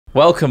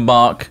Welcome,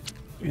 Mark,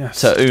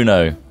 Yes. to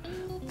Uno.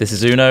 This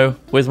is Uno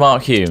with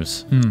Mark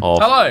Humes of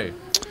Hello. High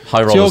It's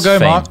your Rollers go,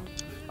 fame. Mark.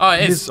 Oh,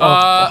 It it's is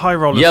high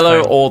rollers.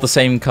 Yellow fame. or the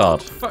same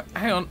card?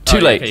 hang on. Too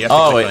late. Okay, you have to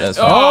Oh, click wait, on it. that's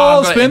Oh,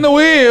 I've got spin it. the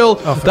wheel.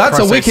 Oh, for That's a Christ's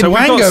sake. wicked So we've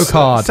got Wango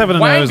card. 7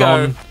 and O's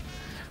Wango. on.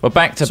 We're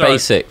back to Sorry,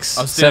 basics.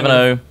 I was doing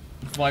 7-0.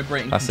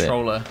 Vibrating That's it.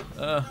 controller.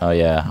 Oh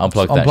yeah,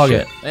 unplug that Unplug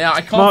shit. it. Yeah,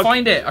 I can't Mark-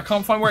 find it. I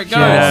can't find where it goes.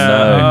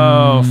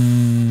 Yeah. Oh,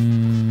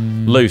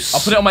 Loose.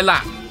 I'll put it on my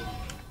lap.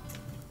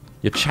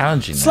 You're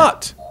challenging me.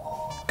 slut.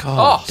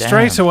 God Oh, damn.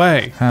 Straight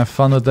away. Have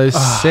fun with those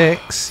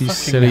 6, you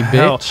silly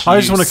Hell. bitch. I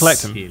just want to You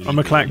collect them. silly I'm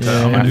a collector.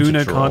 bitch. I'm an Yeah.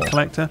 Uno Draw. card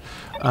collector.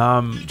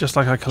 Just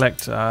like I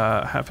collect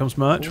Hat Films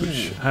merch,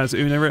 which has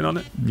Uno written on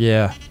it.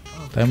 Yeah.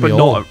 Don't But we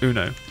all? not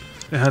Uno.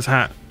 It has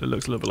Hat that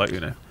looks a little bit like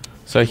Uno.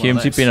 So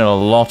Humes, you've this. been in a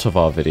lot of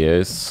our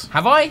videos.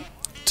 Have I?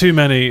 Too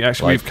many,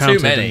 actually. Like, We've counted.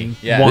 too many, and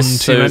yeah. One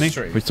This- too so many.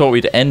 True. We thought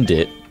we'd end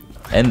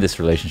this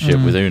relationship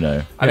with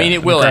Uno. I mean, Yeah,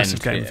 it will an end.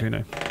 aggressive game of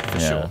Uno. Yeah.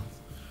 Sure.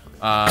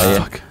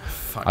 Fuck.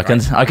 Fuck, I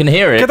can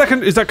hear Get it.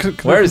 that is that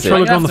Where is it?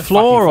 controller on the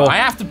floor, or I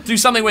have to do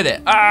something with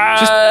it.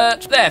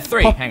 there,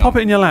 3. pop, hang pop on.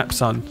 it in your lap,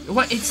 son?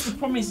 Well, it's the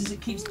problem is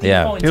it keeps.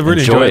 Yeah. going. You'll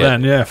really Enjoy enjoy it it.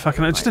 then. Yeah,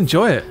 fucking just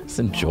enjoy it. Let's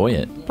enjoy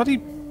it.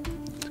 Bloody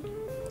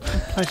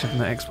pleasure from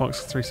the Xbox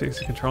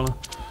 360 controller.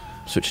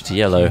 Switch it to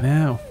yellow.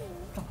 Now,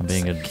 I'm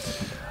being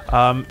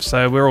a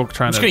so we're all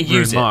trying just to gonna ruin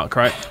use it. Mark,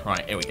 right?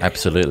 Right, here we go.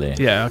 absolutely.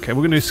 Yeah. Okay,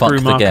 we're gonna Fuck screw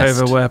the Mark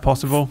guest. over where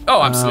possible.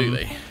 Oh,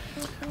 absolutely.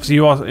 So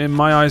you are, in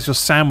my eyes, you're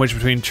sandwiched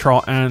between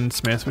Trot and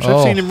Smith, which I've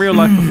Oh. seen in real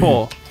life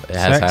before. It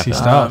has Sexy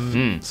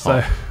happened.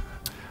 stuff. So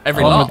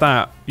Every on lot. with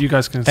that, you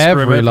guys can screw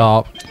Every him.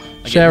 LARP.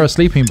 Share a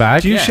sleeping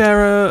bag. Do you Yeah.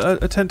 share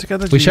a tent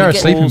together? Do We you share a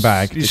get sleeping balls?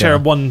 bag. You share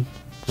one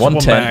One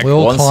tent, bag. We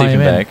all one sleeping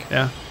climb in. bag.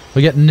 Yeah.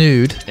 We get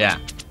nude. Yeah.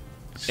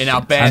 In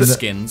our bear And-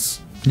 skins.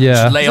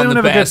 Yeah. Lay Does on anyone the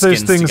ever bear get those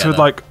skins things together. with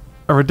like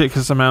a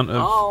ridiculous amount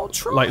of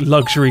like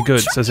luxury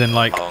goods, as in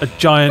like a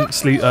giant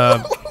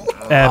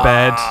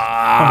airbed?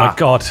 Oh my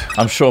god!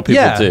 I'm sure people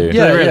Yeah, do.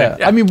 yeah, really? yeah.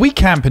 I mean, we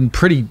camp in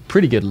pretty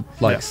good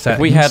like Yeah. settings.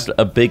 If we had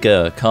a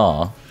bigger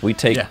car, we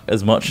take Yeah.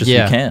 as much as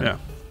Yeah. we can. Yeah,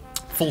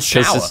 full 'Cause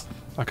shower. it's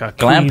like a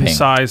Glamping. queen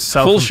size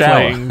Full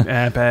self-inflating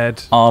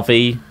airbed,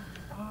 RV.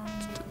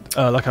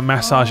 like a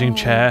massaging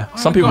chair.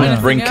 Some people got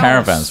bring anything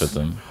caravans else? with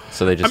them,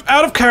 so they just I'm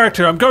out of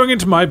character. I'm going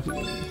into my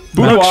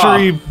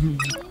luxury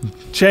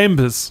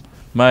chambers.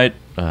 might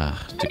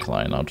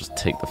decline. I'll just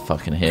take the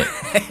fucking hit.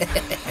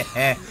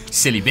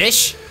 Silly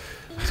bish.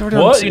 He's already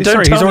What? on You two. don't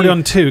Sorry, tell he's already me-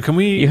 on 2. Can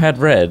we? You had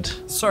red.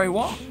 Sorry,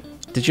 what?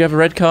 Did you have a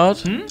red card?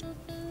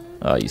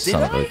 Oh, you Did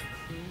son of I? a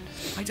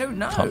I don't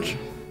know. touch.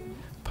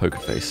 Poker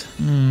face.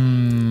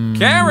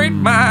 Carried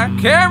my.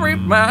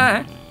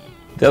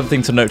 The other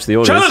thing to note to the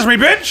audience. Challenge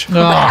me, bitch!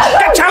 Ah,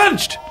 Get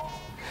challenged!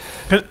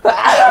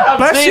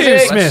 Bless you,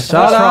 sneezing. Smith. Shut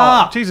That's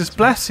right. up. Jesus,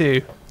 bless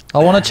you. I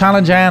want to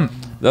challenge Ant.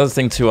 The other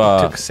thing to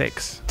Took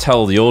 6.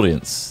 tell the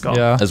audience, Go on.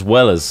 Yeah. as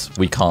well as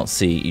we can't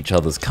see each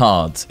other's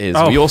cards, is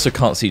Oh. we also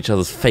can't see each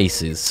other's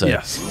faces. So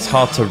Yes. it's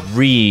hard to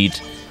read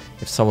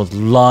if someone's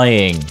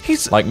lying.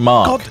 He's like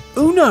Mark. God,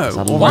 Uno.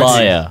 a already.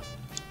 liar.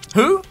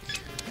 Who?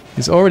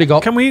 He's already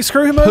got. Can we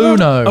screw him over?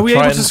 Puno. Are we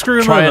able to screw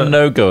him try over? and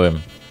no-go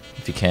him,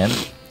 if you can.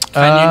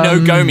 Can you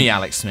no-go me,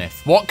 Alex Smith?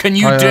 What can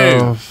you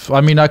do? I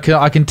mean, I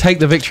can take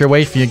the victory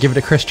away from you. Give it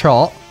to Chris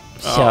Trott.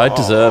 Yeah, I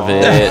deserve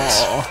it.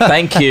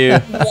 Thank you.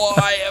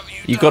 Why have you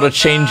You got to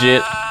change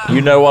it.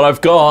 You know what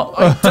I've got.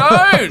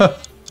 don't?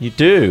 You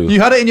do. You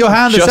had it in your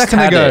hand a Just second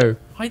had ago. it.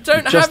 I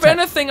don't Just have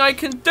anything I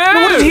can do.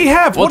 What did he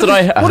have? What did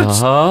I have? I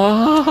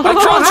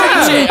can't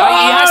change it. He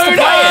has to play it.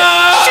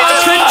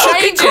 I couldn't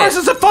change Christ, it.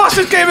 it's the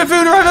fastest game of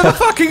Uno I've ever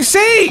fucking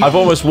seen! I've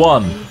almost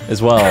won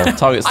as well.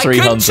 Target's I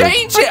 300. couldn't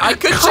change it. I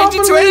couldn't can't change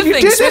it to believe you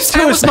anything. did this Smith's to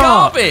hand us, was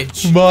Mark.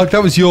 garbage. Mark,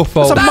 that was your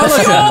fault. That's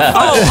your fault.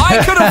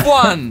 I could have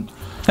won.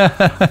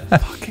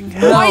 Fucking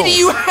hell. Why do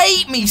you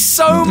hate me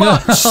so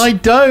much? I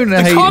don't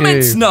The hate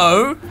comments you.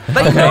 know.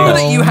 They know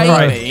that you hate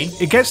Right. me.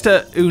 It gets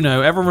to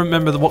Uno. Everyone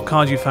remember what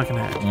card you fucking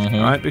had,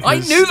 right? Because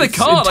I knew the it's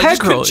card, I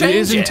just Integral. couldn't It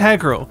is change it.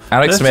 integral.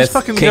 Alex Let's Smith, just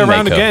fucking go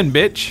around Kingmaker. again,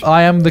 bitch.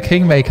 I am the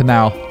kingmaker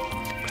now.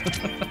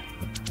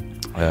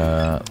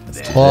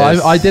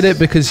 Well, I did it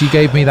because you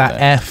gave me that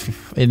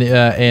F in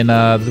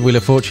the Wheel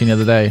of Fortune the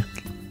other day.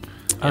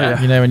 Oh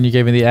yeah. You know when you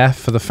gave me the F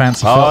for the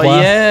fancy Oh,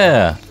 footwear?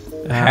 yeah.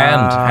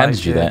 Handed I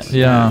you did. that.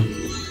 Yeah.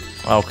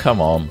 Oh,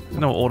 come on. I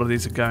don't know what order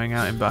these are going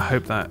out in, but I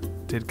hope that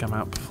did come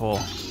out before.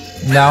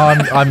 Now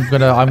I'm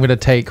gonna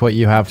take what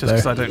you have Just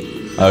because though. I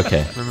don't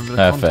Okay. remember the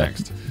Fair.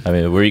 context. I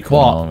mean, we're equal,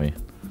 What? aren't we?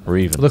 We're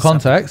even. The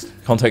context.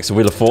 Context of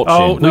Wheel of Fortune.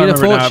 Oh, no, Wheel no,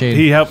 of no, Fortune.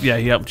 He helped. Yeah,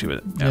 he helped you with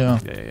it. Yeah.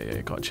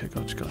 Yeah. Gotcha.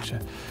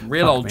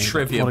 Real Fuck old me,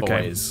 trivia what a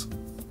game. boys.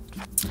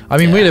 I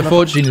mean, Wheel of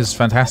Fortune is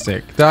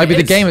fantastic. I mean,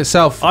 the is. game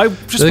itself. I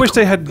just wish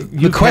they had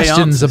The UK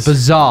questions answers. are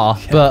bizarre,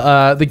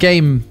 but the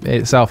game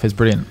itself is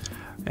brilliant.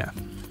 Yeah.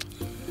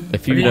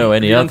 If you Have you know done-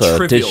 any have you done other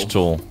Trivial?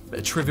 digital.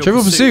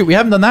 Trivial Pursuit. We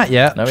haven't done that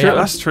yet. No, we True,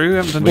 haven't. that's true. We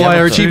haven't done Why are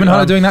haven't Achievement done-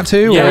 Hunter doing that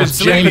too? Yeah, Or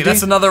absolutely. Jamie?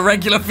 That's another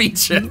regular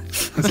feature.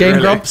 Game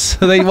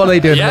Grumps? What are they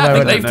doing Yeah, at I the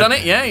think moment? they've done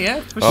it. Yeah.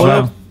 Oh,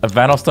 Wow. have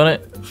Vanos done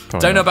it? Probably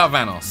Don't know not.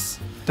 about Vanos.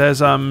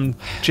 There's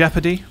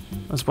Jeopardy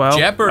as well.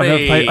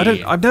 Jeopardy.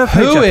 I've never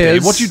played Who Jeopardy.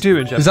 is? What do you do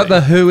in Jeopardy? Is that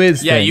the who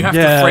is Yeah, thing? you have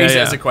to phrase it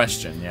as a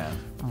question. Yeah.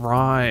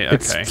 Right.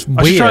 It's Okay. I should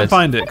try weird. and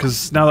find it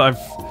because now that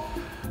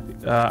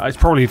it's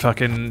probably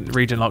fucking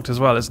region locked as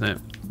well, isn't it?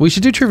 We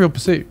should do Trivial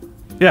Pursuit.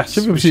 Yes.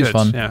 Trivial we Pursuit's should,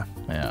 fun. Yeah.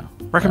 Yeah.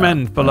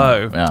 Recommend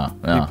below.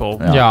 People.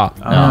 Yeah.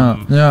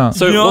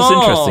 So what's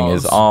interesting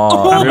is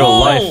our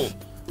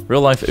real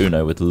life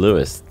Uno with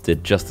Lewis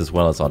did just as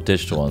well as our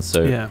digital one.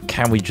 So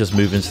can we just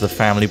move into the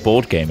family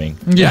board gaming?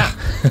 Yeah.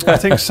 I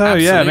think so.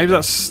 Yeah, maybe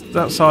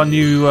that's our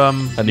new new our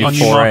new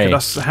foray. market.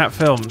 That's Hat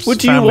Films.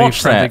 Would you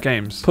watch family-friendly that?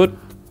 Games. Put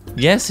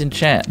yes in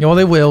chat. Yeah, well,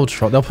 they will,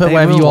 Trot. They'll put They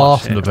whatever will you watch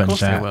ask them it. to put Of in course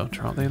they chat. will,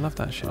 Trot. They love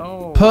that shit.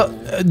 Put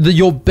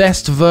your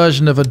best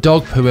version of a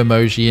dog poo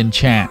emoji in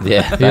chat.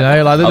 Yeah. You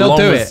know, like they'll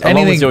do it. Along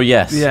Anything. with your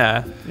yes.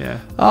 Yeah.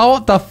 Oh,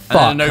 what the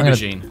fuck? And an I'm gonna-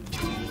 aubergine.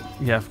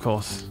 Yeah, of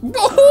course.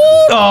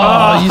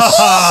 Oh, you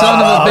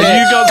son of a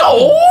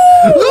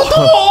bitch.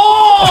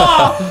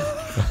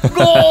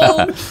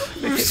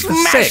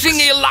 Smashing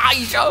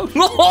Elijah.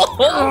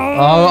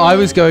 Oh, I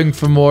was going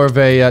for more of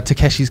a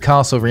Takeshi's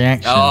Castle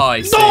reaction. Oh,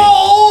 I see.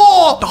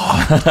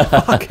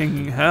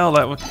 Fucking hell,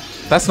 that was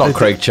That's not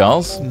Craig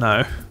Charles.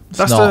 no.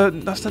 That's not.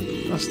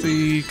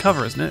 the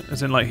cover, isn't it?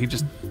 As in, like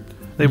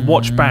they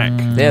watch back.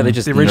 Yeah, they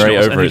just The originals,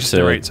 narrate and over he it just to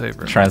narrates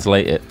over it.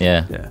 translate it.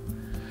 Yeah. Yeah.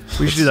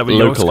 We should do that with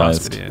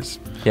Localized. Yogscast videos.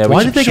 Yeah.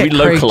 Why Should did they we get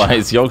Craig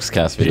localize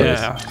Yogscast videos?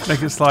 Yeah,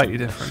 make it slightly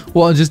different.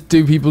 Well, and just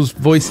do people's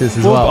voices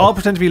as Well, well. I'll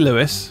pretend to be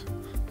Lewis.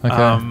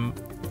 Okay.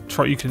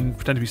 Trot, you can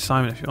pretend to be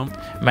Simon if you want.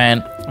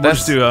 Man, We'll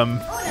just do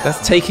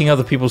that's taking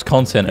other people's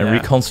content and Yeah.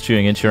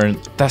 reconstituting into your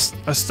own. That's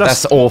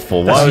that's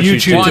awful. Why that's would you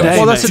YouTube do that? today.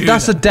 well, mate.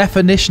 that's a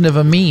definition of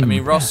a meme. I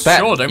mean, Ross, That-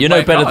 sure, don't you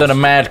know play better than a cards.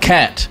 mad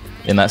cat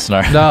in that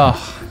scenario. No.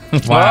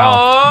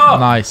 Wow.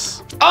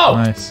 Nice. Oh!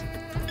 Nice.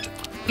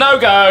 No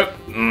go.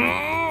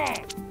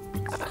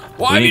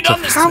 Why have you need to-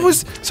 done this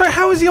to me?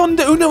 How is he on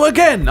the Uno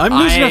again? I'm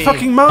losing my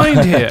fucking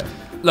mind here.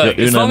 Look,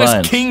 Your as Uno long as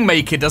mind.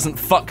 Kingmaker doesn't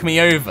fuck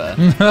me over,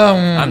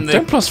 I'm the...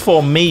 Don't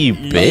 +4 me, you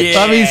bitch.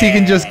 That means he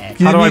can just.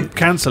 How do I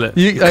cancel it?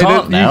 You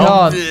can't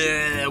now. You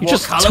can't. You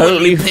just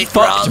totally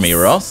fucked me,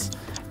 Ross.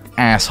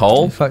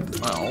 Asshole. Fuck.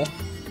 Oh.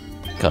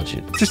 God,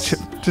 you. Just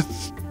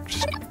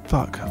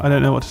fuck. I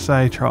don't know what to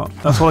say, Trot.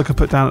 That's all I could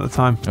put down at the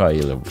time. Oh,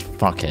 you little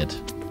fuckhead.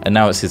 And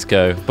now it's his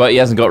go. But he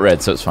hasn't got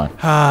red, so it's fine.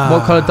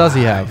 What colour does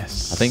he have? I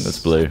think that's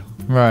blue.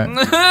 Right.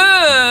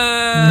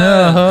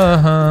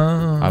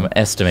 I'm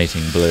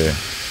estimating blue.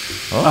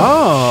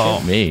 Oh,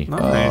 Shit me.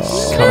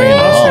 nice. Coming in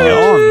Passing it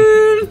hard.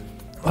 on.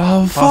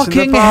 Oh, Passing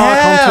fucking the bar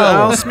hell!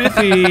 onto Al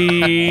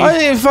Smithy. I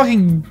didn't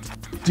fucking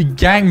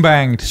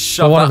gangbanged,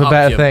 Shut for want of that a up,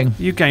 better you thing.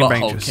 You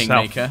gangbanged Butthole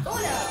yourself. Kingmaker.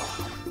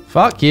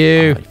 Fuck you.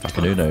 You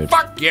fucking Uno'd.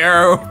 Fuck you.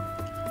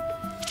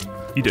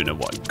 You don't know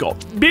what I got,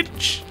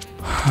 bitch.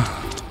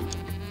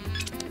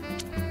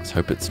 Let's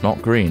hope it's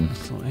not green.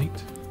 It's not 8.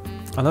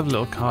 I love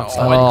little cards.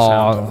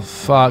 Oh,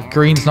 fuck.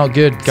 Green's not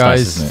good, It's nice,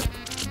 guys. isn't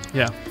it?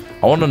 Yeah.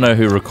 I want to know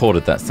who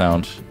recorded that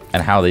sound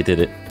and how they did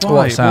it. Why? What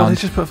Well, sound?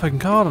 they just put a fucking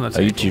card on the Oh,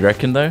 table. do you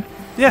reckon though?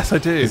 Yes, I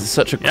do. It's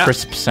such a Yeah.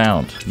 crisp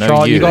sound. No,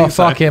 Charlie, you you. gotta think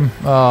so? fuck him.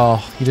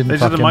 Oh, you didn't They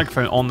just fuck had a him.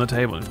 microphone on the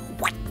table. And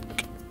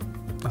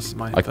that's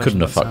my. I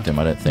couldn't have fucked him,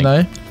 I don't think.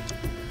 No?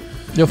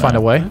 You'll find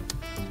a way.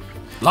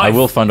 I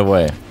will find a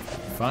way.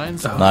 Fine.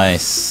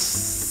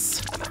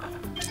 Nice.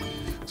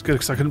 It's good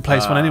because I couldn't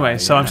place one anyway,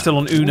 so I'm still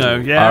on Uno.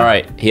 Yeah. All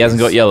right, he hasn't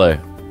got yellow.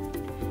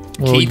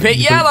 Well, Keep it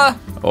you- yellow.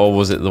 Or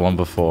was it the one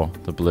before,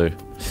 the blue?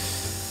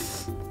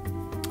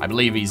 I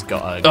believe he's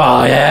got a...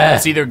 Oh, yeah.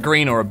 It's either a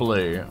green or a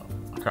blue.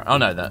 Oh,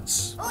 no,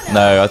 that's...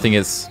 No, I think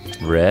it's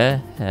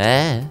red.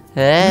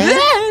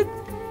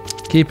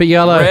 Keep it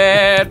yellow.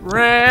 Red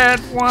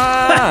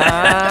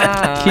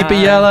wine. Keep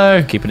it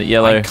yellow. Keeping it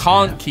yellow. I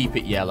can't keep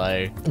it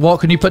yellow. What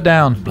can you put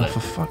down? Oh, for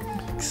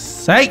fuck's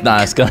sake.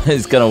 Nah,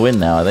 it's gonna win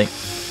now, I think.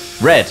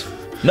 Red.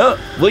 No.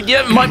 Well,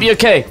 yeah, it might be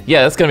okay.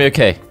 Yeah, that's gonna be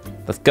okay.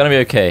 That's gonna be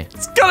okay.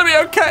 It's gonna be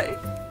okay.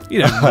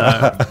 You don't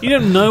know. You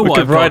don't know what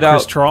could I've got, ride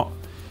Chris out- Trot.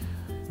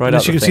 Right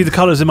Unless out you the can see thing. the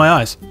colours in my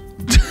eyes.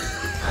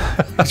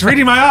 It's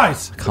reading my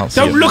eyes. Can't see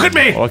Don't it. look at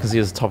me. All I can see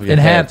is the top of your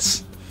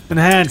Enhance.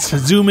 Enhance.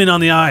 Zoom in on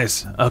the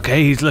eyes.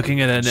 Okay, he's looking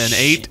at an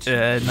 8,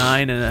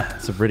 9, and a... head.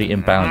 It's a really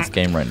imbalanced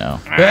game right now.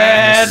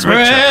 Red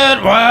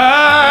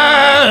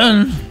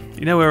wine.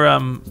 You know,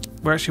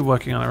 we're actually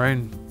working on our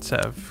own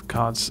set of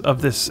cards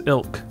of this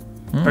ilk.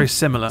 Very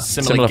similar.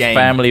 Similar game.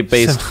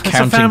 family-based It's a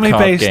counting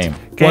family-based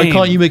card game. Why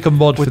can't you make a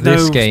mod for with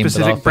this no game? that our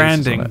specific faces on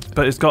branding, it?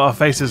 but it's got our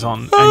faces on,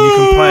 and you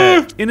can play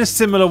it in a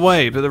similar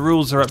way, but the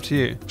rules are up to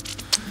you.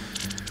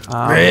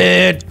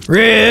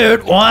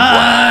 Red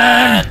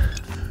wine.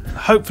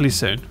 Hopefully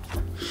soon.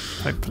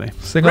 Hopefully.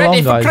 Sing along,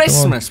 Ready for guys. come on.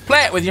 Christmas.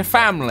 Play it with your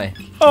family.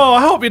 Oh,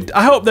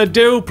 I hope they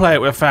do play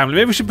it with family.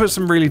 Maybe we should put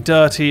some really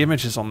dirty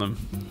images on them.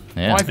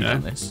 Yeah. Why have you Yeah.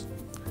 done this?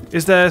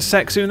 Is there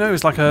sex Uno?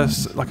 Is like a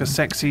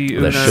sexy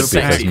Uno? There should be, if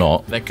there's pack?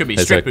 not. There could be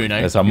There's strip a, Uno.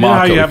 There's a You know how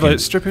marker. you we have can- a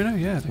strip Uno?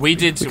 Yeah. We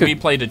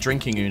played a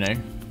drinking Uno.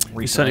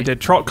 We certainly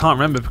did. Trot can't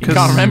remember because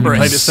can't remember he it.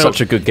 played It's so,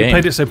 such a good he game.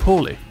 played it so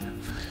poorly.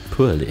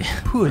 Poorly.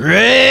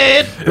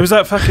 Red. It was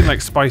that fucking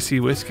like spicy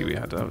whiskey we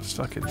had. That was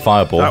fucking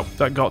Fireball.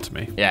 That got to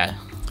me. Yeah.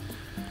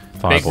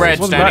 Fireball. Red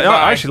Wasn't standing bad. by.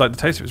 I actually liked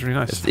the taste of it. It was really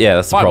nice. Yeah,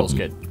 that's the Fireball's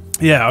problem.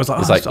 good. Yeah, I was like,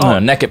 It's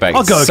like, neck it back.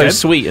 I'll go It's so again.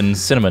 sweet and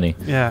cinnamony.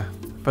 Yeah,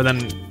 but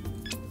then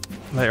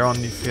later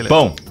on you feel it.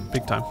 Boom.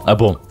 Big time. A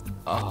boom.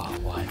 Oh,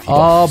 why?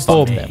 Oh,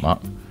 Boom. boom. There,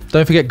 Mark.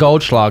 Don't forget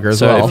Goldschlager as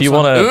So well. if you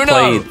want to Uno.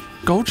 play,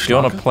 Gold if you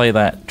want to play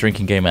that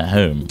drinking game at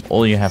home,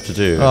 all you have to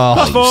do.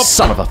 Oh. You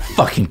son of a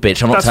fucking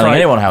bitch! I'm not That's telling right.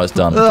 anyone how it's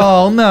done.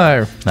 Oh,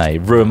 no. No, you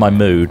ruined my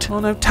mood. Oh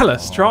no, tell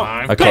us,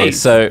 Trot. Okay,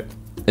 Please. so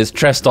it's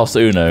Tres Dos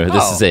Uno. This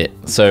Oh. is it.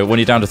 So when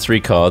you're down to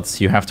 3 cards,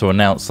 you have to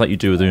announce, like you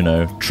do with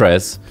Uno,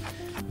 Tres.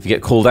 If you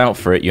get called out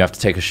for it, you have to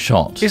take a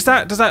shot. Does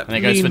that And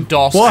it goes mean for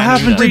DOS. What and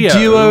happened to Uno.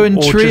 duo and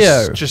or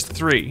trio? Just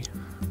 3.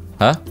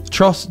 Huh?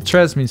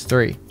 Tres means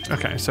 3.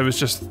 Okay, so it was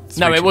just 3.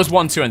 No, it was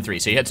 1, 2, and 3.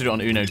 So you had to do it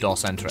on Uno,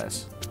 DOS, and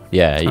Tres.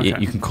 Yeah, Okay.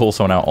 you can call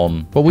someone out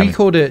on. But we having-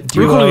 called it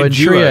We were duo calling it and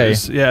trio.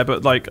 duos. Yeah,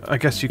 but like I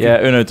guess you can.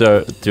 Yeah, Uno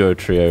duo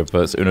trio,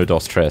 but it's Uno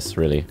Dos Tres,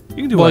 really. You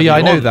can do Well, whatever yeah, you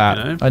I know want, that.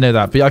 You know? I know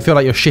that. But I feel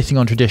like you're shitting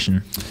on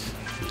tradition.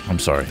 I'm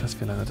sorry. It does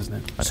feel like that, doesn't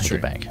it? I take true.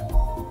 it back.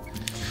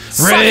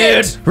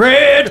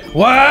 Red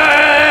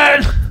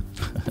wine!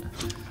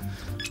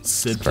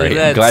 Great.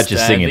 I'm glad you're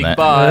singing that.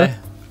 By.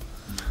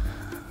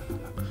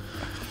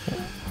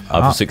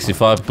 I've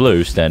 65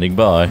 blue standing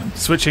by.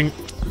 Switching.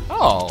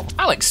 Oh,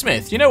 Alex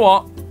Smith. You know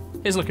what?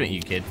 Here's looking at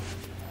you, kid.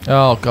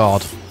 Oh,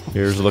 God.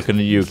 Here's looking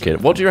at you,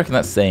 kid. What do you reckon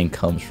that saying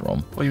comes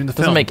from? What, you mean the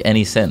Doesn't film? make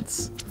any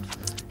sense.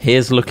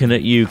 Here's looking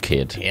at you,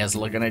 kid. Here's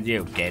looking at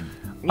you, kid.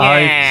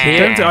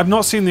 I've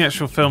not seen the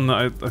actual film that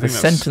I think The that's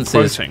sentence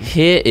quoting. is,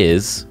 here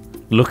is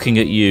looking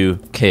at you,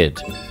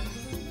 kid.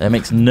 That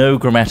makes no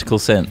grammatical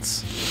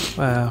sense.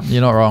 Well,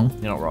 You're not wrong.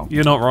 You're not wrong.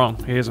 you're not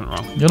wrong. He isn't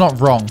wrong. You're not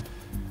wrong.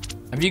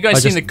 Have you guys I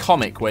seen just- the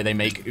comic where they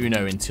make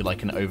Uno into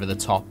like an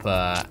over-the-top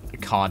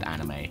card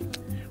anime?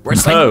 Where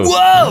it's No. like,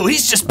 whoa,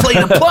 he's just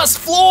playing a plus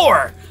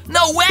floor.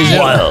 No way.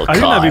 Wild I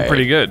think that'd be card.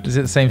 pretty good. Is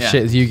it the same Yeah.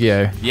 shit as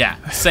Yu-Gi-Oh? Yeah,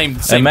 same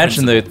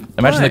Imagine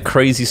principle. the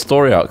crazy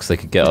story arcs they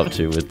could get up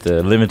to with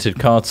the limited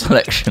card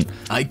selection.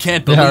 I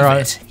can't believe right.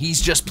 it. He's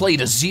just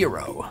played a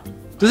 0.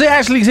 Does it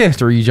actually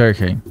exist, or are you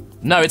joking?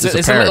 No, it's It's a a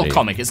little parody.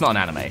 comic. It's not an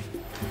anime.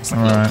 It's like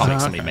a little Alright. comic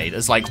somebody made.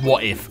 It's like,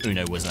 what if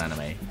Uno was an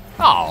anime?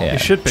 Oh, Yeah.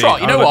 It should be. Trot,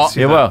 you I know would like what? to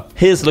see Yeah, that. well,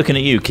 here's looking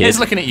at you, kid. Here's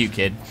looking at you,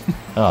 kid.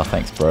 Oh,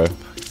 thanks, bro.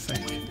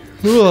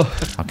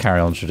 I'll carry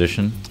on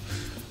tradition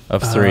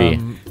of 3.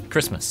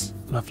 Christmas.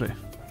 Lovely.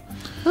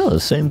 Oh,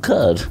 same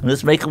card.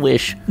 Let's make a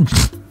wish.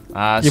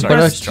 Yeah, Sorry,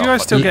 but this is Do you guys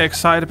Trot, still but- get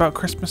excited about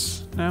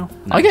Christmas now?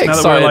 I get Now that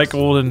excited. we're like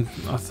all in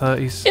our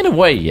 30s. In a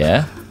way,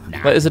 yeah.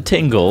 Like, there's a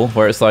tingle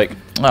where it's like,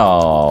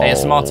 oh.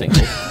 ASMR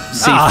tingle.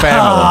 See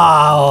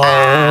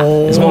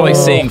family. It's more like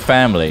seeing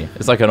family.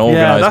 It's like an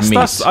Yeah, organised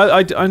that's meet. I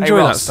enjoy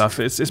that Ross. stuff.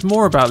 It's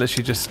more about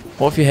literally just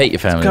What if you hate your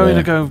family? going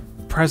to though? go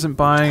present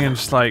buying and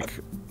just like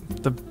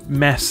the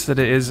mess that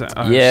it is.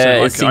 Yeah,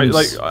 it like, seems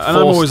and I'm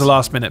always forced. a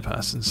last minute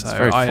person, so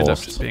very I end up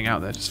forced. just being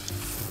out there just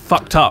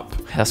fucked up.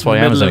 That's why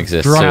Middle Amazon of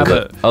exists, so drunk.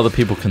 that other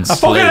people can I fucking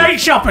slay. hate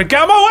shopping.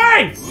 Get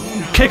my way!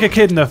 Kick a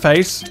kid in the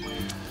face.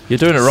 You're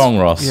doing it wrong,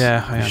 Ross.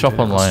 Yeah, I You am shop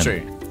doing it. online.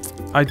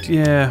 It's true.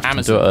 Do it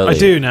Amazon. early. I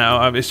do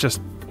now. It's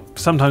just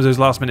sometimes those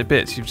last minute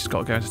bits you've just got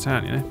to go into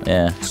town, you know.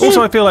 Yeah.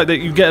 Also, I feel like that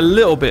you get a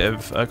little bit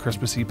of a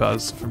Christmassy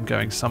buzz from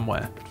going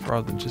somewhere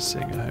rather than just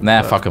sitting at home.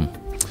 Nah, But, fuck them.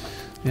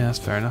 Yeah, that's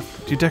fair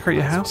enough. Do you decorate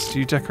your house? Do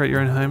you decorate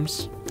your own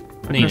homes?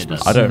 For Nina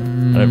Christmas? does. I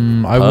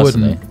don't. I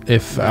personally. wouldn't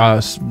if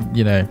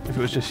you know, If it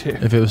was just you.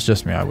 if it was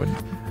just me, I wouldn't.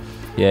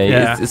 Yeah,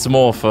 Yeah. It's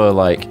more for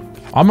like.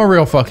 I'm a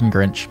real fucking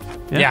Grinch.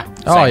 Yeah.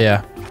 Oh same.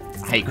 yeah.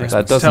 I hate Yeah. Christmas.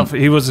 That doesn't.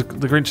 He was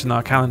the Grinch in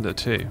our calendar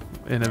too,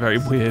 in a very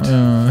weird,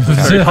 Uh,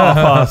 very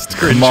half-assed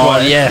Grinch Come on,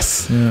 way.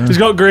 yes. He's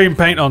got green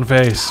paint on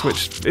face,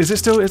 which is it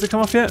still? Has it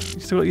come off yet? You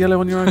still got yellow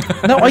on your eye?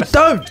 no, I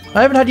don't.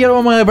 I haven't had yellow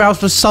on my eyebrows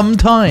for some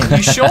time.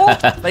 You sure?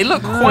 They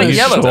look quite You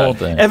yellow. sure though.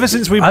 then? Ever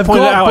since we I've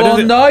pointed got out,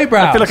 blonde I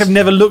eyebrows. feel like I've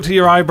never looked at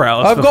your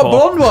eyebrows. I've before. got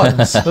blonde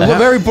ones. I've got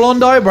very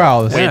blonde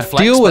eyebrows. Weird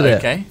flex, Deal with but it.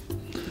 okay.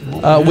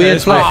 Weird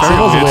it's flex. very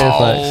It was a good. weird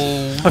flex.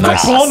 I've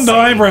got blonde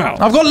eyebrows.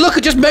 I've got look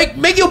at just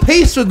make your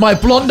peace with my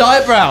blonde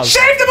eyebrows.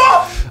 Shave them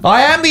off!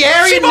 I am the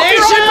Aryan Shave off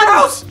your nation.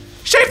 eyebrows!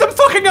 Shave them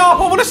fucking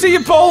off! I want to see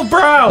your bald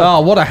brow.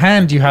 Oh, what a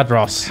hand you had,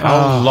 Ross.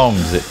 How long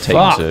does it take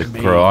Fuck to me.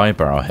 grow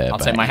eyebrow hair I'll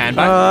back? take my hand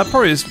back.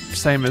 Probably as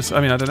same as.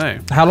 I mean, I don't know.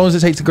 How long does it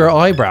take to grow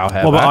eyebrow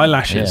hair? What about back?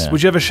 eyelashes? Yeah.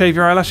 Would you ever shave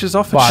your eyelashes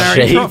off? Well,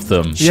 Sharing Shave top?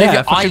 them. Yeah,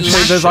 your fucking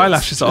shave those eyelashes.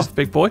 eyelashes off,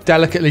 big boy.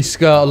 Delicately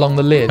skirt along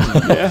the lid.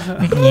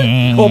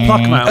 Or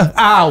pluck them out.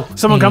 Ow.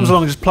 Someone comes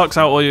along and just plucks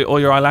out all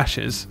your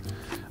eyelashes,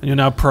 and you're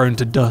now prone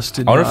to dust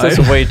in I wonder your if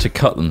there's eye. a way to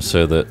cut them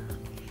so that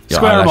your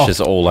Square 'em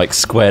eyelashes are all like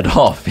squared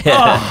off. Yeah.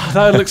 Oh,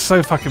 that looks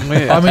so fucking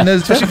weird. I mean,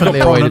 there's Especially if you've definitely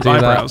got a way to do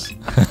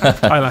prominent that.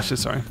 eyebrows. Eyelashes,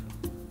 sorry.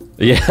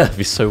 Yeah, that'd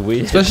be so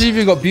weird. Especially if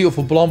you've got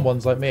beautiful blonde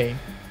ones like me.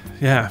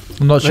 Yeah.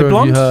 I'm not They're sure if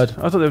blonde? you heard.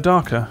 I thought they were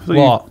darker. I thought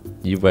What?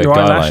 You wear Your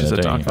guy eyelashes liner,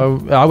 are don't you?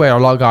 darker. Oh, I wear a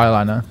lot of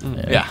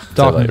eyeliner. Yeah. To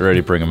Dark. like really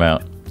bring them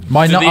out.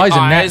 My Do the eyes are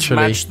eyes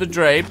naturally. match the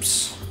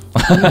drapes?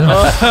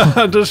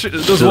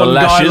 does the one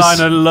lashes?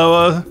 eyeliner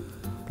lower?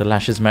 The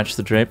lashes match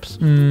the drapes.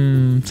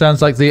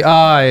 Sounds like the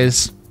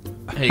eyes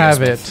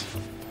Have it.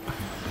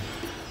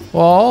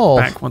 Oh.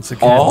 Back once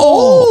again.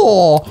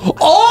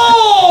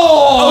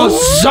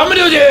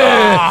 Somebody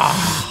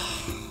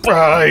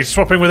He's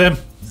swapping with him.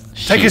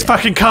 Take his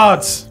fucking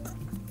cards.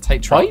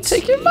 Take Trot.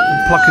 Take him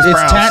back. Pluck his It's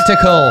brows.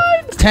 tactical.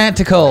 It's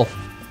tactical.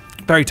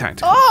 Very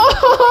tactical.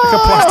 Like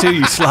a +2,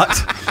 you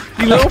slut.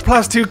 You little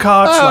 +2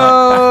 card slut.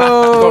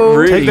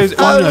 Oh, Take those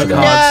Uno cards.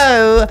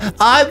 no.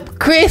 I'm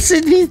Chris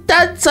and he's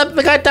done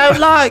something I don't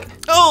like.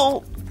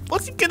 Oh,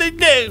 what's he gonna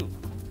do?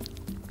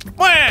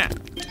 Wah! I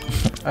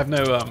have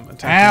no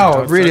attachment Ow,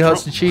 cards, it really so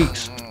hurts the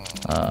cheeks.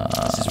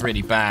 This is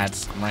really bad.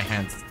 My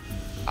hands.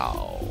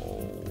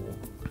 Oh,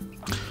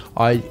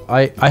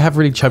 I have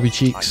really chubby I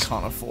cheeks.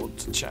 can't afford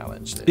to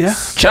challenge this. Yeah.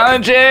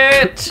 Challenge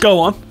it. Go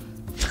on.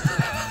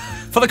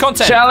 For the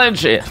content.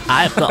 Challenge it.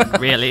 I've got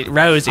really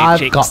rosy I've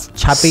cheeks. got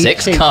chubby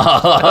 6 cheeks.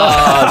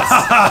 cards.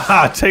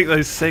 Take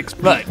those 6.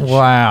 Look.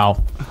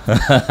 Wow.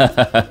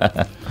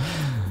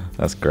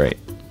 That's great.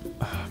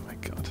 Oh my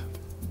god.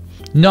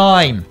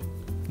 9.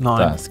 9.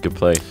 That's a good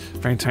play.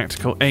 Very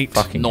tactical. 8.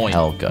 Fucking 9.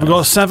 hell, guys. We've got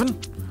a 7.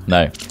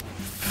 No.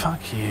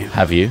 Fuck you.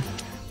 Have you?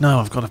 No,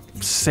 I've got a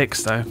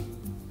 6 though.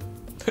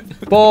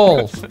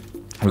 Balls.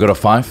 We've got a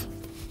 5.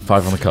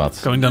 5 on the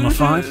cards. Going down a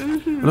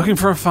 5. We're looking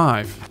for a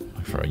 5.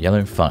 For a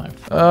yellow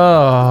 5.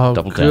 Oh,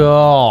 Double down.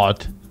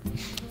 God.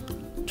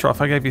 Trot,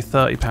 if I gave you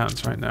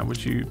 £30 right now,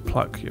 would you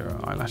pluck your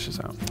eyelashes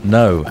out?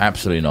 No,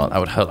 absolutely not. That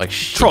would hurt like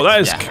shit. Trot,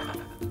 that is Yeah.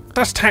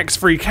 that's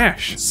tax-free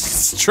cash.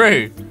 It's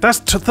true. That's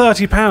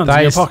 £30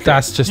 in your pocket.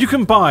 That's just you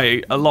can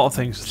buy a lot of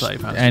things for £30.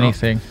 Trot.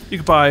 anything. You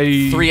could buy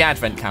 3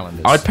 advent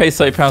calendars. I'd pay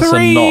 £30 to not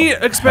 3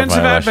 have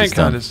expensive my advent eyelashes done.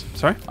 calendars.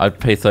 Sorry, I'd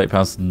pay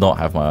 £30 to not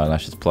have my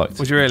eyelashes plucked.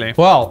 would you really?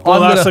 Well,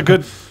 Well, that's a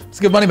good. It's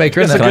a good moneymaker,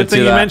 It's isn't a it? Can I good thing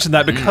do you that? mentioned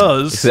that Is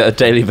because it a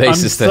daily I'm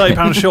basis thing?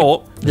 £30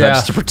 short. Is that Yeah.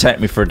 just to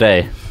protect me for a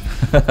day?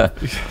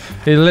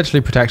 It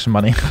literally protection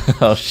money.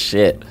 Oh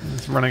shit.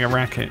 It's running a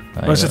racket.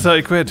 Oh, Well, it's yeah. just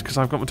 30 quid because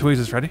I've got my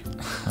tweezers ready.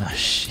 Oh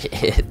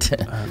shit.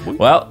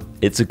 Well,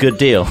 it's a good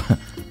deal.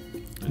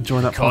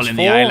 Enjoy that Calling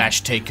the +4. eyelash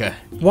taker.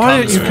 Why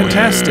don't you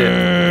contest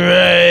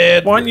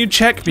it? Why don't you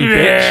check me,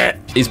 bitch?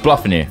 He's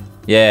bluffing you.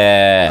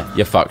 Yeah,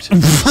 you're fucked. 6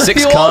 He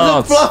wasn't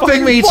cards.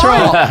 bluffing me,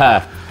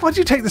 Trot. Why'd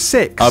you take the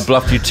 6? I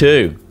bluffed you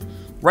too.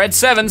 Red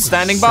 7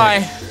 standing by.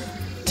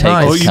 Take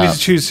Nice. Oh, this you need cup. to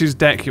choose whose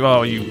deck you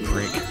are, you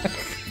prick.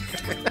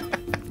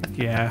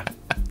 Yeah.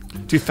 To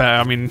be fair,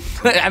 I mean,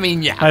 I mean,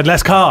 I yeah, had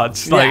less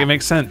cards. Like, Yeah. it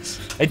makes sense.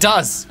 it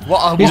does.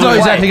 What? He's not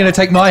exactly going to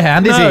take my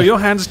hand, is No, he? your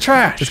hand's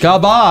trash. It's You have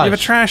a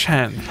garbage. trash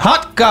hand.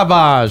 Hot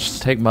garbage.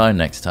 Take mine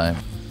next time.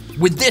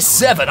 With this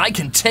 7, I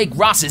can take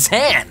Ross's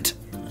hand.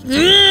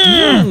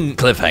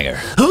 Cliffhanger.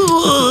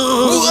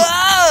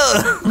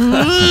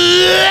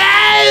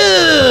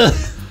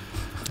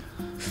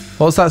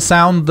 What's that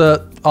sound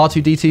that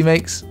R2-D2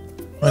 makes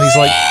when he's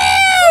like?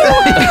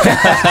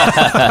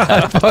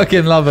 I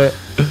fucking love it.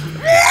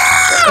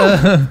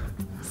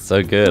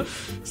 So good.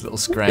 This little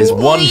scratch. It's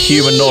one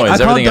human noise.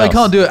 Everything I else.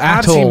 can't do it How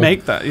at does he all.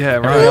 make that? Yeah,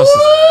 Everything right. else is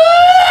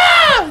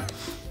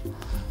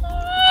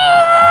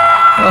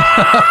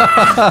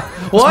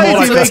Why is he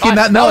Like a making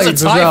that was noise a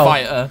as TIE well?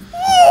 fighter.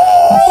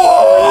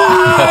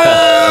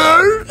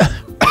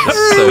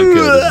 so good,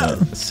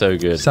 isn't it? So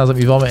good. Sounds like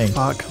me vomiting.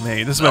 Fuck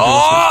me. This is where people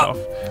switched off.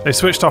 They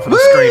switched off at the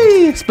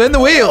scream. Whee! Spin the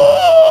wheel.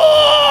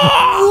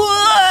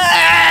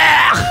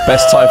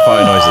 Best TIE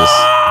fighter noises.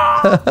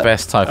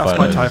 Best TIE That's fighter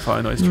my noises. TIE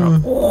fighter noise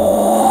drop.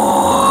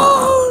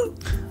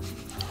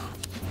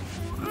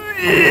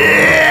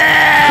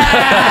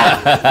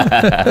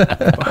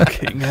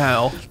 Fucking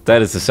hell.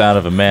 That is the sound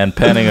of a man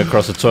panning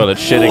across a toilet,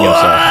 shitting himself.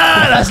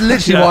 That's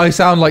literally why I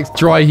sound like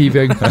dry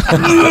heaving.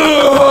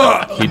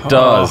 He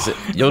does.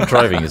 Your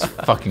driving is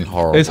fucking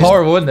horrible. It's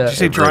horrible, isn't Did you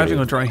say it? driving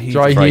or dry heat?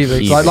 Dry Dry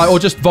heaving. heaving. Like, or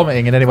just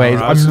vomiting in any way.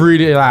 Alright, I'm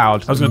really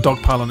loud. I was going to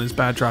dogpile on his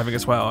bad driving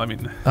as well. I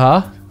mean,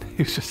 Huh?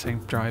 he was just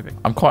saying driving.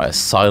 I'm quite a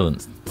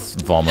silent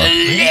vommer.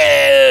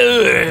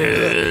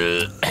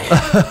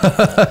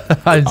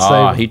 I'd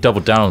say. He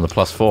doubled down on the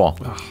 +4.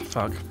 Oh,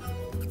 fuck.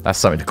 That's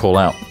something to call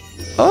out.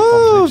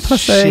 Oh,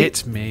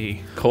 Shit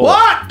me. Call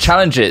What? It.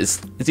 Challenge it.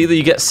 It's either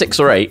you get 6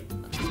 or 8.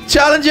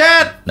 Challenge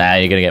it! Nah,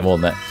 you're gonna get more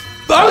than that.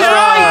 I was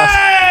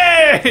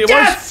right! Hey!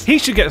 Yes! He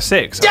should get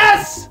 6.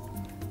 Yes!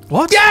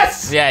 What?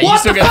 Yes! Yeah, you What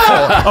still the get 4.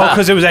 fuck? Oh,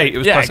 because it was 8. It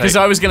was Yeah, plus because 8.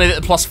 I was going to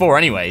get the +4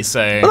 anyway, so.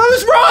 But I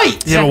was right!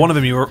 Yeah, but one of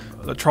them you were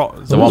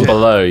trot. The one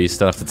below you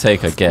still have to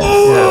take, I guess.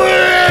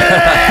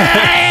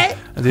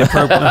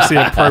 That's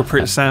the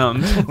appropriate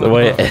sound. The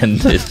way it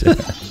ended.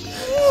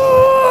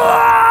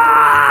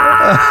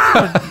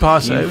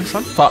 Pass it over,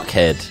 son.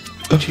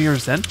 Fuckhead.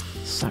 Cheers then.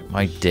 Suck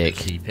my dick.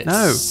 Keep it.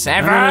 No.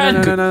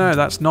 7. No.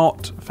 That's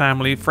not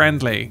family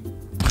friendly.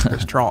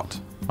 It's trot.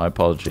 My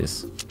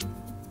apologies.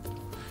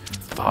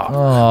 Fuck.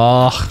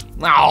 Oh.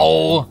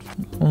 No.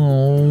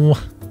 Oh.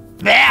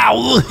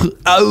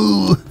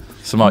 Oh.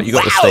 So Mark, you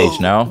got the stage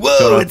now. Do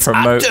you want to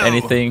promote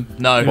anything?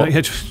 No.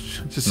 Yeah,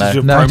 just No. as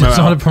your No, promo just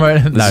out. want to promote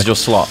it. This No, is your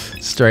slot.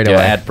 straight Your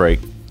away. ad break.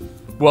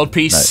 World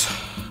peace.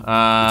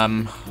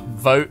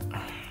 Vote.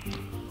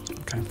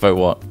 Vote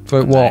what?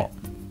 Vote what?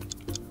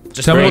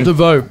 Just Tell me vote. what to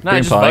vote. No,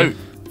 Green just pie. vote.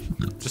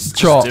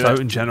 Trot. Vote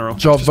in general.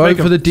 Trot, Just vote make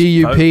for the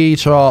DUP,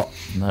 Trot.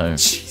 No.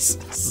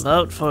 Jesus.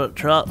 Vote for it,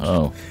 Trot.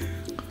 Oh.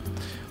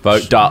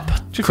 Vote DUP.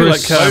 Do you feel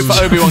like Vote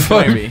for Obi-Wan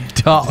Kenobi.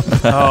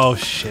 Oh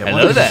shit!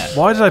 Hello there.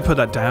 Why did I put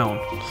that down?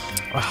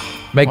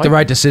 Make the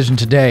right decision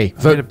today.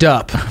 Vote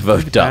DUP.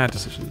 Vote Bad DUP.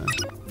 decision then.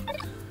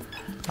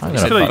 I'm I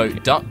gonna feel like- vote.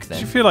 Vote duck Do you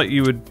then. feel like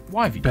you would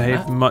Why have you done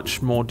behave that?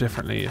 much more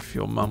differently if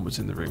your mum was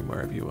in the room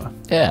wherever you were?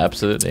 Yeah,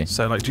 absolutely.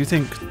 So, like, do you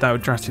think that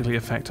would drastically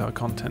affect our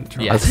content?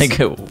 Trot? Yeah. I think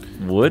it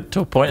would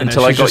to a point You know,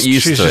 until I she's got just-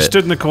 used she's to just it.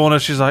 stood in the corner.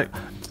 She's like,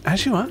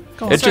 "As you are."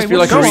 Go on, It'd just be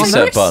like go a on,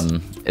 reset Liz."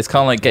 button. It's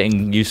kind of like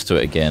getting used to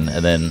it again,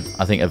 and then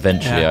I think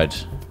eventually Yeah. I'd.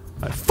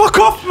 Like, fuck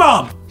off,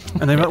 mum!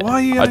 And they're like, "Why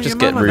are you yelling I'd just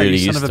at your get mum like that, really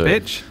you used son of a to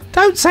it. bitch?"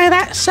 Don't say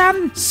that,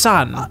 son.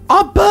 Son,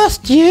 I'll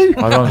burst you.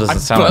 My mum doesn't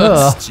sound like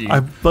Burst you. I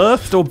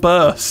birthed or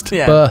burst?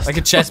 Yeah, Burst. like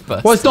a chest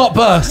burst. Well, it's not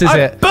burst, is I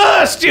it?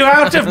 burst you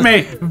out of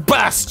me!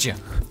 Burst you.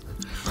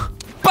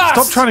 Burst.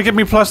 Stop trying to give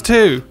me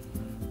 +2.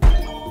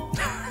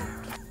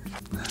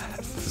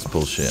 this is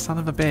bullshit. Son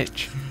of a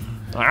bitch.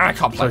 I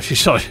can't play. So she's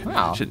sorry.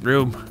 Wow. Shit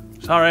room.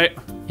 Sorry.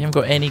 You haven't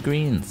got any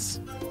greens.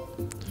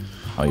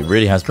 Oh, he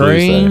really has blues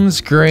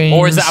Greens, greens.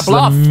 Or is that a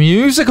bluff? The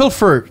musical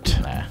fruit.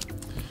 though. Nah.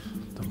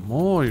 The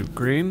more you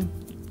green.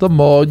 The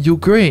more you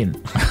green.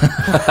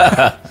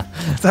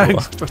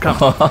 Thanks.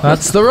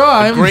 That's the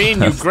rhyme.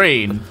 Green, you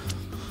green.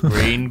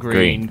 Green,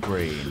 green,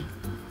 green.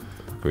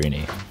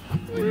 Greeny.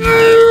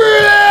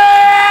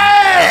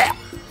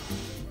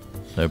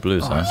 No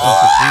blues, huh?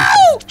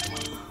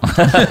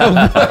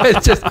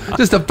 It's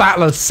just a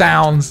battle of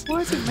sounds.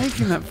 Why is it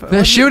making that?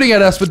 They're shooting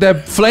at us with their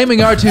flaming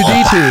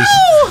R2D2s.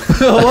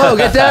 Whoa,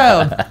 get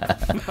down.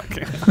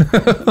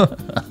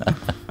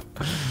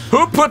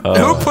 Who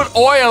put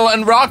oil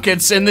and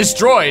rockets in this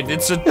droid?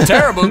 It's a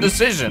terrible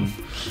decision.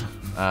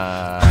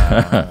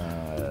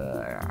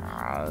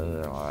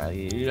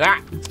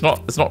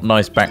 It's not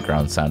nice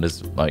background sound.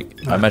 It's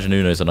like I imagine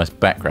Uno's a nice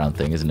background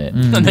thing, isn't it?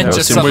 And then Yeah, just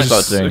as soon as we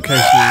summons start doing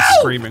occasionally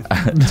screaming.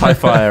 TIE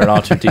Fire and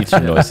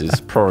R2D2 noises,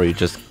 probably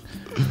just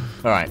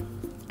All right.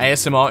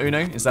 ASMR Uno,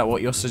 is that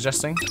what you're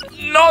suggesting?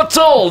 not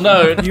all.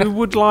 No. You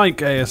would like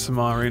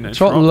ASMR, Uno.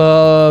 Trot Trot.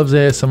 loves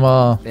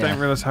ASMR. Don't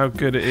realise how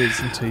good it is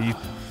until you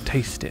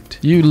taste it.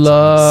 You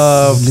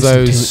love Listen to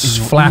it those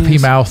in your flappy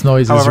ears. mouth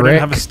noises, However, I don't Rick.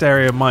 have a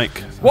stereo mic.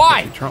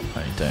 Why? Trot.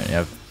 No, you don't. You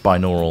have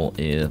binaural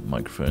ear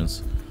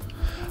microphones.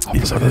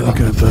 Yes, I don't think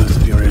of both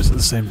of your ears at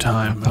the same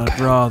time. But I'd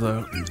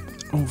rather.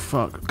 Oh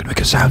fuck! Gonna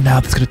make a sound now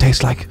that's gonna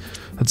taste like.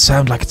 That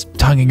sound like it's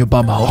tongue in your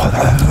bumhole.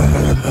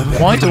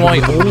 Why do I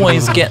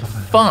always get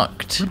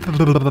fucked?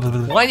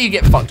 Why do you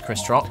get fucked,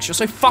 Chris Trot? 'Cause you're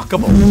so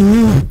fuckable.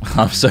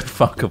 I'm so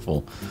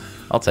fuckable.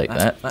 I'll take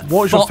that.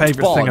 What is your Fucked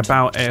favourite thing bod.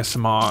 about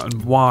ASMR,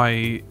 and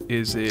why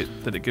is it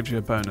that it gives you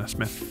a bonus,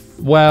 Smith?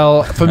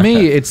 Well, for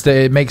me, it's that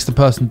it makes the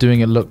person doing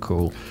it look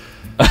cool.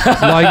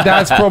 Like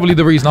that's probably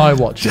the reason I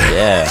watch it.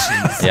 Yeah.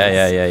 I'm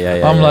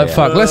yeah, like, yeah.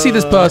 fuck. Let's see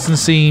this person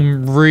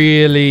seem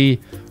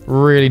really,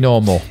 really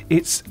normal.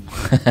 It's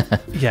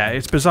yeah,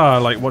 it's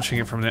bizarre. Like watching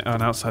it from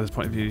an outsider's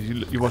point of view,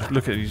 you look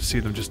at it, you see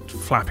them just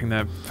flapping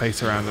their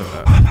face around a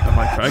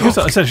microphone. I guess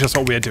essentially that's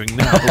what we are doing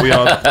now. But we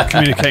are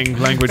communicating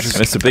languages.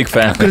 And it's a big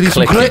fan. We're gonna do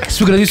some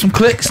clicks. We're gonna do some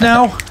clicks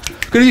now.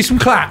 We're gonna do some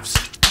claps.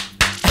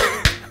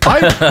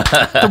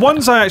 The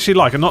ones I actually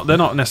like are they're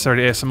not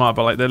necessarily ASMR,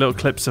 but like they're little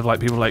clips of like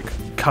people like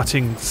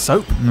cutting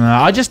soap.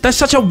 No, that's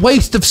such a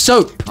waste of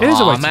soap. It is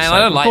a Aw, waste man, of soap. I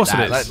don't Of like course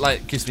that. it is.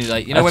 Like gives me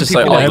like, you That's know when just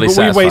people like Yeah, oddly but we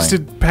satisfying.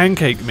 wasted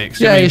pancake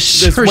mix. Yeah, I mean,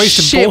 it's there's for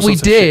wasted shit all we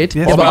sorts of shit. did.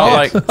 Yes, What but about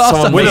like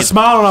someone with a made,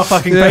 smile on our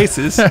fucking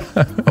faces.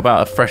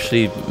 about a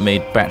freshly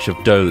made batch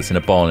of dough that's in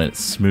a bowl and it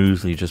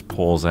smoothly just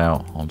pours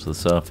out onto the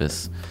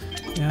surface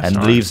Yeah, and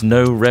sorry. leaves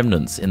no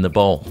remnants in the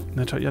bowl?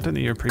 No, I don't think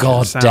you appreciate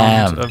God the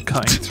sound damn. of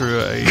cutting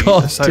through a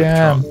God soap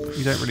damn. drop.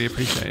 You don't really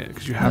appreciate it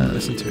because you haven't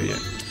listened to it yet.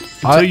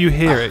 Until you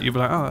hear it, you'll be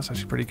like, oh, that's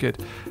actually pretty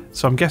good.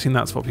 So I'm guessing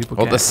that's what people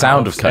Well, get the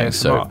sound out of cutting ASMR.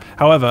 soap.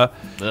 However,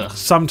 Ugh.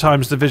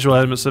 sometimes the visual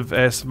elements of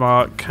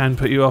ASMR can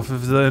put you off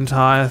of the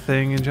entire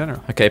thing in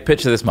general. Okay,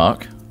 picture this,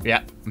 Mark.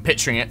 Yeah, I'm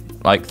picturing it.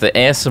 Like the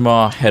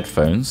ASMR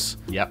headphones.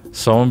 Yep.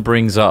 Someone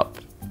brings up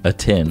a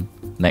tin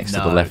next to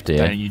No, the left ear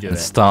don't you do and it.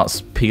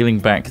 starts peeling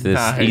back this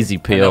No, easy I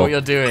know peel what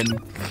you're doing.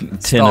 tin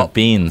Stop. of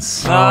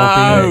beans.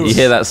 No. You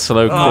hear that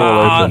slow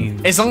crawl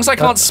open, As long as I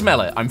can't smell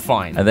it, I'm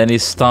fine. and then he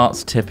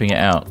starts tipping it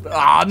out.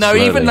 Ah, no,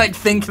 Slowly. even like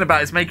thinking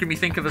about it's making me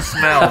think of the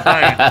smell. Don't.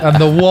 And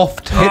the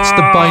waft hits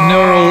the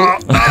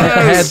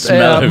binaural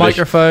Smell.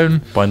 microphone.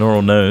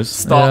 Binaural nose.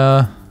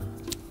 Stop.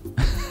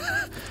 Yeah.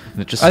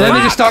 And it just And then slowly-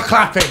 they just start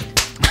clapping.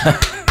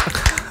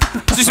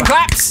 Do some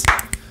claps.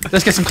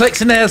 Let's get some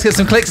clicks in there. Let's get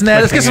some clicks in there.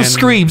 Let's get some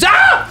Flipping in. screams.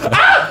 Ah!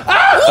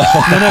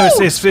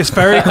 No, it's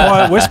very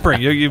quiet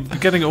whispering. You're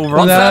getting it all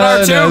wrong.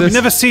 You've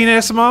never seen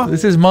ASMR?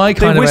 This is my They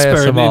kind of whisper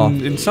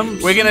ASMR. in some.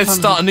 We're gonna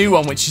start a new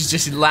one, which is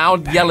just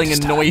loud yelling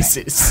and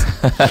noises.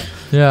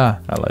 Yeah.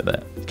 I like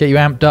that. Get you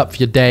amped up for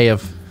your day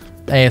of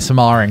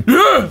ASMRing.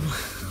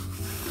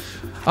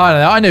 I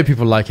don't know. I know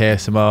people like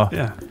ASMR.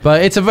 Yeah.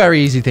 But it's a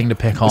very easy thing to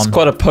pick on. It's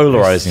quite a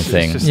polarizing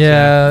thing. just-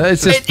 yeah,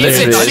 it's just. It's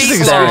a It's cheap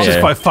It's laugh. just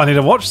quite funny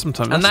to watch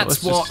sometimes. And that's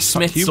it's what just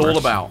Smith's humorous. all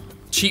about.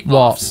 Cheap What?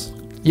 laughs.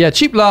 Yeah,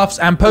 cheap laughs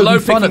and poking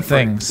fun at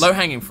things.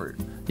 Low-hanging fruit.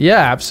 Yeah,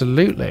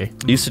 absolutely.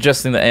 Are you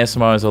suggesting that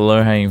ASMR is a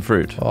low-hanging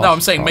fruit? Oh, No,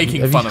 I'm saying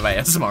making have fun you- of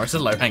ASMR is a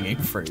low-hanging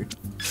fruit.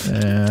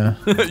 Yeah.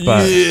 But,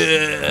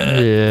 Yeah.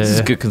 This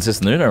is good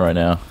consistent Uno right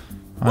now.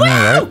 I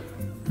know,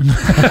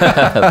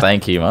 right?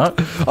 Thank you, Mark.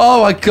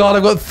 Oh my god,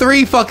 I've got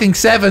 3 fucking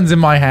 7s in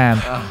my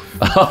hand.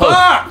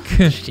 Fuck!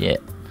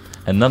 Shit.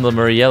 And none of them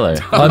are yellow.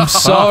 I'm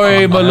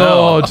sorry, my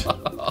lord.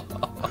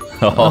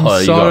 Oh, I'm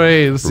you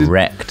sorry. got This is-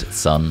 wrecked,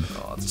 son.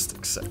 I'll just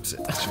accept it.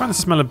 I find the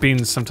smell of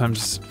beans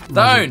sometimes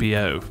Don't.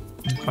 BO.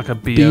 Like a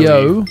BO.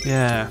 BO?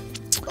 Yeah.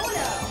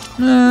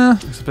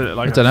 It's a bit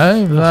like I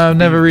don't know. I've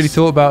never really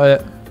thought about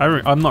it.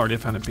 I'm not really a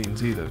fan of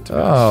beans either. To be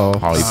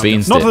honest. Oh. Oh, he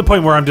beans Not to the it.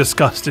 point where I'm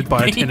disgusted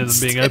by a tin of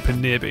them being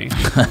open near me.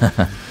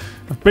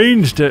 I've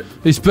beansed it.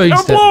 He's You're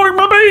beans it. blowing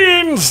my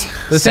beans!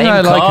 The thing Same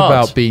I like card.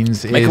 about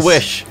beans Make a is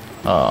wish.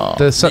 Oh.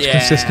 they're such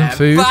consistent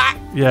food.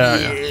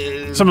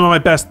 Yeah. Some of my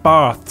best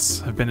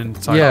baths have been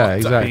inside Yeah, of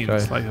exactly.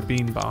 beans, like a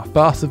bean bath.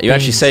 Bath of You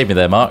actually beans. saved me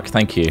there, Mark.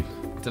 Thank you.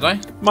 Did I?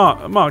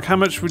 Mark, how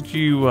much would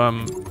you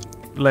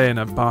lay in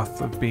a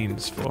bath of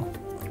beans for?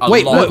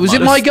 Wait, lot what, of was it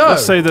money. my go?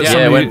 Let's say that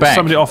Yeah, it went back.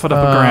 somebody offered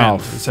up Oh, a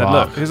grand and said,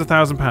 fuck. look, here's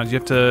 £1,000. You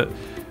have to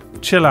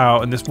chill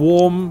out in this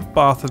warm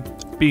bath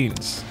of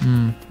beans.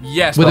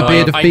 Yes. With a but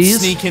beard of I'd bees?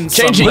 Sneak in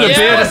Change some it, like-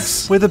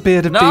 yes! With a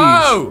beard of bees.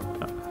 No.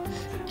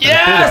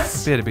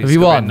 Yes! Beard of bees. Have you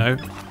Got won? me a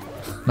No.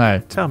 No.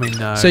 Tell me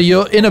no. So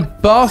you're in a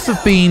bath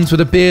of beans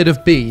with a beard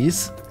of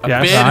bees.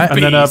 yes. beard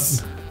of and then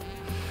bees.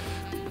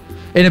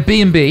 In a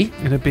B&B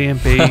in a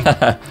B&B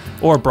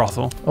or a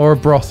brothel. or a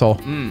brothel.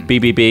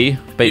 BBB,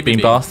 baked bean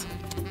BBB. bath.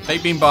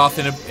 Baked bean bath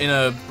in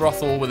a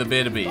brothel with a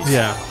beard of bees.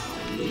 Yeah.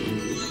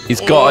 He's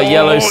got a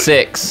yellow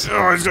 6.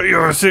 Oh, he's got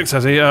Euro 6,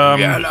 has he?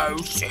 Yellow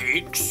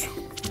 6.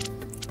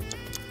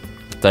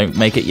 Don't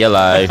make it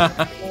yellow.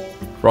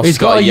 Ross He's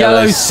got a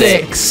yellow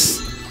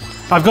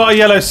 6. I've got a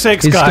yellow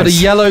 6, He's guys. got a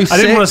yellow I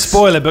didn't want to 6.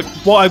 spoil it, but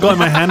what I've got in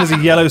my hand is a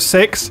yellow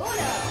 6.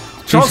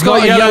 Trot's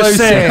got a yellow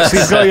 6.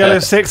 He's got a yellow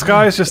 6,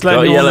 guys. Just Got a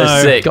letting you all yellow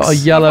know. 6. Got a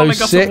yellow only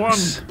got a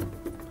 6.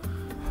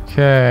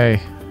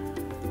 Okay.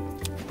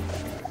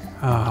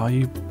 Oh,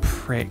 you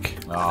prick.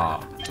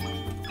 Ah.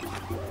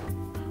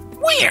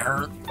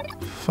 Weird.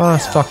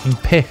 First fucking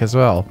pick as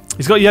well.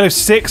 He's got yellow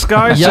 6,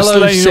 guys. Yellow just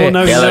letting you all 6.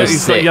 know Yellow he's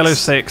got 6. yellow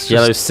 6. Just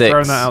Yellow 6.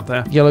 Throwing that out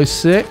there. Yellow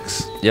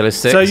 6. Yellow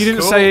 6. So you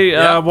didn't Cool. say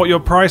Yeah. what your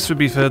price would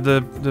be for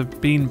the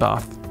bean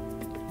bath.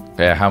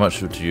 Yeah, how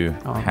much would you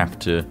have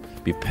to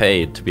be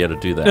paid to be able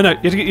to do that? No,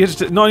 you have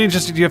to, not only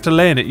just do you have to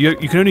lay in it, you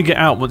can only get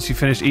out once you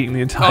finish eating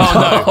the entire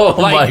Oh no!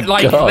 Oh my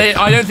God.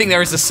 I don't think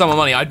there is a sum of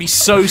money. I'd be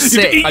so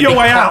sick. eat I'd your be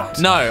way cra- out.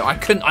 No, I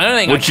couldn't. I don't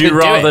think. Would I could you do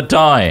rather it.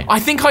 die? I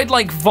think I'd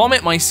like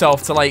vomit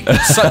myself to like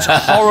such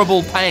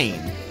horrible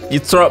pain.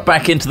 You'd throw it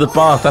back into the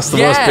bath. That's the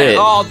Yeah. worst bit.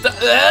 Oh,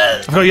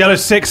 I've got yellow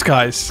 6,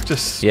 guys.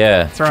 Just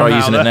Yeah, Throw try him out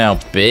using it there. now,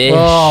 bitch.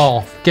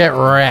 Oh, get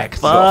wrecked.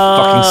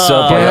 Fucking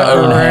serve by your Get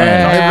own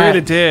hand. I wrecked.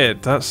 really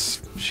did.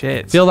 That's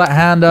shit. Feel that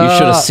hand You up.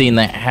 should have seen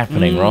that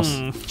happening, Ross.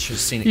 should have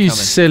seen it You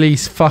coming. silly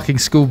fucking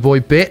schoolboy I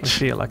bitch.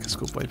 feel like a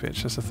schoolboy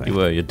bitch. That's the thing. You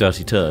were, you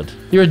dirty turd.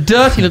 You're a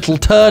dirty little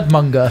turd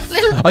monger.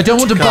 I don't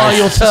want to buy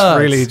your It's just turds.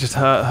 really just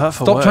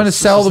hurtful. Stop trying to words.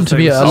 sell them That's the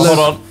to me thing. at a Oh, low-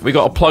 hold on, we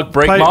got a plug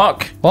break, Play-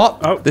 Mark. What?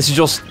 Oh, This is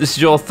your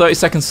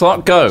 30-second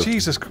slot. Go.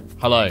 Jesus.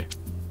 Hello.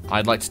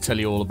 I'd like to tell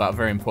you all about a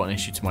very important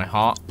issue to my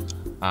heart.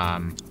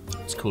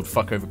 It's called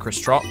Fuck Over Chris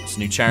Trott. It's a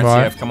new charity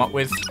Right. I've come up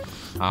with.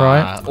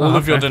 Right. All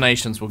of your Okay.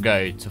 donations will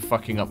go to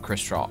fucking up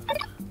Chris Trott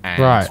and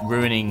Right.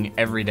 ruining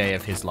every day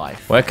of his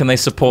life. Where can they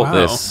support Wow.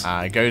 this?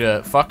 Go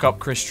to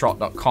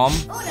fuckupchristrott.com.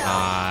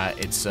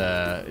 It's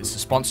a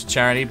sponsored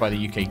charity by the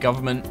UK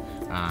government.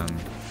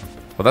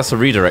 Well, that's a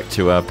redirect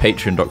to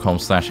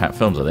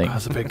patreon.com/hatfilms, I think.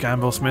 That's a big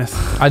gamble,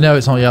 Smith. I know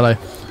it's not yellow.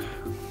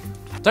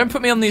 Don't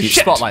put me on the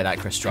spot like that,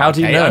 Chris Trott. How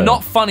do you okay? know? I'm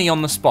not funny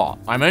on the spot.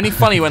 I'm only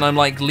funny when I'm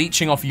like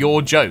leeching off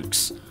your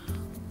jokes.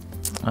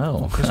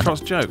 Oh. Chris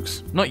Trot's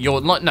jokes. Not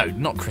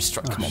Chris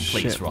Trott. Come on,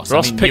 please, shit. Ross.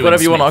 Ross, I mean, pick and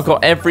whatever you want. Smith. I've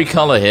got every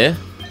colour here,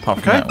 apart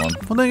from Okay. that one.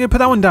 Well, then you put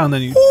that one down,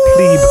 then you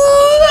plebe.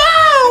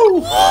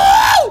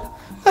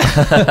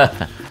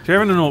 If you're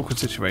ever in an awkward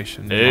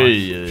situation,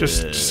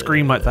 just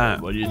scream like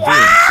that, What are you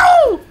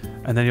doing?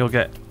 and then you'll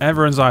get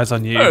everyone's eyes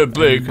on you. Oh, and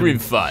blue, you can green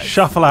 5.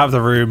 Shuffle out of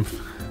the room.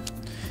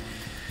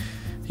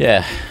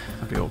 Yeah,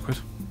 That'd be awkward.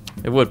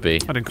 it would be.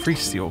 I'd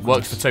increase the awkward.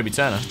 Works for Toby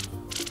Turner.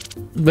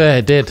 There,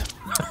 it did.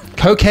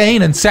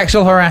 Cocaine and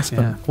sexual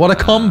harassment. Yeah. What a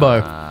combo.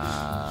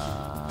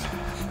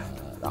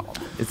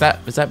 Is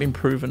that been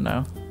proven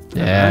now?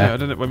 Yeah. I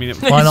don't know. I mean,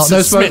 Why not?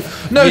 No smoke.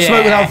 Smith. No Yeah.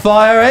 smoke without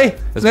fire, eh?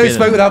 There's No been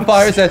smoke a- without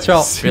fire, is there,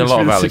 Trot? Been a lot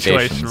of the situation,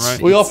 allegations.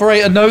 right? We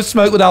operate a no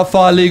smoke without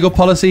fire legal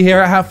policy here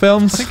at Hat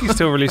Films. I think he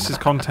still releases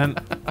content.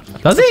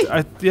 Does he?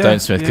 Yeah, Don't,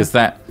 Smith, yeah. because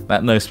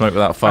that no smoke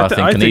without fire thing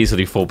I can think-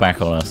 easily fall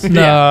back on us.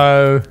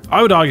 No.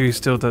 I would argue he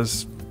still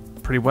does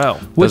pretty well.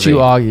 Would Does you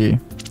he? argue?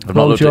 I've What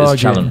not would looked you at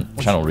his argue?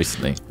 channel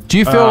recently. Do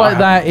you feel like I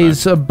that haven't, no.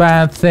 is a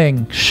bad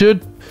thing?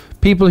 Should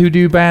people who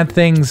do bad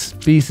things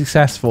be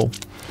successful?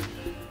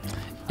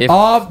 If-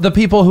 Are the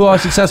people who are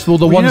successful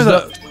the Well, you ones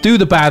know that do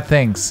the bad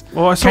things?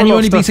 Well, I saw Can a you lot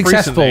only of be stuff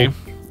successful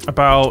recently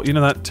about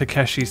that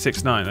Takeshi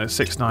 69, that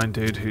 6ix9ine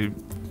dude who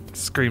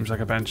screams like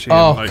a banshee.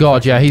 Oh and,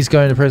 God, yeah, he's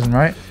going to prison,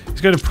 right?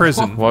 He's going to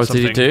prison. What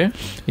did he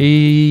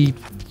do?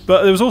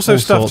 But there was also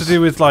stuff sorts. to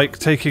do with like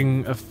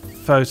taking a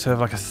photo of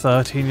like a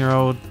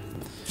 13-year-old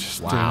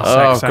just doing a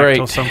sex act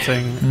or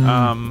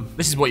something.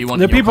 This is what you want.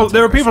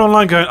 There are people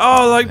online going,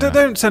 "Oh, like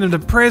don't send him to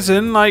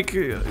prison, like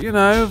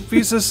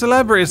he's a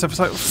celebrity and stuff." It's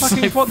like,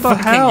 fucking what the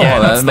hell? Yeah,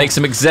 that makes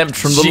him exempt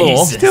from the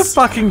law. Still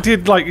fucking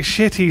did like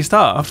shitty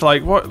stuff.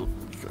 Like what?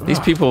 These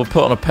people were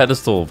put on a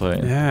pedestal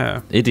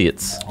by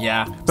idiots.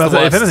 Yeah, but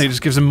if anything, it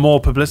just gives him more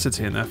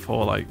publicity and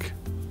therefore like,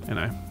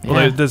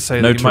 Although it does say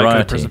that he might go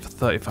to prison for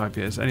 35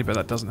 years. Anyway,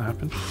 that doesn't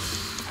happen.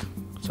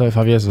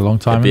 35 years is a long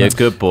time. Be a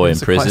good boy in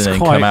prison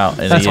and come out.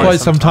 That's quite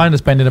some time to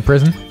spend in a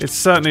prison. It's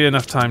certainly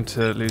enough time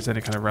to lose any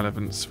kind of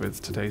relevance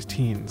with today's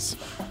teens.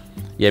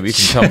 Yeah, but you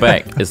can come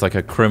back as like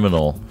a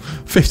criminal.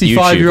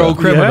 55-year-old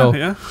criminal.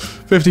 Yeah.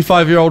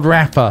 55-year-old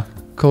rapper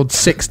called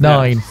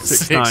 6ix9ine.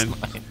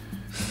 6ix9ine.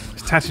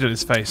 It's tattooed on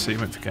his face, so you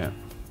won't forget.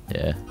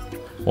 Yeah.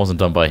 Wasn't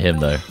done by him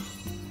though.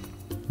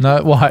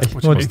 No, why? It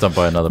was done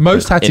by another.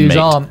 Most tattoos inmate.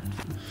 aren't.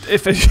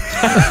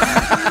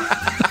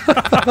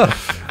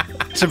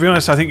 To be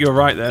honest, I think you're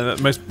right there.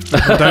 That most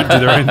people don't do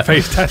their own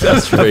face tattoo.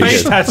 That's The really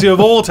face good. tattoo of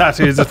all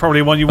tattoos is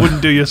probably one you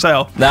wouldn't do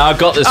yourself. Now I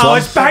got this Oh, one.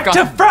 it's back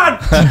to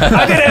front!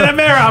 I did it in the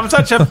mirror. I'm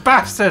such a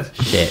bastard.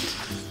 Shit.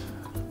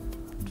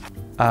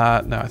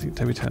 No, I think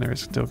Toby Turner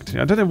is still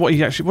continuing. I don't know what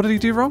did he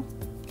do wrong?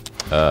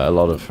 A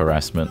lot of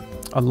harassment.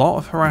 A lot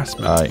of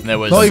harassment. There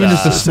was Not even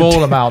just a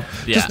small amount.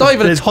 Yeah. Just not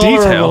even There's a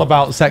tolerable detail.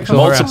 about sexual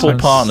Multiple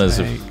harassment. partners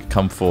have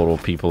come forward, or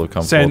people have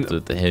come Saying-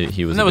 forward that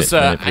he was There a was, bit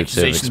manipulative,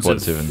 accusations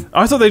exploitive, of- and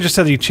I thought they just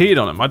said he cheated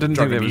on him. I didn't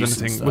Drug think there was abuse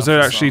and anything. stuff Was there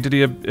as actually? well. Did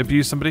he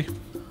abuse somebody?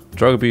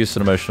 drug abuse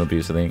and emotional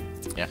abuse, I think.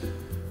 Yeah.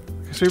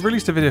 So he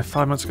released a video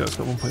 5 months ago. It's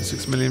got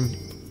 1.6 million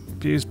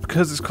views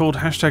because it's called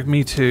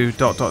 #MeToo ...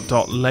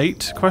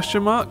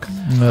 question mark.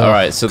 No. All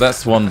right, so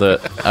that's one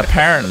that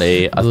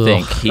apparently I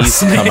think he's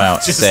come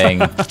out saying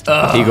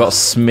he got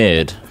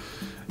smeared.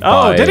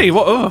 Oh, by- did he?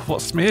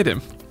 What smeared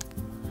him?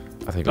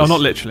 I think. it Oh, was- not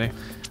literally.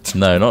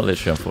 No, not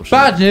literally.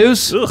 Unfortunately. Bad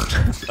news. Ugh,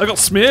 I got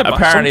smeared.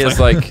 Apparently, by it's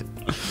something.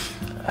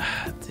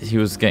 like he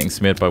was getting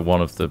smeared by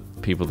one of the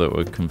people that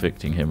were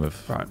convicting him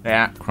of Right.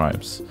 Yeah.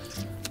 crimes,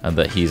 and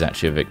that he's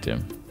actually a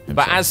victim.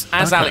 But himself.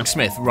 as Okay. Alex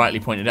Smith rightly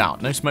pointed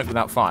out, no smoke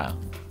without fire.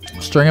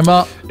 String him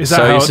up. Is that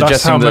so how, you're that's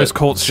suggesting how that most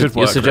courts should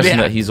you're work? suggesting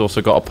Yeah. that he's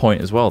also got a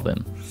point as well,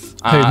 then,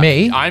 Who,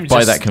 me? I'm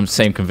by just, that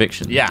same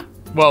conviction. Yeah.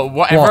 Well,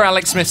 whatever What?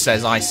 Alex Smith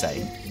says, I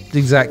say.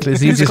 Exactly.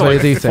 It's the He's easiest got way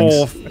like to do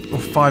 4 things. or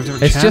 5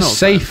 different It's channels. just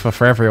safer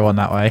for everyone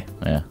that way.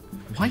 Yeah,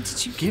 Why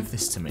did you give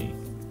this to me?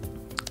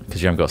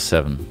 because you haven't got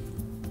 7,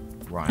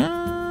 Right.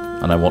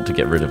 and I want to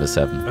get rid of a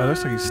 7. It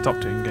looks like he's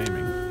stopped doing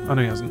gaming. Oh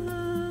no, he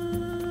hasn't.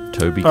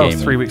 Toby Oh, Gaming.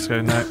 3 weeks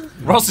ago. No.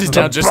 Ross is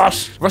now just.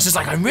 Ross is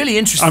like, I'm really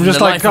interested. I'm in just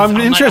the like, life of-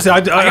 I'm interested.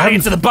 Like, I gotta haven't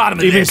get to the bottom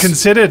of even this.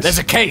 considered. There's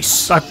a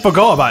case. I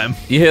forgot about him.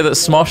 You hear that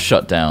Smosh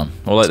shut down,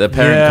 or like their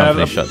parent Yeah,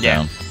 company but- shut yeah.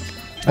 down,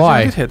 I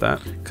Why? did hear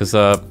that. because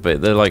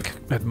but they're like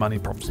They had money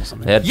problems or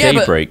something. they had Yeah, but-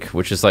 Daybreak,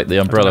 which is like the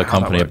umbrella know how that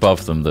company works.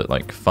 above them that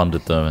like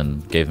funded them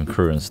and gave them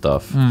crew and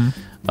stuff. Hmm.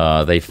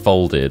 They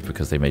folded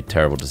because they made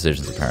terrible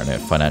decisions, apparently,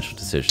 financial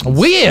decisions.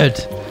 Weird.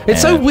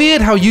 It's so Yeah.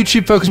 weird how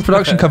YouTube-focused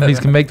production companies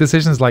can make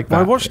decisions like that.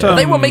 I watched.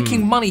 They were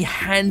making money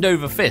hand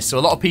over fist, so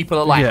a lot of people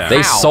are like, Yeah.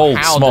 They sold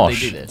how did Smosh.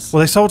 they do this? Well,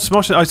 they sold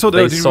Smosh. I saw.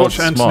 They Did you sold watch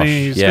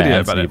Anthony's Smosh. video Anthony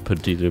about it?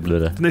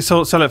 Padilla. And they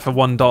sell it for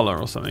 $1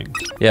 or something.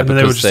 Yeah, and then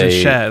they were because just in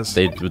shares.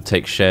 they would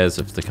take shares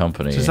of the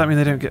company. Does that mean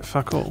they don't get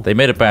fuck all? They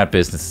made a bad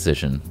business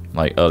decision,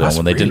 like early That's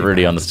on, when they didn't really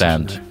really bad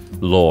understand decision,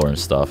 law and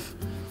stuff,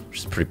 which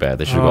is pretty bad.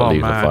 They should have got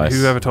legal advice.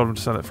 Whoever told them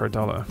to sell it for $1?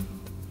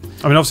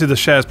 I mean, obviously the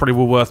shares probably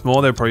were worth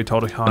more. They were probably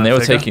told a higher And they were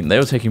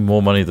figure. taking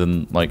more money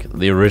than like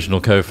the original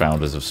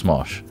co-founders of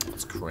Smosh,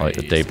 That's like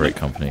the crazy. Daybreak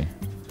company,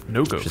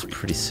 no go. which is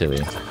pretty silly.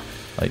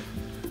 Like,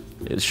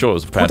 it's sure it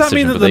was a bad Would that decision,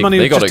 mean that but the they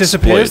money got just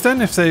disappears exploited.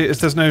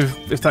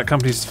 then? If that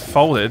company's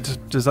folded,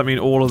 does that mean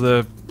all of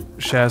the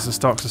shares and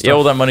stocks and stuff? Yeah,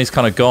 all that money's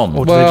kind of gone.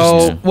 Or do they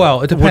just-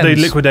 Well, it depends. Would they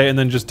liquidate and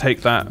then just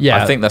take that?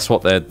 Yeah, I think that's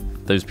what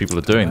those people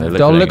are doing.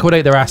 they'll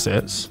liquidate their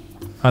assets,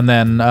 and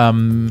then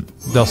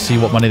they'll see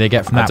what money they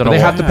get from I that. don't But they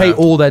know have to what- pay Yeah.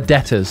 all their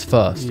debtors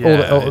first.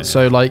 Yeah.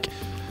 So like,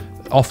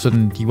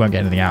 often you won't get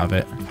anything out of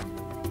it.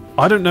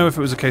 I don't know if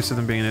it was a case of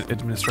them being in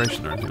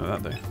administration or anything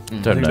like that, though.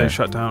 I Don't think know. they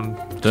shut down.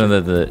 Don't know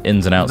the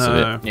ins and outs of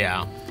No. it.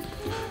 Yeah.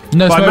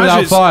 No But I smoke imagine without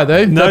it's- fire,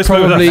 though. No They're smoke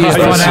without probably fire. Yes,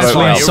 financially smoke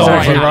without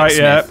insolvent. fire. Right,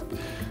 yeah.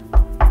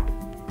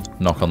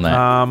 Knock on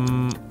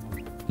that.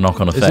 Knock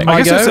on it effect. my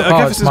I guess go? it's, I Oh,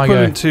 guess it's it's my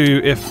equivalent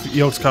to if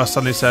Yogscast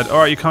suddenly said, "All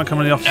right, you can't come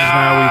in the offices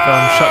now.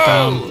 We've shut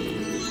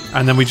down,"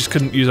 and then we just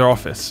couldn't use our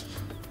office,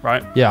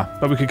 right? Yeah.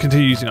 But we could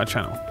continue using our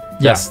channel.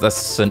 Yes, that's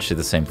essentially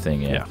the same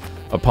thing. Yeah. Yeah.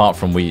 Apart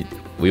from we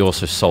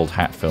also sold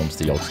hat films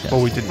to Yogscast.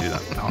 Well, we didn't do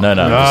that. No,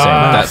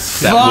 I'm just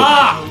saying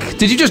Fuck!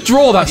 Did you just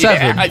draw that Yeah,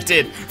 seven? I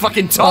did.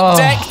 Fucking top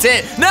decked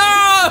it.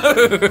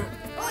 No!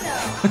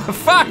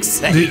 Fuck's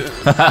sake.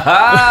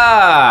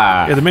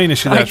 Yeah, the main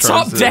issue there I Troy,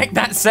 top is that decked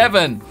that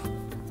 7.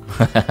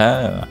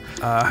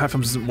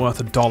 Hatfilms isn't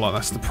worth $1.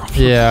 That's the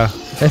problem. Yeah.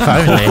 If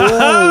only.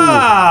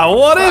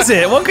 What is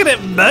it? What can it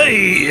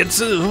be?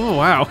 It's oh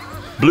wow.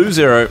 Blue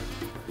 0.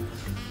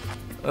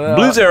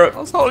 Blue 0. I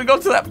was holding on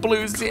to that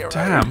blue 0.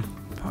 Damn.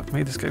 Fuck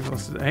me, this game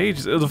lasted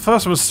ages. The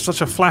first one was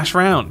such a flash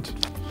round.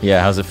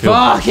 Yeah, how's it feel?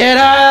 Fucking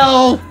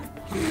hell!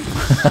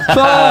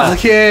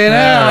 Fucking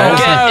hell!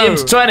 Get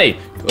into 20.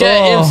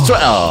 Get into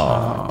 20.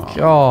 Oh.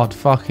 God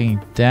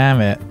fucking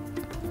damn it.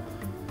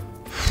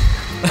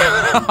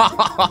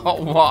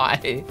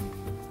 Why?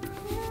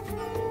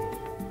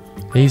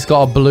 He's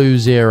got a blue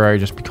 0,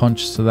 just be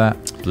conscious of that.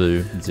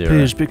 Blue 0.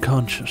 Please be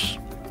conscious.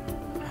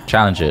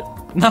 Challenge it.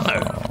 No.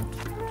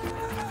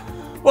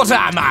 What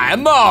am I, a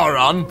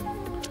moron?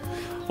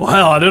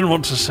 Well, I didn't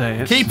want to say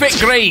it. Keep it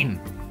green.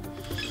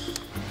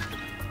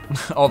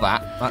 Oh,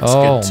 that's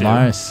Oh, good too.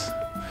 nice.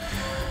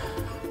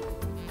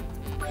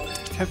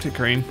 Kept it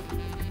green.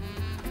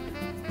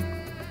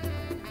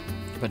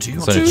 But do you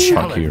So want to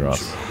fuck you, challenge?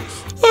 Ross.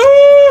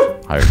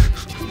 Hope.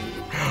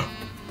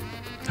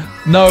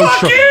 No,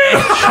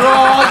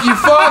 Trot, you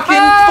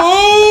fucking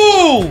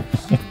fool!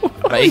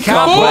 But he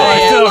can't Well, I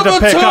play. still have to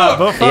pick up,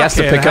 but He has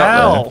to fucking pick up,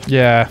 hell.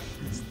 Yeah.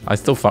 I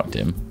still fucked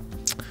him.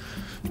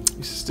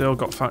 You still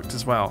got fucked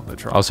as well.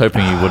 The I was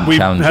hoping you wouldn't we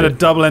challenge had a it.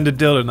 double-ended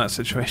deal in that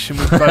situation.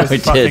 We both We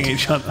fucking did.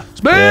 each other.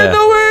 Spin Yeah. the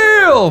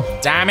wheel!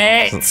 Damn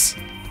it!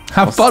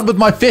 Have fun with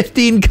my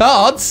 15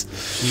 cards.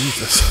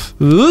 Jesus.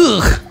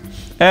 Ugh.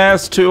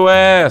 Ass to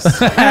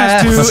ass.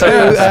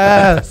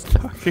 Ass.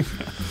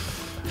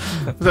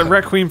 Was that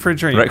Requiem for a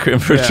Dream? Requiem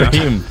for a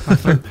Dream.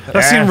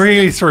 That scene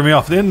really threw me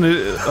off. Then,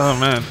 oh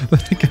man,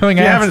 Going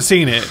if you ass. haven't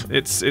seen it,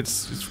 it's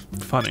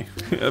funny,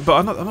 but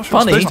I'm not sure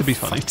Funny? it's supposed to be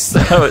funny.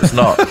 No, it's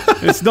not.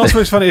 It's not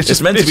supposed to be funny. It's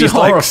just meant to be just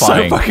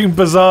horrifying. Like so fucking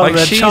bizarre. Like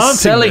they're she's chanting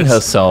selling this.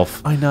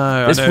 herself. I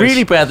know. It's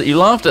really bad that you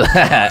laughed at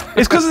that.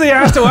 It's because of the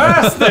ass to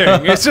ass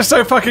thing. It's just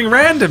so fucking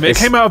random. It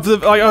came out of the.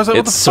 Like, I was like,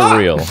 what the It's fuck?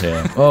 surreal.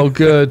 Yeah. Oh,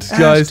 good.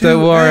 Guys, to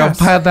don't worry.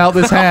 ass. I'm padding out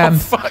this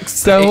hand. Fuck's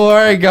sake. Don't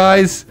worry,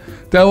 guys.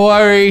 Don't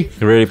worry.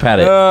 You really pat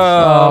it.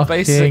 Oh, Fucking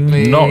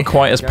basically. Not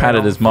quite as going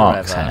padded on as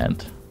Mark's forever.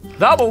 hand.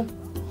 Double.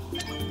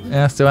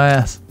 Ass to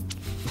ass.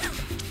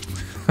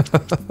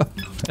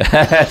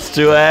 Ass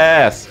to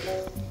ass.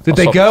 Did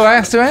they go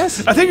ass to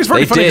ass? I think it's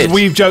really They funny because did.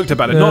 we've joked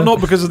about it, Yeah.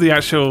 not because of the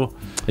actual.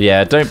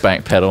 Yeah, don't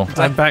backpedal.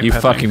 I'm backpedaling. You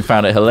fucking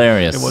found it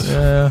hilarious. It was.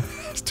 Yeah.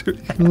 It's too-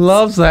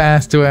 Loves that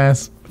ass to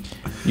ass.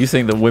 You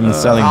think that women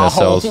selling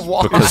themselves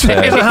what? because It's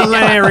they're a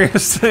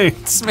hilarious thing.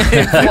 Smith,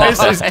 It's,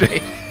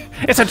 why?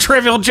 it's a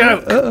trivial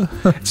joke.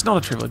 It's not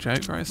a trivial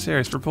joke, right? It's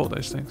serious. Report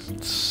those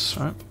things.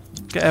 All right.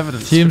 Get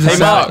evidence. Fumes Hey, is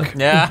Mark.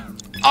 Yeah.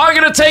 I'm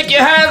gonna take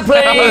your hand,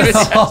 please.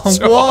 Oh,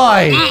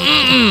 why?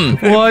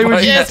 Why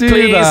would Yes, you do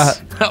please.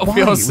 that? Help Why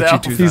would you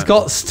yourself. do He's that?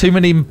 got too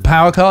many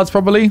power cards,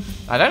 probably.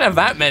 I don't have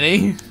that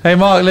many. Hey,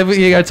 Mark, here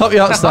you go. Top you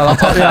up, style. I'll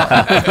top you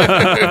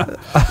up.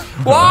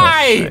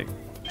 Why?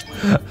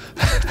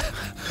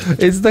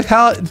 Is the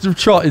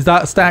trot? Is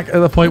that stack at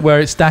the point where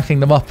it's stacking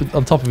them up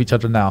on top of each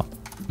other now?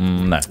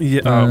 No,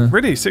 Yeah. Oh,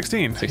 really?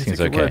 16. 16 is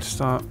You think it okay. would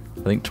start.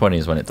 I think 20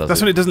 is when it does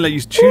That's it. when it doesn't let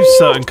you choose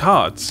certain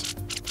cards.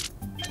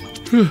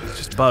 It's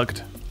just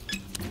bugged.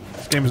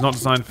 This game is not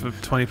designed for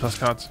 20 plus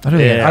cards. I don't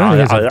think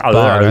it's a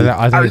bug.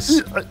 I think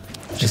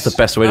it's Just the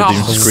best way to do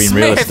Oh, screen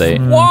Smith, real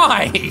estate.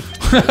 Why?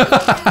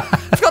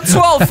 I've got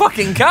 12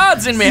 fucking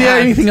cards in my the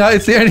only hand. thing.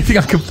 It's the only thing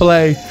I can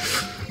play.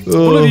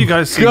 What have you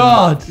guys seen?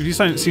 God. Have you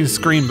seen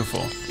Scream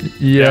before?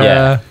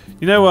 Yeah.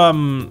 You know,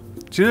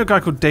 do you know a guy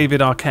called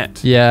David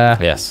Arquette? Yeah.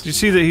 Yes. Did you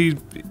see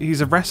that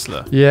he's a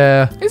wrestler?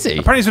 Yeah. Is he?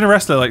 Apparently he's been a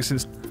wrestler like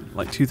since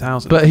like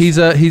 2000. But he's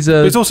a But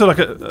he's also like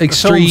a film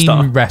extreme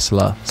star.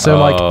 wrestler. So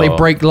like they Oh.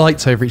 break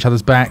lights over each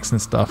other's backs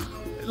and stuff.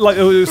 Like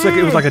it was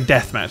like a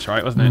death match,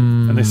 right? Wasn't it?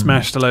 And they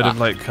smashed a load of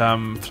like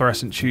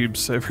fluorescent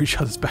tubes over each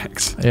other's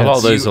backs. A lot of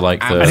It's- those are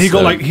like the. And he got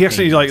the- like he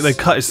actually like they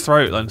cut his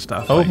throat and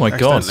stuff. Oh like, my god!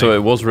 So accidentally.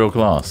 it was real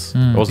glass.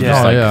 It wasn't Yeah.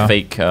 just Oh, like yeah.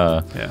 fake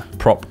Yeah.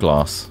 prop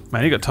glass.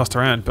 Man, he got tossed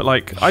around, but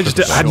like I just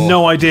had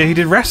no idea he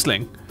did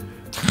wrestling.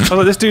 I was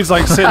like, this dude's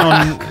like sitting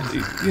on,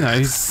 you know,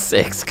 he's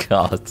 6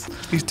 cards.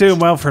 doing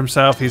well for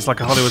himself. He's like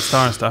a Hollywood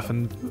star and stuff,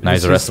 and Now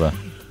he's a his wrestler.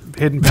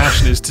 hidden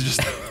passion is to just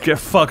get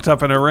fucked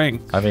up in a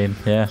ring. I mean,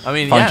 yeah. I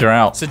mean, Find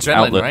yeah, your it's adrenaline,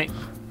 outlet. right?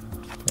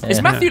 Yeah.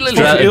 Is Matthew Yeah.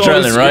 Lillard?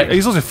 Adrenaline, right?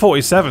 He's also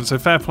 47, so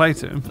fair play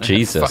to him.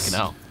 Jesus. Fucking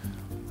hell.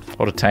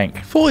 What a tank.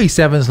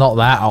 47's not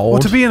that old. Well,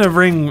 to be in a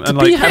ring and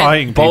like having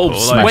fighting bulbs people,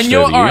 smashed like, When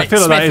you're over you. alright, I feel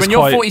like Smith, that is when you're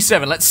quite-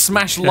 47, let's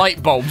smash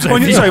light bulbs. when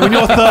over you, you. sorry, when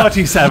you're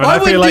 37, I I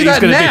feel wouldn't like do he's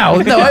that gonna now.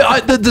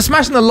 be. No, the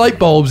smashing the light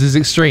bulbs is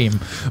extreme,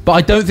 but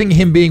I don't think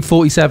him being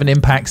 47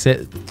 impacts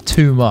it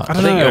too much. I I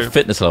don't think know. your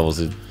fitness levels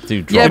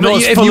do drop. Yeah, Not but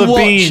as if full you of watch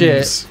beans.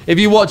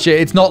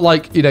 it's not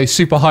like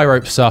super high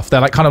rope stuff.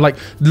 They're like kind of like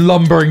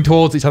lumbering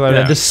towards each other and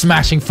Yeah. then just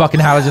smashing fucking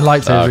halogen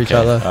lights over each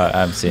other. I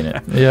haven't seen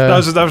it. Yeah.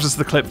 That was just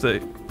the clip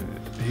that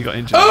he got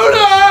injured.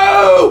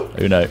 Oh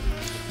Who knows?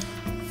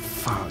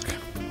 Fuck. no!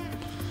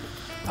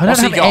 I don't What's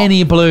he have got?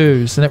 any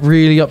blues, and it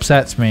really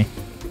upsets me.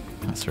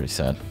 That's really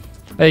sad.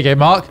 There you go,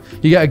 Mark.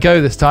 You get a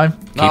go this time.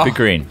 Keep Oh. it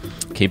green.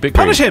 Keep it green.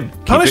 Punish him.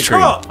 Keep Punish it green.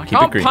 Trot. I Keep it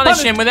can't green.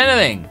 punish him with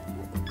anything.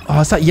 Oh,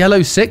 it's that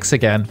yellow 6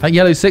 again. That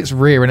yellow 6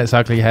 rearing its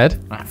ugly head.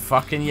 That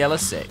fucking yellow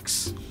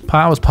 6.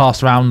 That was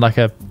passed around like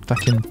a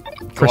fucking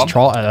Chris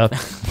Trot at a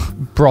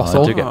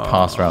brothel. I do get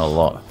passed around a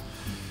lot.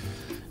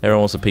 Everyone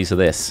wants a piece of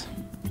this.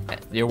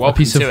 You're welcome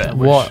piece to of it.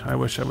 what? I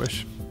wish.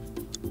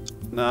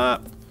 Nah.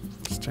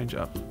 Let's change it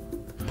up.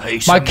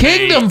 My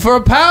kingdom for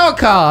a power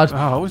card. Oh,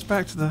 always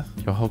back to the...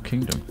 Your whole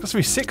kingdom. That's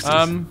me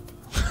 6s.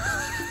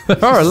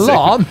 There are a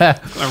lot, aren't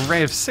there? An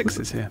array of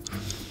 6s here.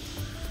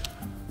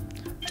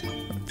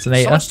 It's an So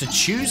 8. much to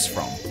choose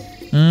from.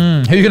 Who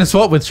are you going to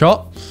swap with,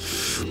 Trot?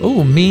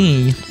 Oh,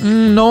 me.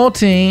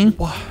 Naughty.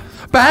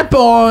 Bad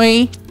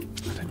boy.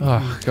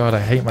 Oh, God, I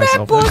hate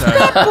myself.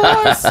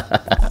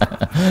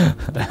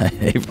 I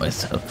hate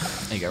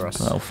myself. There you go,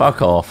 Ross. Oh,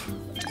 fuck off.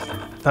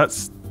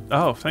 That's...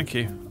 Oh, thank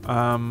you.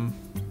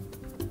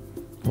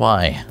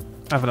 Why?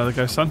 Have another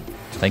go, son.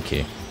 Thank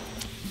you.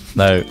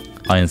 No,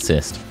 I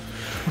insist.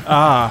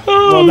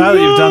 Well, now that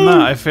you've done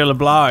that, I feel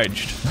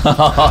obliged.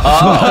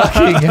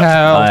 Fucking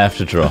hell. I have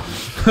to draw.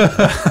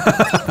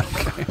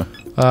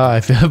 I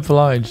feel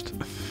obliged.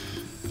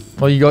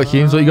 What you got,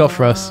 Humes? What you got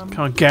for us? Come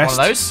on, guest.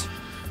 One of those?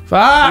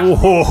 Fuck! Oh,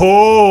 ho,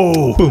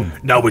 ho. Boom.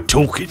 Now we're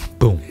talking.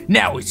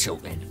 Now we're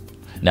talking.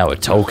 Now we're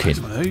talking.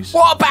 One of those.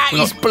 What about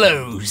his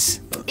blues?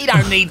 He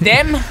don't need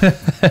them.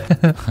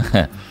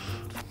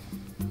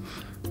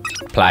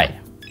 Play.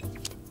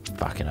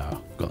 Fucking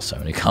hell. Got so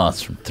many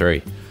cards from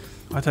 3.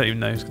 I don't even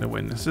know who's going to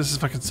win this. This is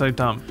fucking so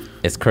dumb.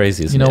 It's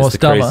crazy, isn't You know it? what's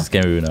It's the dumber? craziest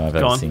game of Uno I've Go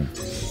ever on. seen.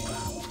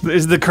 This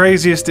is the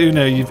craziest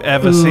Uno you've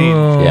ever seen.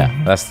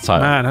 Yeah, that's the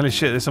title. Man, holy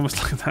shit, it's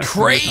almost like that.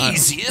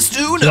 Craziest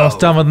You know Uno. what's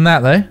dumber than that,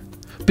 though?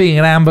 Being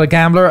an amber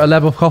gambler at a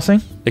level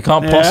crossing. It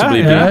can't Yeah,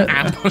 possibly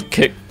yeah. be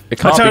kick. It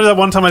I can't told you be. that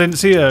one time I didn't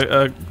see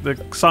the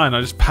sign.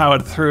 I just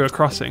powered through a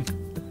crossing.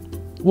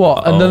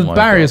 What? And Oh the my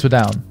barriers God.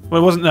 were down. Well,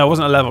 it wasn't. No, it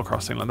wasn't a level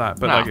crossing like that.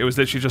 But No. like it was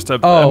literally just a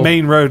Oh,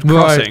 main road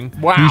right. crossing.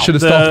 Wow. You should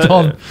have stopped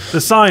on. The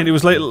sign. It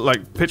was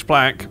like pitch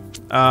black,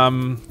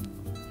 and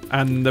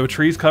there were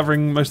trees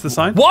covering most of the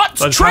sign. What?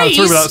 So I just powered through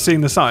Trees? without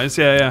seeing the signs.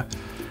 Yeah.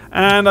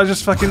 And I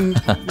just fucking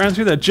ran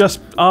through there. Just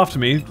after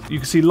me, you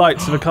could see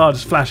lights of a car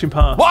just flashing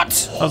past.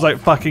 What? I was like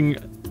fucking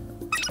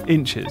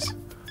inches.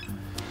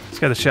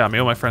 Scared the shit out of me.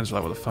 All my friends were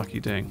like, "What the fuck are you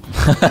doing?"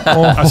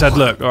 I said,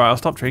 "Look, all right, I'll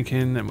stop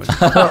drinking." And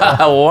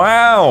Oh,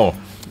 wow.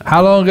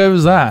 How long ago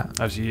was that?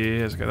 that was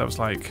years ago. That was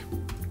like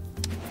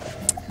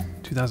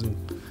 2000.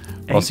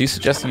 Well, so you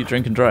suggesting you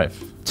drink and drive?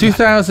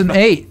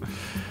 2008.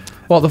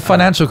 What, the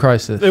financial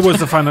crisis? It was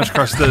the financial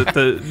crisis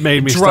that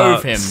made me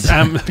Drove start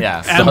him.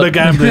 Yeah. amber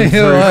gambling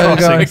through Oh,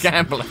 crossing. guys.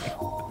 Gambling.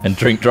 And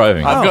drink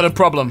driving? I've got a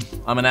problem.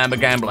 I'm an amber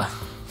gambler.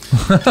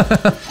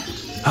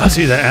 I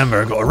see that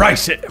amber. I've got to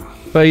race it.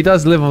 But he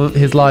does live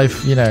his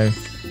life, you know,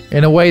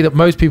 in a way that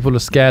most people are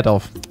scared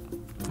of,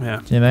 Yeah,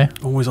 you know?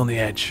 always on the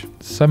edge.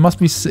 So it must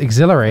be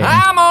exhilarating.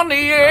 I'm on the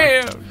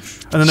edge.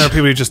 And then there are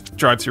people who just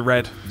drive through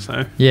red.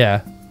 So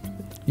Yeah.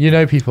 You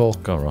know people.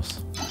 Go on, Ross.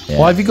 Yeah.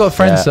 Why have you got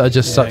friends Yeah. that are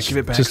just Yeah, such give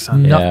it back, just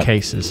son. Yeah.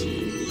 nutcases?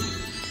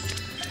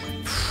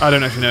 I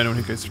don't actually know anyone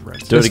who goes through red.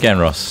 Do it again,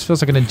 This Ross.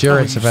 feels like an Oh,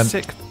 endurance you event.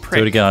 sick Do it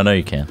prick. again. I know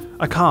you can.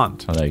 I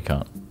can't. I know you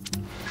can't.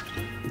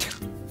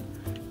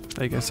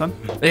 There you go, son.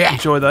 Yeah.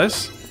 Enjoy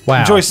those. Wow.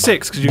 Enjoy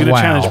 6 because you're going to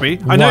Wow. challenge me.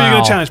 I know you're going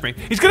Wow. to challenge me.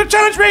 He's going to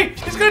challenge me.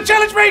 He's going to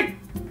challenge me.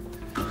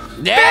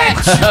 Yeah.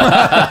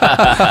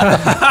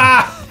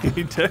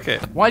 He took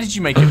it. Why did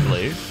you make it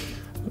blue?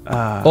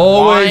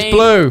 Always Why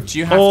blue. Do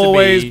you have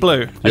Always to be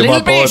blue. A You're little my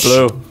boy, bitch.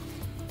 Blue.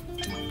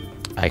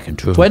 I can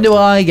do When do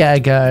I get a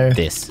go?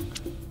 this.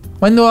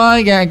 When do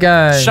I get a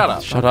go? Shut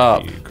up. Shut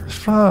up.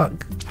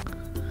 Fuck.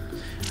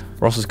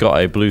 Ross has got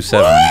a blue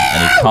 7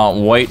 and he can't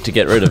wait to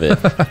get rid of it.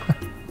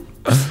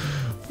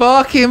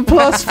 Fucking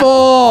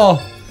 +4.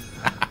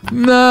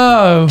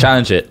 No.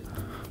 Challenge it.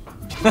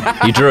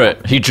 He drew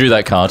it. He drew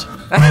that card.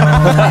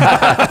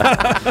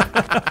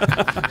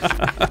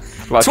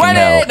 Fucking 20.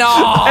 hell.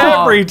 No.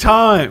 Every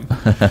time.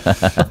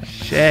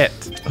 Shit.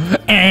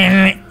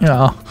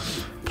 Oh.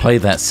 Play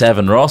that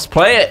 7, Ross.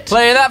 Play it.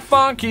 Play that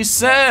funky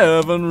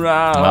 7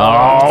 round.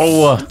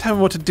 Oh. Tell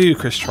me what to do,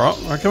 Chris Trot.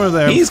 All right, come over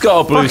there. He's got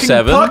a blue Fucking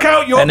 7. pluck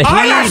out your and he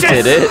eyelashes.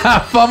 did it.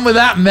 Have fun with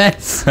that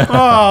mess.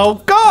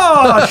 Oh,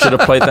 God. Should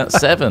have played that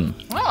 7.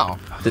 Oh.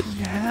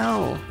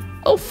 Hell.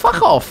 Oh, fuck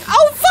off.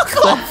 Oh,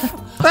 fuck off.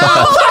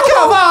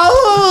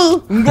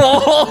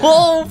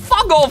 Oh,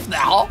 fuck off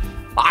now.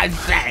 I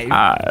say.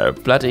 Ah,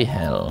 bloody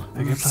hell.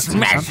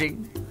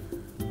 Smashing.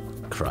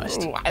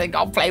 Christ. Oh, I think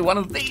I'll play one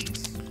of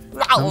these.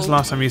 When was the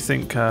last time you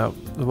think the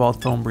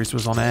Wild Thornberries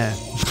was on air?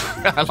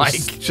 Like,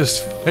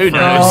 Just who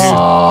knows?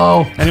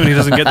 Oh. anyone who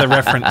doesn't get the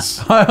reference.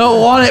 I don't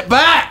want it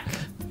back.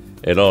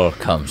 It all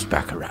comes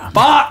back around.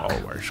 Fuck.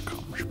 Always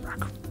comes back.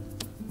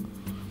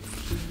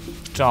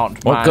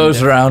 Don't What mind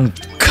goes it. around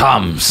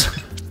comes.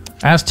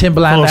 As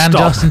Timbaland Full and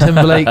stop. Justin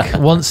Timberlake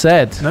once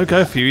said. No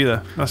go for you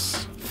either.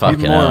 That's Fucking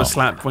even more of hell. a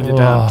slap when you're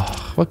down.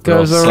 Oh, what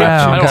goes Well,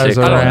 around I don't, goes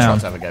I don't want around.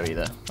 to have a go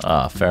either.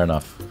 Ah, fair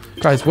enough.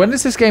 Guys, when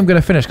is this game going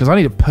to finish? Because I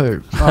need to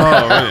poo. Oh,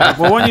 right.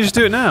 Well, why don't you just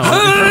do it now?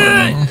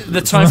 The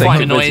TIE Take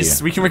fighter it with noise.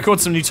 you. We can record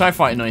some new TIE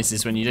fighter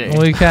noises when you do.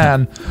 We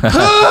can.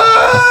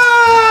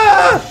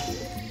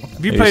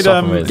 Have you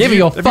played Give me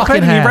your have you fucking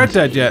played any hand. Red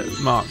Dead yet,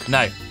 Mark?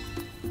 No.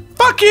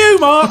 Fuck you,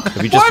 Mark! Have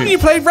you Why just haven't you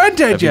played Red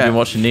Dead Have you yet? been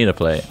watching Nina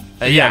play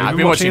it? Yeah, I've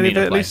been watching any of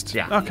Nina it at play. least.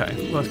 Yeah.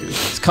 Okay, well, that's good.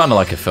 It's kind of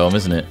like a film,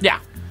 isn't it? Yeah.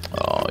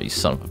 Oh, you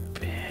son of a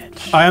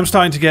bitch. I am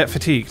starting to get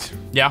fatigued.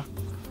 Yeah.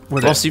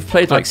 With Ross, it. you've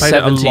played like played it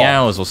a 70 lot.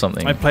 hours or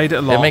something. I played it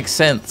a lot. It makes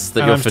sense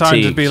that And you're I'm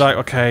starting to fatigued. be like,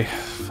 okay,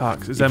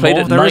 fuck. Is there played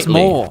more? it There is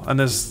nightly. more, and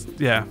there's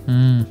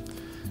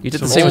You did the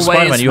So same with always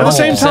Spider-Man. You At the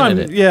same 100% time, in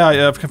it.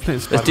 yeah, I've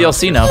completed There's Spider-Man.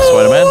 DLC now for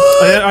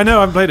Spider-Man. I know, I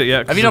haven't played it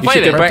yet. Have you not You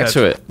played should it? get back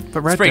to it.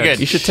 But Red It's pretty Dead. good.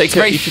 You should take It's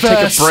very a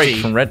break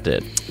thirsty. from Red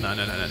Dead. No.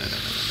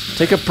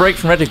 Take a break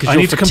from Red Dead because I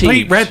you're need to fatigued.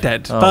 complete Red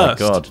Dead Oh first.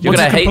 my god, you're Once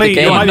gonna it's hate the complete,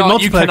 game. it might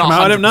be You multiplayer come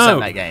out. I don't 100% know.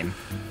 that game.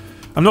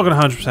 I'm not going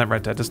to 100%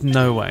 Red Dead. There's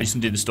no way. You can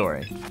do the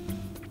story.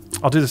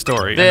 I'll do the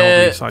story. and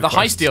I'll do The side heist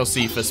quests.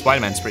 DLC for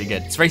Spider-Man's pretty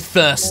good. It's very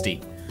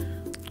thirsty.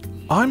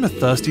 I'm a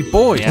thirsty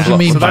boy. Yeah. What do you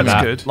mean so by that's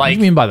that? good. What do you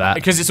mean by that?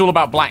 Because it's all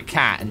about Black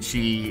Cat, and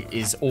she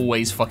is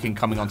always fucking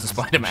coming onto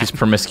Spider-Man. She's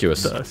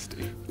promiscuous.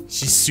 Thirsty.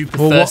 She's super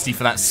Well, what- thirsty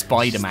for that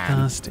Spider-Man.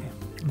 Thirsty.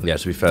 Yeah,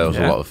 to be fair, there was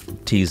Yeah. a lot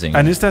of teasing.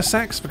 And is there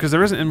sex? Because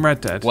there isn't in Red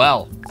Dead.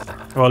 Well,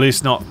 Or at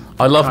least not.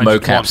 I love kind of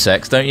mocap want.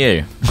 sex, don't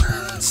you?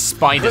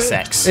 spider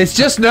sex. It's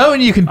just knowing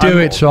you can do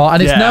it, Trot,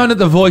 and it's yeah. knowing that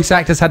the voice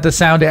actors had to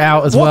sound it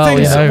out as What well.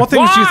 things? You know? What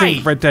things do you Why?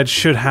 think Red Dead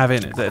should have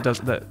in it that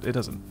it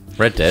doesn't?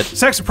 Red Dead.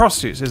 Sex with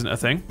prostitutes isn't a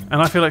thing,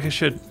 and I feel like it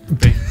should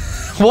be.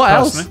 What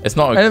else? Personally. It's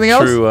not a Anything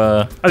else? true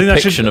I think that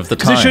depiction should, of the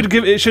 'cause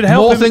time. It should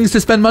help More him- things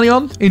to spend money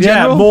on in Yeah,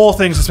 general. more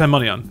things to spend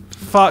money on.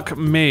 Fuck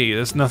me,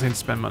 there's nothing to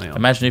spend money on.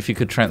 Imagine if you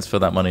could transfer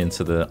that money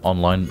into the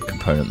online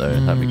component, though.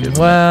 That'd be good.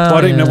 Well, Well,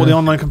 I don't even know what yeah. the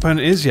online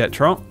component is yet,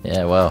 Trot.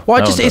 Yeah, well. Well,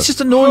 no it's one just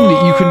does. annoying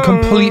that you can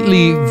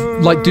completely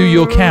like do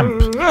your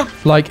camp,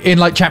 like in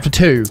like chapter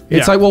 2. It's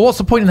Yeah. like, well, what's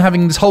the point in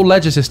having this whole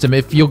ledger system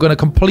if you're going to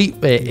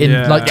complete it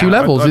in like 2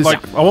 levels? I It's-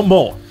 I want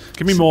more.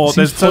 Give me more. Seems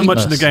There's so much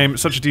in the pointless. game.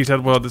 It's such a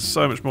detailed world. There's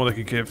so much more they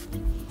could give.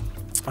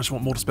 I just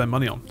want more to spend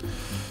money on,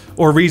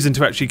 or a reason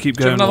to actually keep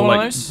Do you have going, or another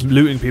one like of those?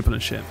 looting people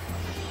and shit.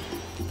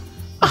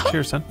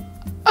 Cheers, son.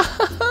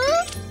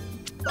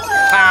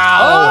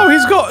 Ow! Oh,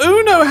 he's got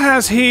Uno,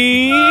 has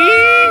he?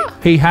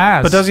 he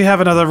has. But does he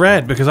have another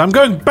red? Because I'm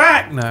going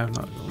back. No,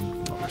 not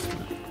risking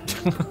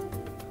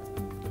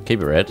it.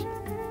 Keep it red.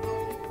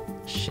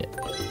 Shit.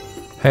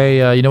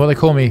 Hey, you know what they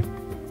call me?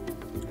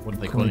 What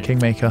do they Call call me it?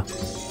 Kingmaker.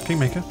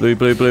 Kingmaker. Blue,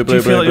 blue, blue, Do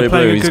you blue, feel like blue, you're blue,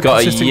 playing blue. a He's good, got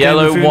a consistent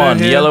yellow game of Uno one,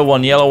 here? yellow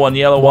one, yellow one,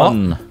 yellow What?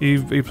 one. Are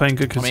you playing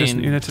good,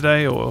 consistent Uno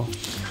today, or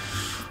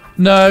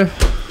No,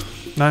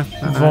 no?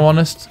 if I'm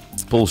honest.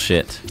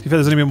 Bullshit. Do you feel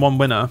there's only been one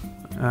winner?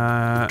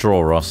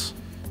 Draw, Ross.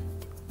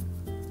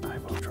 I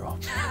will draw.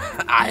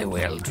 I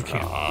will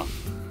draw.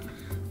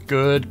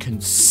 Good,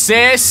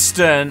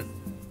 consistent.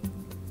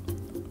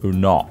 Who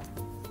not?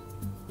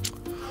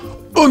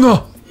 Oh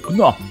no!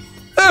 No.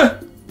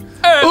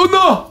 Oh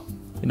no!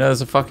 You know,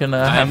 there's a fucking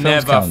I Hat Films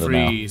never calendar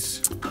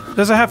freeze.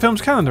 There's a Hat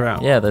Films calendar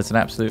out. now. Yeah, there's an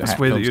absolute It's Hat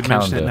weird that Films you'd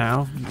mention it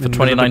calendar. now. For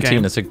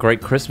 2019, it's a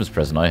great Christmas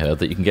present, I heard,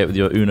 that you can get with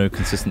your Uno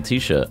consistent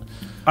t-shirt.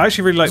 I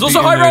actually really like There's the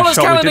also High Uno Rollers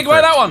shot we calendar. did Go buy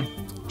for that it.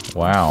 one.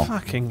 Wow.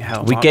 Fucking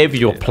hell. We Mark. gave you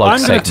your plug I'm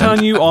going segment. to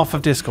turn you off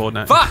of Discord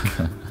now. Fuck.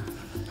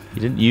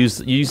 You didn't use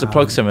the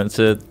plug segment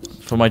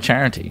for my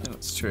charity.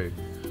 That's true.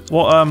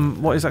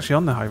 What is actually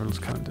on the High Rollers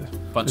calendar?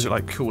 Bunch Is it of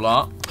like cool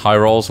art. High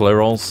rolls, low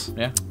rolls.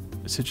 Yeah.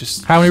 is it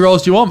just How many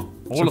rolls do you want?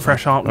 all of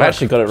fresh artwork? I've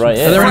actually got it right Are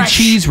there here. any Fresh.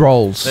 cheese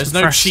rolls? There's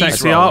no fresh, cheese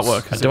sexy rolls.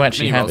 artwork. I don't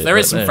actually Mini have rolls. it. There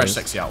is but some fresh, is.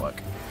 sexy artwork,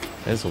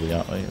 There's all the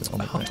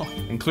artwork. on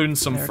it. including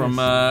some There it from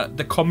is.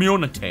 the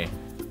community,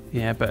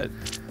 Yeah, but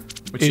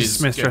which is is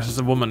Smith good. dressed as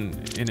a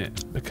woman in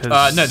it?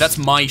 Because No, that's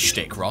my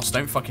shtick, Ross.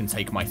 Don't fucking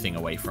take my thing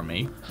away from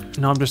me.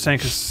 no. I'm just saying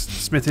because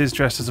Smith is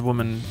dressed as a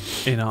woman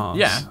in ours.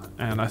 Yeah.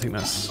 and I think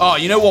that's. Oh,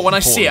 you know what? When I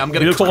see it, I'm He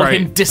going to looks call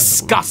great. him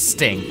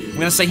disgusting. I'm going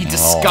to say he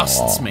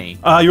disgusts me.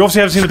 You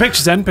obviously haven't seen the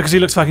pictures then because he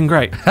looks fucking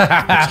great.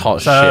 It's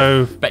hot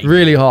So Bet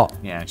Really hot.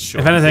 yeah,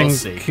 sure. if anything, we'll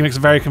see. he makes a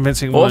very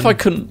convincing shit. What woman. if I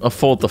couldn't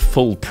afford the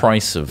full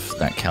price of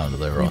that calendar,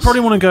 though, Ross? You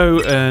probably want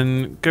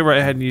to go right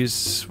ahead and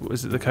use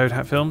the code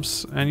Hat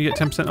Films and you get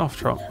 10% off,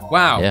 Trot.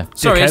 Wow. Yeah.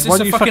 Sorry, Dickhead, is why this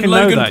don't a you fucking fucking know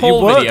Logan that? You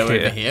Paul work video here.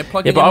 over here? Yeah,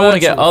 Plugging but I in want to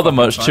get merch all other the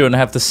merch fucking too time. and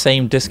have the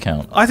same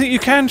discount. I think you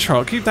can,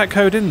 Trot. Keep that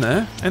code in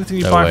there. Anything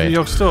you No buy way. from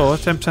your store,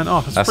 10%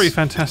 off. It's pretty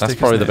fantastic. That's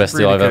probably isn't the it? best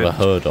deal Really I've good. ever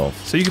heard of.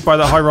 So you could buy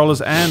the High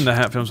Rollers and the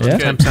Hat Films for Yeah.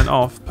 10%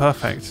 off.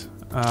 Perfect.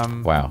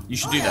 Wow. You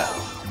should do that.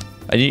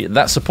 And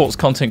that supports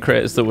content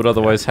creators that would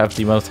otherwise have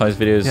demonetized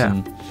videos Yeah.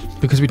 and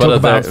Because we but talk are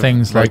about very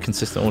things like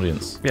consistent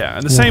audience. Yeah,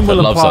 and the same That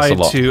will loves us apply a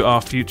lot. to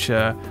our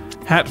future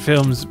Hat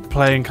Films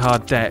playing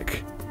card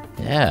deck.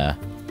 Yeah.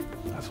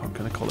 That's what I'm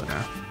going to call it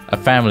now. A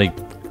family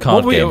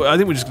card game. I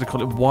think we're just going to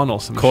call it one or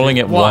something. Calling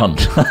it one.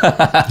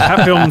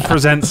 Hat Films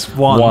presents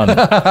one. One.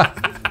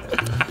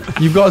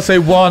 you've got to say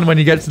one when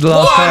you get to the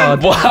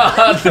last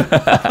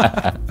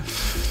card.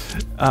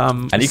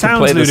 And you can sounds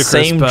play the ludicrous,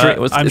 same but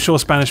drink- I'm sure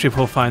Spanish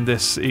people find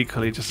this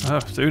equally just,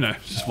 it's Uno,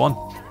 it's just one.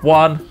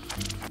 One.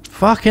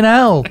 Fucking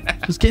hell.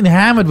 Just getting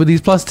hammered with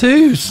these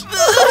 +2s.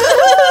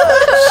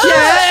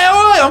 Yeah,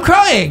 alright, I'm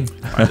crying.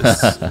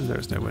 There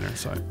is no winner in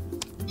sight.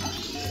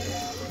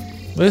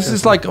 This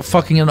is like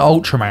fucking an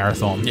ultra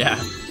marathon.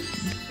 Yeah.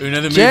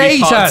 Uno the movie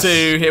part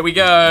 2. Here we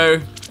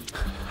go.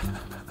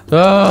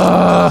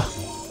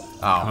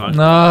 Oh,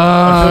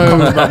 no.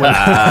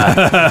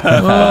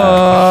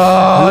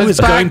 Who is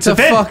going to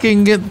bed?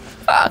 Fucking get...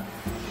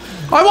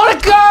 I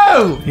want to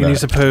go! He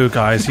needs a poo,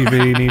 guys. He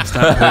really needs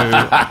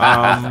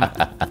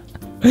that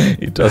poo.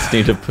 He does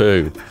need a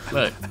poo.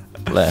 Look.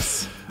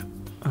 Bless.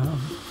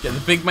 Get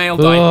the big male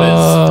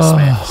diapers to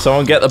Smith.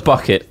 Someone get the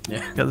bucket. Yeah.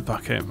 Get the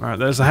bucket. Right,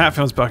 there's a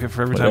Hatfields bucket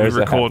for every time we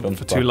record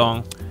for too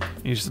long.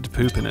 You just have to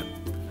poop in it.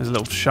 There's a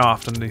little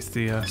shaft underneath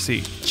the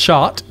seat.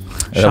 Shot.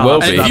 There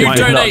will And be. if you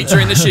donate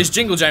during the Shiz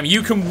Jingle Jam,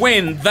 you can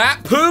win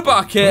that poo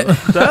bucket.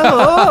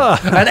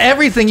 And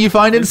everything you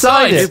find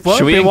inside it.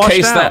 Should we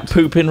encase that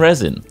poop in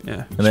resin?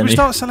 Yeah. And Should we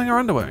start selling our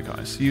underwear,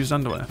 guys? Used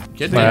underwear.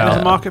 Good. There's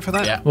a market for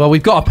that? Yeah. Well,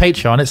 we've got a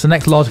Patreon. It's the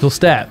next logical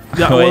step.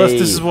 Yeah, well,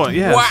 this is what.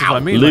 Yeah, this is what I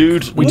mean.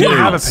 Lewd we do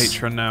have a nudes.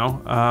 Patreon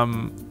now.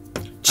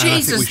 Jesus. And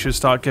I think we should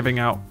start giving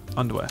out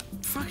underwear.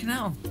 Fucking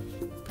hell.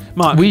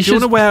 Mark, We do you should-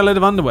 want to wear a load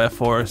of underwear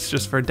for us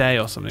just for a day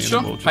or something? Sure,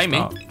 And then we'll just pay me.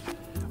 start.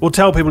 We'll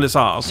tell people it's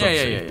ours. Yeah.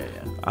 obviously.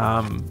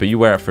 But you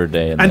wear it for a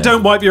day. And then-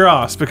 don't wipe your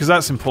ass because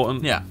that's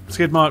important. Yeah.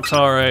 Skid marks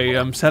are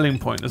a selling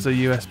point. There's a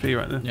USP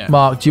right there. Yeah.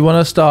 Mark, do you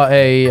want to start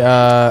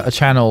a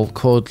channel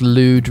called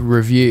Lewd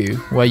Review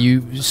where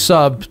you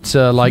sub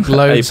to like a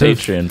loads of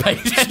Patreon.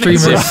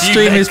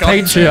 streamers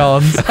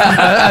Patreons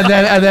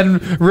and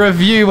then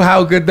review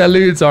how good their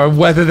lewds are and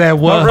whether they're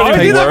worth I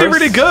think that'd be worse.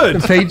 really good.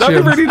 Patreon.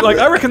 That'd be really like.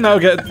 I reckon that'll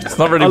get. It's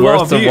not really a lot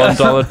worth of the views.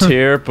 $1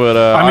 tier, but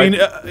I mean,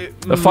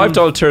 the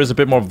 $5 tier is a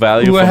bit more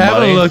value We're for having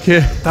money. a look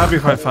here. that'd be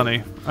quite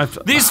funny.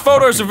 These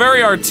photos are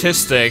very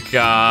artistic,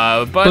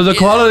 but the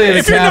quality of the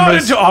If you're not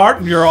cameras. into art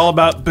and you're all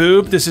about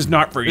boob, this is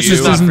not for you. This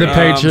isn't the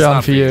it's Patreon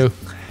not for you.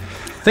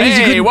 Thing is,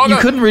 Hey, you welcome-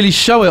 couldn't really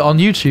show it on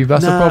YouTube.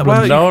 That's the Nah, problem.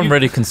 well, No you- one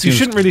really You consumes.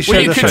 shouldn't really show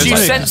Well, you the could photos use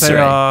because censor they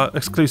it. are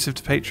exclusive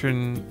to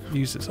Patreon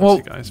users. Well,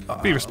 Obviously,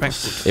 guys, be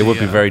respectful. to It would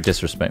the, be very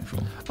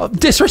disrespectful. Oh,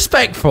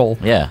 disrespectful.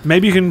 Yeah.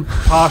 Maybe you can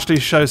partially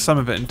show some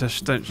of it and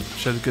just don't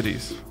show the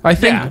goodies. I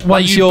think Yeah, like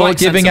once you you're black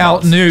giving censor out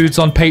bots. nudes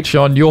on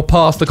Patreon, you're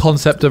past the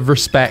concept of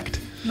respect.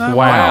 No, Wow,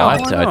 why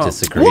I not?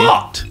 disagree.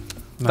 What?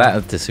 That I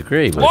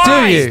disagree with. What? Do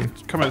Why? you?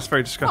 Come on, it's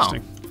very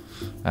disgusting.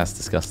 That's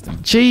disgusting.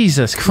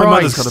 Jesus My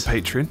mother's Christ. got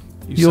a Patreon.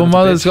 Your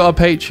mother's got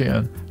a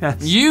Patreon. Yes.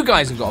 You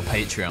guys have got a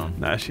Patreon.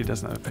 No, she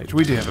doesn't have a Patreon.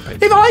 We do have a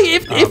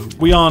Patreon. If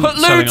We aren't Put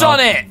selling lewds our on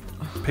it.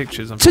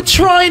 pictures. to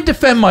try and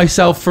defend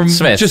myself from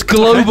Smith. just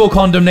global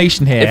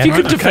condemnation here. If you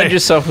could defend Okay.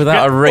 yourself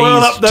without a raised Oil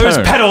up those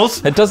tone,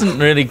 pedals. it doesn't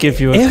really give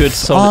you a If good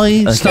solid.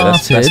 I Okay,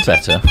 started that's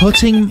better.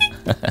 putting,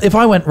 if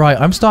I went right,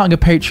 I'm starting a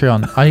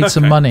Patreon. I need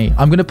some money.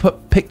 I'm going to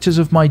put pictures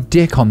of my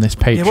dick on this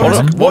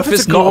Patreon. What if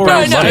it's not gore-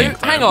 about No, money?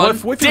 hang on. What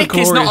if the Dick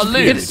is gore not a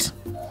lewd. is-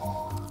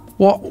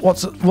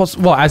 What's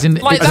what? As in,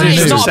 Like as that in is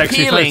nude? not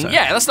Sexy appealing. photo.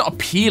 Yeah, that's not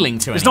appealing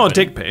to It's anybody. not a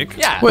dick pic.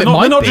 Yeah. Well, it They're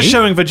might not be. just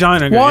showing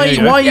vagina. and Why? going,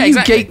 "Here you Why go." are you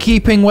exactly.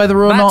 gatekeeping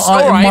whether or That's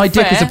not all right, my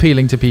dick is fair.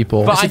 appealing to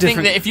people? But It's a I think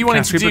different that if you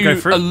wanted to category, but go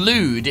do for it. a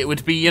lewd, it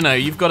would be,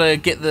 you've got to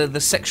get the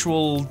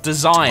sexual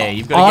desire.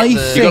 You've got to I get the...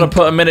 think- You got to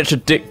put a miniature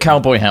dick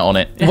cowboy hat on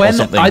it. or When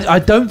something. I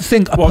don't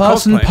think a What,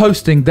 person cosplay?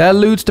 posting their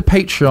lewds to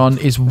Patreon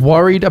is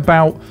worried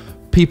about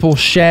people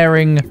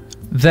sharing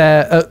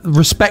their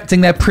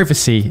respecting their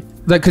privacy.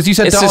 Because you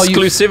said, it's "Oh, you-"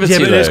 exclusivity. Yeah,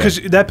 but it's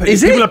though. because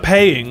Is people it? are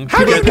paying.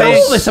 How do you People are know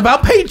paying. all this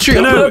about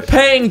Patreon? No, You're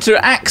paying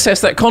to access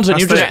that content.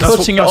 That's You're just that's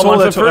putting what- it that's all online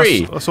they're for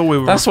free. That's all we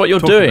were That's what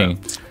you're talking doing.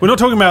 about. We're not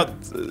talking about,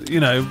 Whether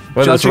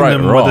it's judging right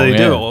them or whether they wrong,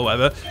 do yeah. it or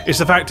whatever. It's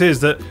the fact is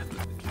that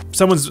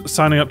someone's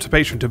signing up to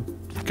Patreon to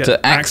get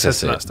To access access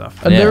to it. that stuff.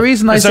 And Yeah. the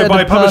reason I And so said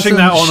by the publishing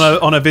that person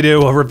on a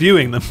video or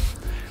reviewing them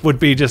would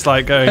be just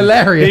like going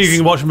Hilarious. "Here, you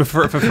can watch them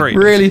for free.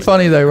 really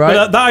funny though, right?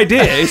 But that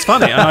idea is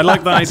funny, and I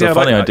like that It's a idea.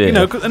 funny about,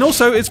 idea. and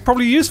also it's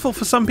probably useful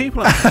for some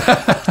people.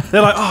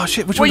 They're like, oh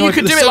shit, which Well, one you do I could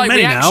get? do There's it so like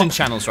many reaction now.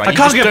 channels, right? I You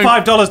can't just give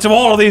don't- $5 to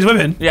all of these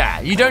women. Yeah,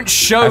 you don't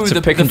show Have to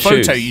the pick and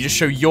photo, choose. you just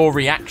show your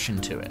reaction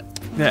to it.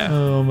 Yeah.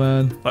 oh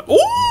man, Like, ooh,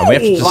 And we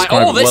have to Like,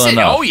 describe oh, this well is...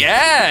 enough. Oh,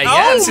 yeah, yeah,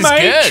 oh, this is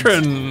good.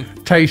 matron.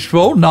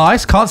 tasteful,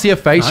 nice. Can't see her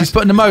face. She's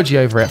put an emoji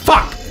over it.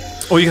 Fuck.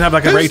 Or you can have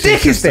like a Whose rating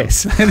dick is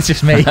system. this? It's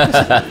just me.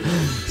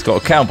 It's got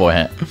a cowboy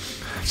hat.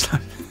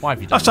 Why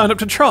have you done I've signed up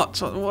to Trot.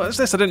 So what is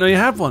this? I didn't know you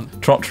had one.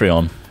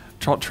 Trotreon.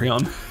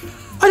 Trotreon.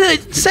 I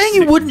don't, saying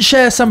you wouldn't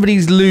share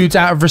somebody's lewds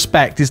out of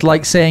respect is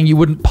like saying you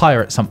wouldn't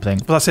pirate something.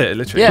 Well, that's it,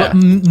 literally. Yeah.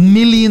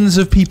 Millions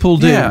of people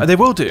do. Yeah, they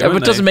will do. But it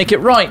won't doesn't they? make it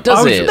right,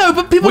 does it? No,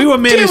 but people We were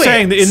merely do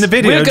saying it. that in the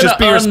video, We're just going to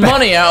be earn respectful.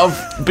 money out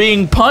of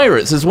being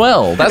pirates as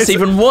well. That's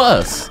even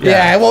worse.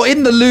 Yeah, well,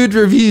 in the lewd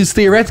reviews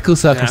theoretical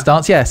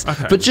circumstance, yes.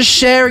 Okay. But just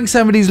sharing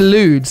somebody's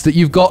lewds that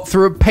you've got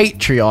through a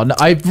Patreon,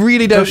 I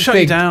really don't They'll shut you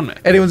think down.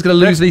 anyone's going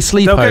to lose their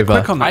sleep They'll get over.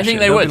 quick on that I think shit.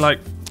 they They'll be would. Like,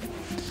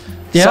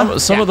 Yeah?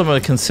 Some of them are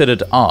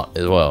considered art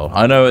as well.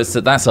 I know that's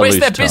a But it's loose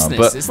their term, business.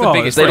 but It's the Well,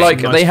 biggest they it's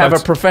thing. nice they have a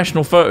photo.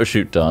 professional photo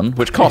shoot done,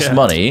 which costs Yeah.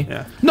 money.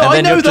 Yeah. No, and I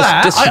then know you're just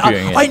that.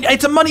 distributing it.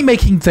 It's a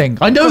money-making thing.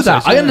 I know course that. it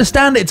is, I yeah.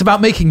 understand it's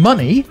about making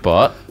money.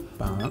 But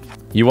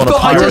you want to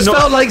But I pirate. just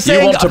felt like saying...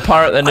 you want to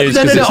pirate their news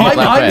No, because no, it's no. not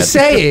that I'm bad.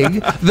 saying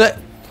that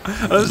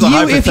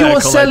If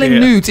you're selling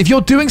nudes, if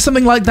you're doing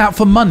something like that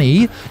for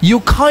money, you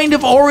kind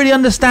of already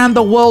understand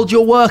the world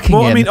you're working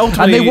in. I mean,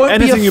 and they won't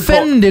be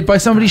offended by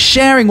somebody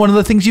sharing one of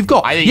the things you've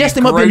got. Yes,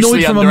 they might be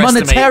annoyed from a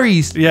monetary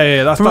point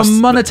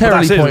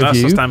of view.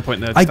 That's the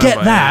standpoint there. I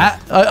get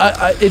that.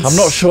 I'm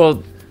not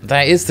sure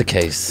that is the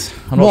case.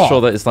 I'm not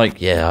sure that it's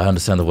like, I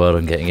understand the world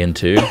I'm getting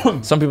into.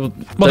 Some people...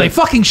 Well, they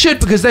fucking should,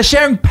 because they're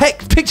sharing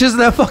pictures of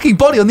their fucking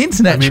body on the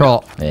internet,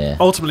 Trot. Yeah.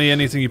 Ultimately,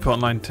 anything you put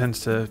online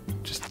tends to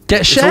just...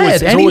 get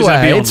shared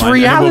anyway. It's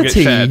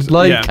reality.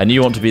 And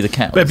you want to be the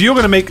cat. But if you're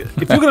going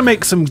to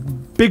make some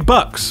big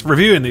bucks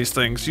reviewing these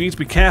things, you need to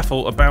be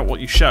careful about what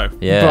you show.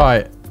 Yeah.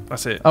 Right.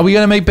 That's it. Are we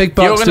going to make big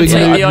bucks doing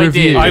a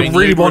review? I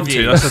really want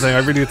to. That's the thing.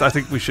 I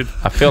think we should.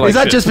 I feel like is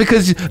that just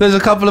because there's a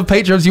couple of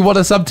patrons you want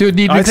to sub to and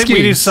need an excuse? I think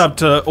we need to sub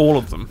to all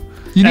of them.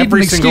 You need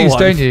an excuse,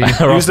 don't you?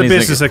 Use the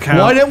business account.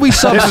 Why don't we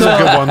sub to... This is a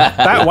good one.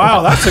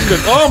 Wow, that's a good...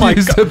 Oh my God.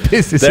 Use the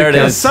business account.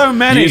 There's so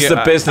many. Use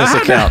the business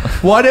account.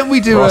 Why don't we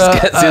do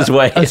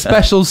a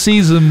special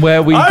season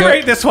where we I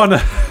rate this one.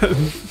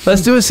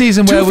 Let's do a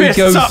season where we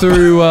go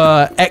through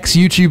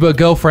ex-YouTuber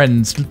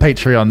girlfriends'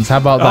 Patreons. How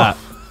about that?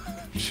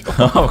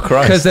 Oh,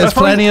 Christ. Because there's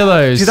plenty of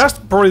those. See, that's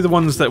probably the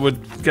ones that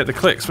would get the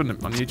clicks, wouldn't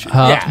it, on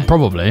YouTube?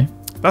 Probably.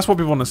 That's what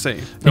people want to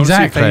see.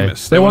 Exactly.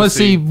 They want to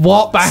see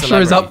what Basher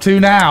is up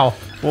to now.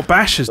 What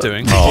Bash is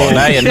doing. Oh,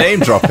 now you're name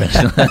dropping.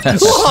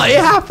 What? It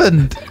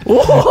happened.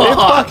 It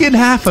fucking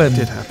happened. It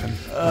did happen.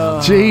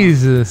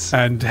 Jesus.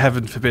 And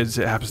heaven forbids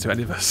it happens to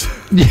any of us.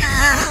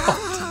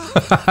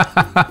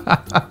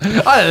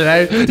 I don't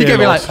know. You can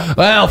be like,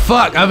 well,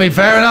 fuck. I mean,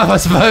 fair enough, I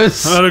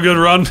suppose. Not a good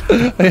run.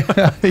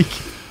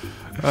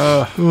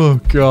 Oh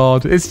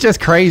God, it's just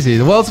crazy.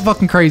 The world's a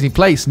fucking crazy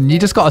place, and you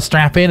just got to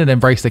strap in and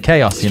embrace the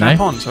chaos. You know, strap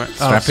on,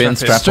 sorry.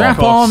 Strap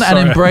on and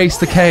embrace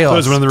the chaos. That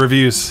was one of the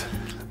reviews.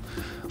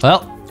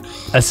 Well,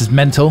 this is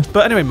mental.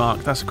 But anyway,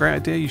 Mark, that's a great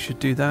idea. You should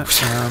do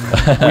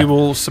that. We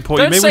will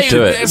support you. Maybe we should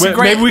do it.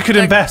 Maybe we could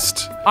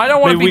invest. I don't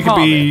want to be part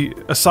of it. Maybe we could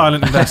be a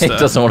silent investor. He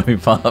doesn't want to be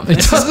part of it.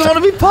 He doesn't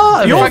want to be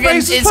part of it. Your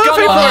face is perfect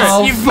for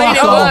it. You've made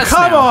it worse.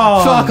 Come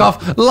on. Fuck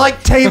off.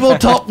 Like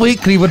Tabletop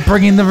Weekly would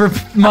bring in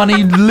the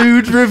money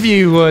Lewd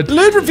Review would.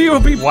 Lewd Review will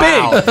be big.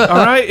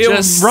 All right? It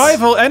will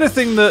rival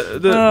anything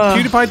that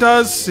PewDiePie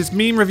does. His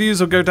meme reviews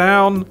will go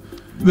down.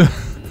 You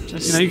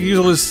know, you can use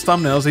all his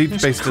thumbnails. He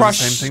basically does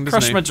the same thing,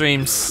 doesn't he? Crush my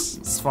dreams.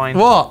 It's fine.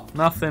 What?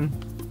 Nothing.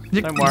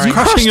 Don't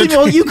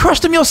worry. You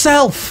crushed him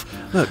yourself.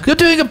 Look. You're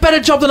doing a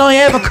better job than I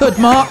ever could,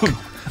 Mark.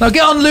 Now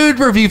get on Lewd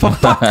Review for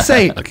fuck's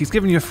sake. Look, he's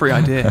giving you a free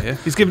idea here.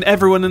 He's giving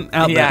everyone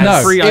out there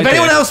a free idea. If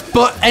anyone else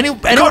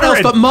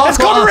but Mark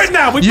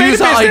now. We've made use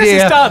a that business.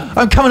 idea, It's done.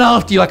 I'm coming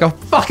after you like a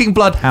fucking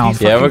bloodhound.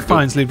 He fucking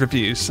finds Lewd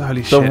Reviews.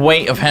 Holy shit. The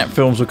weight of Hat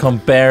Films will come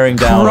bearing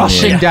down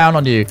Crushing down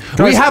on you.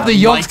 We have the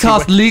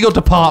Yogscast legal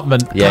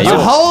department. Yeah,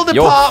 a whole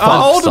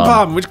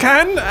department, which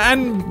can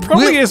and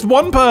probably is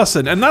one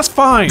person, and that's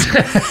fine.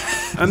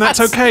 And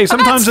that's okay.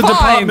 Sometimes a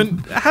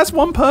department has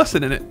one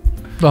person in it.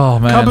 Oh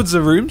man. Cupboards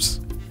are rooms.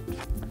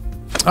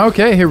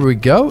 Okay, here we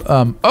go.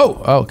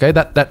 Okay.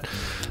 That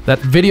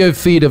video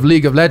feed of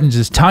League of Legends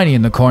is tiny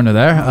in the corner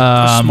there.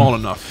 Small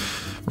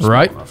enough.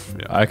 Right.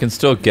 I can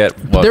still get.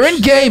 They're in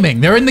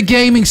gaming. They're in the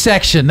gaming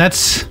section.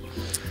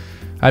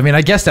 I mean,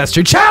 I guess that's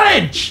true.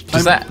 Challenge.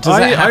 Does that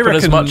happen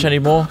as much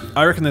anymore?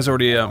 I reckon there's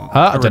already a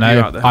I don't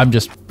know. out there. I'm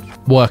just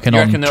working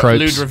on tropes.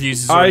 Lewd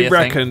Reviews is already I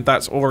reckon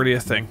that's already a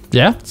thing.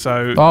 Yeah.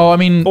 So. I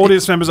mean,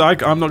 audience members,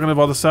 I'm not going to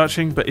bother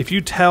searching. But if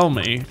you tell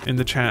me in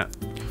the chat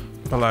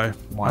below.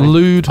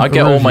 Lewd I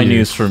get all my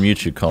news from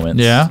YouTube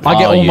comments. Yeah, I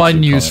get all my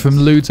news from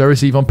Lewds I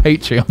receive on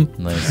Patreon.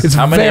 Nice. It's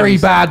a very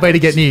bad way to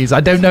get news. I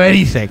don't know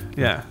anything.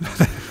 Yeah.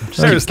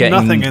 There's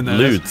nothing in there.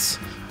 Lewds.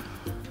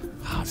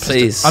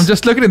 Please. I'm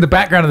just looking in the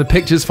background of the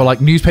pictures for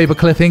like newspaper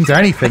clippings or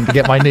anything to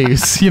get my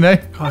news, you know?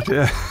 God,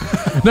 yeah.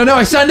 No,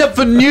 I signed up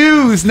for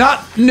news,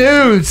 not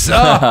nudes. Oh,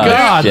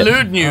 God.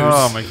 Lewd news.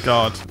 Oh, my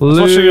God.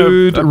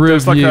 Lewd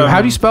Review.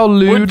 How do you spell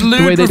lewd? The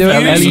way they do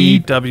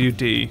it?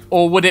 LEWD.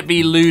 Or would it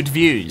be Lewd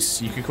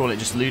Views? You could call it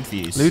just Lewd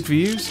Views. Lewd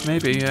Views?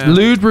 Maybe, yeah.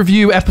 Lewd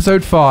Review,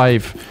 episode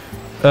 5.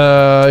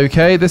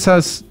 Okay, this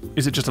has...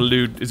 Is it just a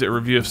lewd... Is it a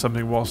review of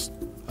something whilst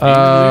being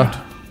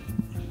lewd?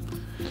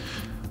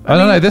 I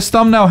don't know. This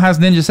thumbnail has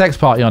Ninja Sex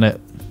Party on it,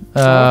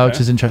 which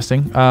is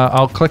interesting.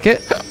 I'll click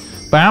it.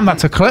 Bam,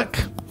 that's a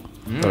click.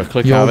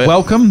 You're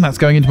welcome. That's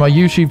going into my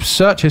YouTube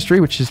search history,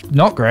 which is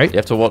not great. You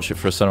have to watch it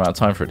for a certain amount of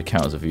time for it to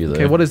count as a view, though.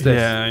 Okay, what is this?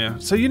 Yeah.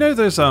 So you know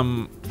those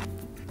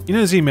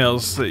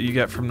emails that you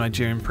get from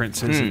Nigerian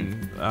princes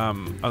and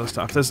other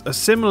stuff. There's a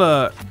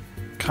similar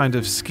kind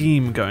of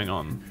scheme going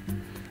on,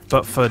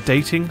 but for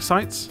dating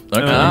sites.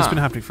 Okay. It's been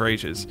happening for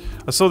ages.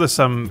 I saw this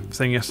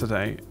thing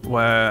yesterday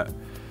where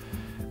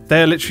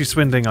they're literally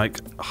swindling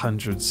like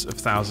hundreds of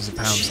thousands of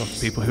pounds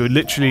off people who are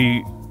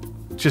literally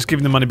just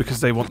giving them money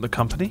because they want the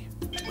company.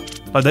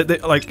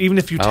 Like even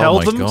if you tell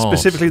them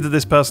specifically that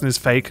this person is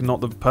fake and not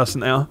the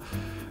person they are,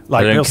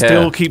 like they'll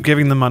still keep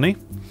giving them money.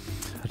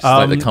 Just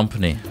like the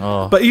company.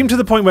 Oh. But even to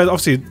the point where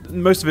obviously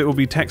most of it will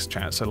be text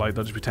chat, so like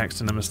they'll just be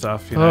texting them and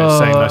stuff, you know,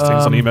 saying nice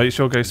things on email.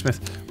 Sure, go Smith.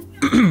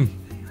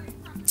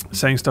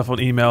 saying stuff on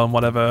email and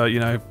whatever, you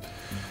know,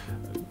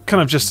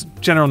 kind of just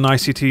general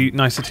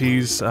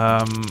niceties.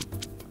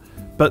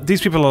 But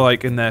these people are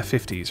like in their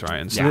 50s, right?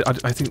 And so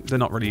I think they're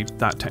not really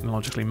that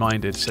technologically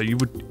minded. So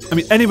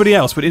anybody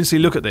else would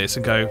instantly look at this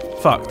and go,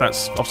 fuck,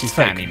 that's obviously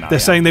fake. Email, they're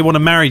saying they want to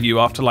marry you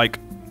after like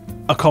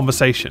a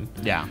conversation.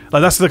 Yeah.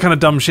 Like that's the kind of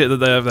dumb shit that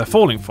they're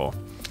falling for.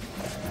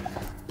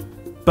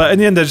 But in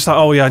the end, they're just like,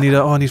 oh yeah, I need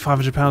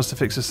 £500 to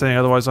fix this thing,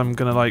 otherwise I'm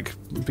gonna like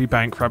be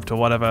bankrupt or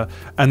whatever.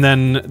 And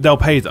then they'll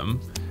pay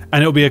them,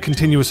 and it'll be a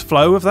continuous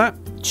flow of that.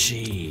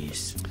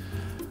 Jeez.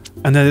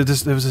 And then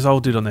there was this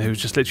old dude on there who was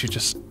just literally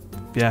just,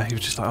 yeah, he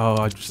was just like, oh,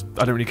 I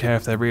don't really care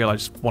if they're real, I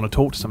just want to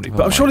talk to somebody.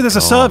 But surely there's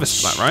a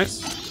service for that, right?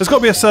 There's got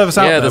to be a service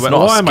out there.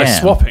 Why am I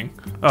swapping?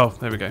 Oh,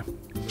 there we go.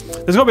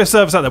 There's got to be a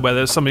service out there where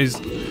there's somebody's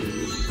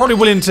probably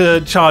willing to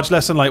charge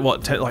less than like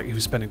what, like he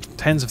was spending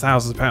tens of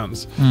thousands of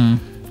pounds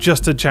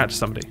just to chat to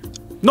somebody.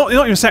 Not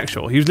even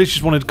sexual. He was literally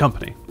just wanted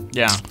company.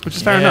 Yeah, which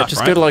is fair enough.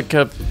 Just right? go to like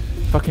a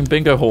fucking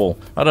bingo hall.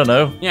 I don't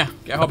know. Yeah,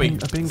 get a hobby.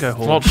 A bingo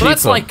hall. Well,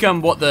 that's like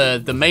what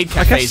the maid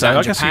cafes out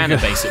in Japan are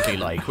basically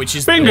like, which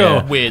is bingo.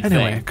 A weird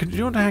anyway, thing. Do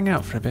you want to hang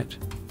out for a bit?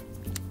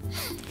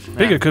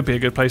 Bingo could be a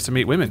good place to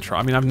meet women.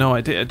 I mean, I have no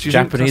idea. Do you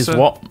Japanese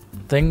what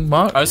thing,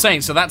 Mark? I was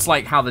saying, so that's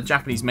like how the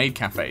Japanese maid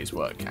cafes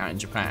work out in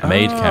Japan.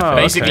 Maid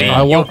cafe. Basically,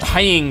 you're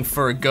paying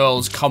for a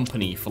girl's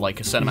company for like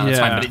a certain amount of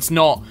time, but it's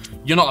not.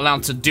 You're not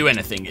allowed to do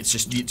anything. It's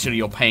just literally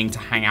you're paying to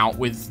hang out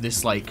with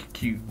this like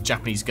cute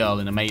Japanese girl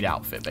in a maid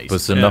outfit, basically. But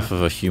it's enough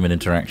of a human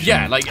interaction.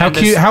 Yeah, like how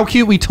cute? How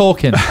cute we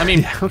talking? I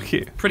mean, how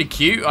cute? Pretty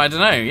cute. I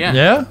don't know. Yeah.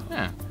 Yeah.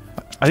 Yeah.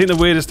 I think the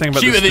weirdest thing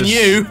about this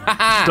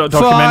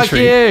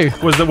documentary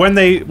was that when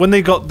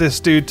they got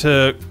this dude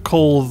to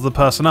call the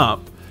person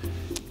up,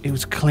 it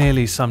was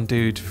clearly some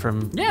dude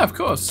from of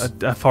course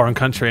a foreign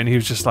country, and he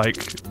was just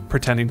like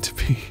pretending to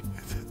be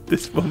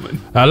this woman.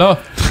 Hello.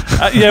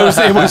 Yeah, it was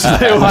like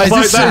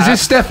that. Is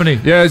this Stephanie?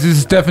 Yeah, this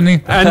is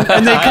Stephanie.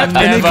 And they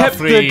kept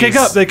the gig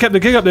up. They kept the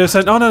gig up. They were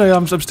saying, "Oh no,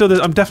 I'm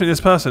still I'm definitely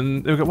this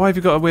person." They were like, "Why have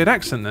you got a weird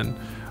accent then?"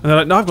 And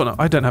they're like, "No,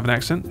 I don't have an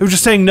accent." They were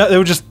just saying no. They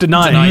were just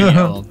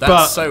denying.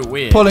 That's so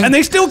weird. And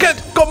they still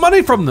got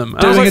money from them.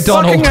 Doing I was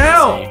like, fucking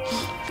hell!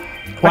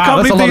 Wow,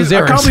 I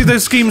can't believe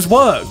those schemes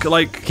work.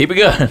 Like, keep it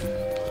going.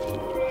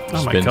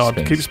 Oh my god,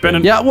 keep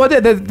spinning. Yeah, well,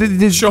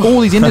 there's all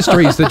these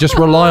industries that just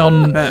rely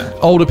on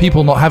older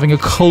people not having a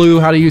clue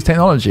how to use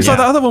technology. It's like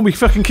that other one we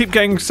fucking keep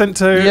getting sent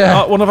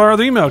to one of our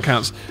other email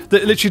accounts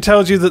that literally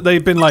tells you that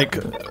they've been like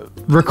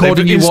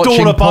recording you watching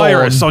installed a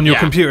virus on your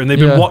computer and they've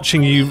been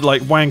watching you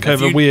like wank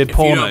over weird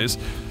pornos.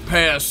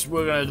 Pay us,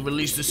 we're going to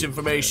release this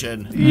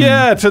information.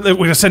 Yeah, we're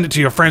going to send it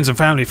to your friends and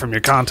family from your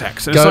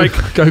contacts. And go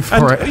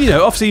for it. You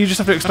know, obviously, you just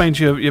have to explain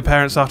to your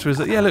parents afterwards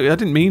that, yeah, look, I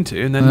didn't mean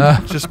to, and then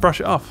just brush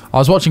it off. I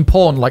was watching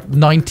porn like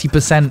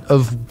 90%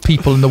 of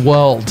people in the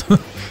world.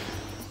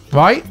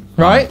 Right?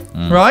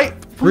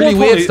 Really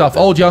weird stuff,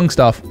 old, young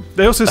stuff.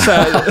 They also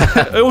said,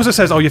 it also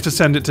says, oh, you have to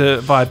send it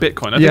via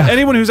Bitcoin. I think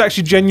anyone who's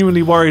actually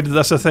genuinely worried that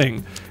that's a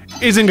thing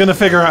isn't going to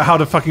figure out how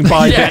to fucking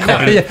buy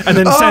Bitcoin and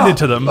then send it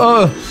to them.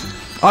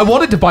 I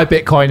wanted to buy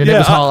Bitcoin and it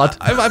was hard.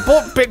 I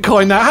bought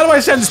Bitcoin now. How do I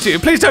send this to you?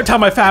 Please don't tell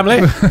my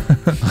family.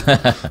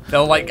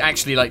 They'll like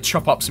actually like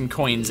chop up some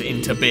coins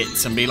into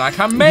bits and be like,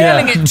 I'm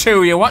mailing it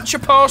to you. What's your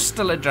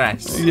postal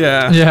address?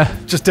 Yeah.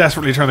 Just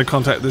desperately trying to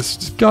contact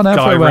this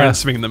guy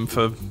ransoming them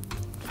for...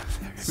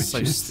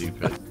 So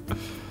stupid.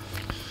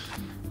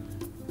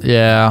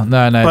 Yeah,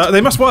 no. But they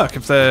must work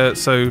if they're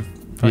so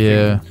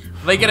fucking...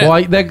 They get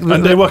it.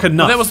 They work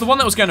enough. There was the one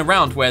that was going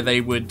around where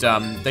they would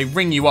they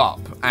ring you up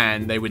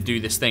and they would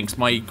do this thing. So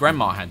my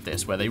grandma had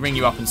this where they ring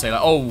you up and say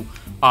like, oh,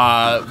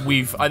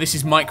 this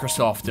is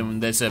Microsoft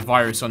and there's a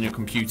virus on your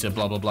computer,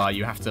 blah blah blah.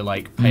 You have to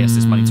like pay us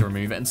this money to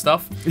remove it and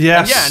stuff.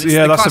 Yes,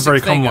 and that's a very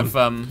common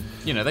one.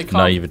 You know, they can't.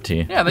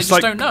 Naivety. Yeah, they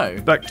just don't know.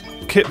 That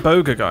Kit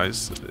Boga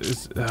guys,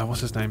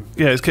 what's his name?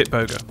 Yeah, it's Kit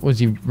Boga. What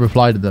did you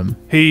reply to them?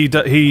 He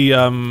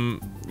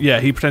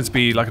pretends to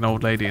be like an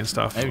old lady and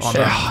stuff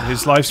on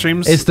his live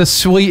streams. It's the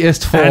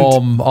sweetest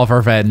form of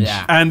revenge.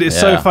 Yeah. And it's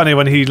so funny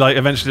when he like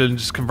eventually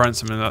just confronts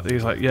him and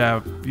he's like,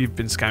 "Yeah, you've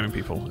been scamming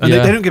people." And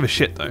they don't give a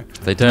shit though.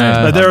 They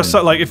don't. There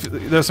are like if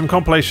there's some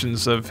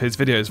compilations of his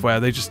videos where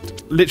they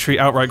just literally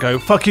outright go,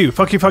 "Fuck you,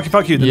 fuck you, fuck you,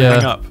 fuck you," and then they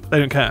hang up. They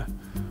don't care.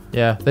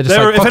 Yeah, they're just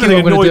like, if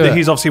anything, annoyed that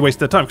he's obviously wasted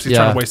their time because he's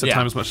trying to waste their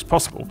time as much as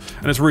possible,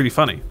 and it's really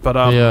funny. But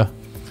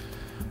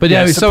But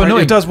yeah, it's so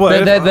annoying. It does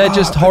work. They're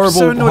just horrible,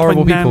 so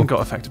horrible when people. Nan got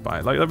affected by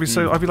it. Like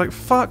I'd be like,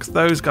 fuck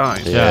those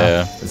guys.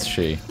 Yeah, it's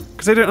she.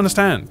 Because they don't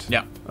understand.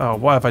 Yeah. Oh,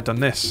 why have I done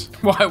this?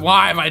 Why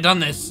have I done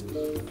this?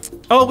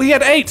 Oh, we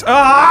had 8.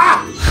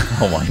 Ah!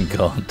 Oh my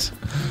god.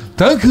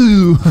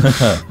 Doku.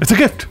 It's a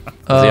gift.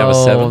 Does he have a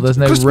 7? There's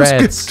no Christmas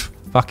reds. Gift.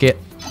 Fuck it.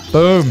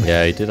 Boom.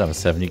 Yeah, he did have a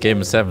 7. You gave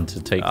him a 7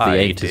 to take the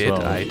 8 as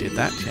well. I did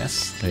that.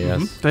 Yes.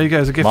 Yes. There you go.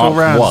 It's a gift all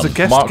round. Mark It's a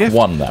guest Mark gift.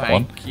 won that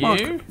one. Thank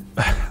you.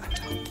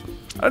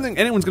 I don't think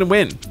anyone's gonna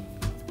win.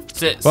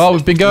 Well,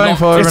 we've been going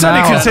for It's an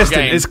only hour.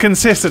 consistent. It's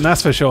consistent.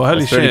 That's for sure.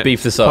 Holy Let's really shit.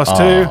 beef this up.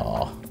 +2.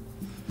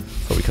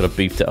 Thought we could have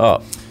beefed it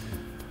up.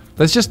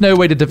 There's just no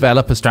way to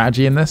develop a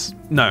strategy in this.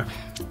 No.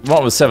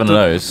 Not with 7 of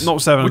those.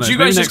 Not 7 of Would those. you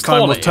Maybe guys next just time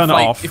call we'll it turn it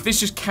like, off. if this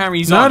just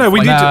carries on? No, we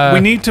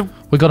need to.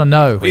 We got to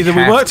know. Either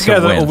we have work to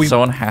together win. or we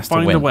Someone has to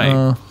find win. a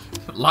way.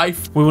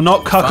 Life. We will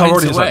not cuck our finds a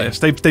audience like way. this.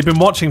 They've been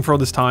watching for all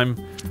this time.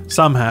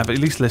 Some have, at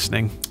least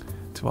listening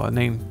to our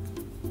inane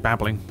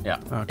babbling. Yeah.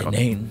 Oh, God.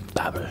 Inane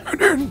babble.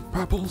 Inane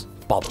babbles.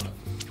 Bobble.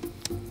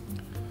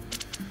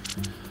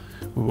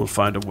 We will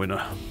find a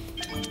winner.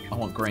 I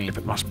want green.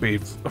 It must be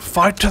a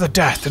fight to the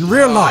death in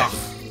real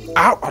life.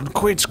 Out on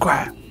Queen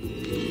Square.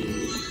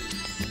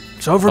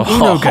 It's over an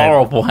Uno game.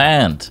 Horrible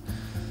hand.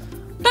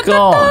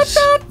 Gosh.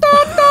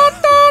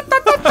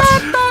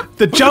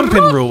 The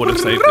jumping rule would have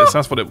saved this.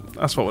 That's what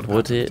would.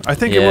 Would it? I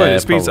think it would.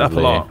 It speeds it up a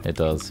probably. lot. It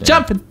does. Yeah.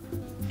 Jumping.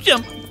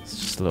 Jump. It's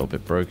just a little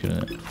bit broken,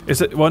 isn't it?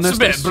 Is it? Well, no, It's a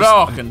bit just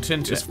broken,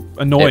 isn't it?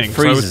 annoying. It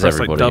So I would freezes press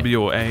like everybody.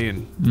 W or A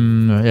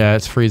and. Yeah,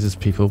 it freezes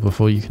people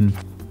before you can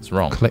It's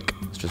wrong. click.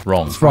 It's just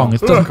wrong. It's wrong.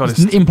 It's, God,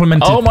 it's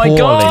implemented Oh my poorly.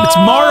 God. It's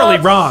morally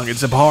wrong.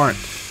 It's abhorrent.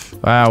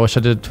 Wow, wish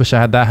I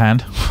had that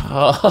hand.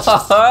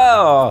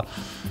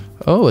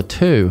 Oh, a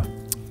 2.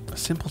 A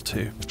simple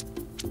 2.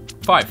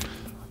 5.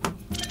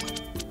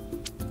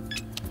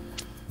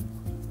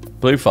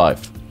 Blue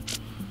 5.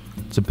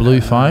 It's a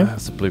blue 5.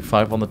 That's a blue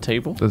 5 on the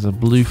table. There's a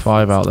blue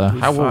 5 out there.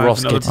 How will Five, Ross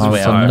another get his blue way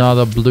That's five. out?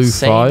 another blue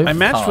Same. 5. I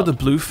matched Card. with a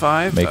blue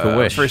 5. Make a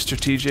wish. Very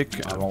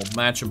strategic. I'll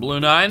match a blue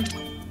 9.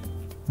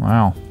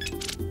 Wow.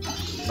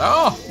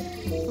 Oh.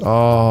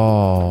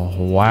 Oh,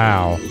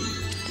 wow.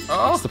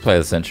 That's the play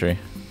of the century.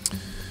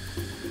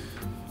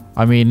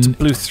 I mean,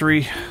 Blue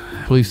 3.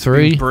 blue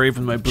 3. Brave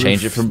with my blue.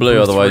 Change it from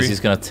blue, otherwise 3. he's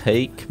going to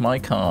take my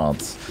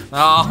cards.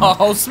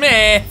 Oh,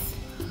 Smith.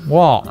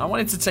 What? I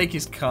wanted to take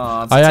his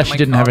cards. I Take actually my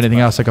didn't have cards anything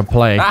back. else I could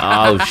play.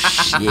 Oh,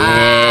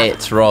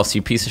 shit. Ross,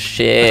 you piece of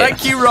shit.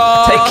 Thank you,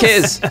 Ross. Take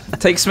his.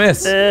 Take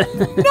Smith's. No.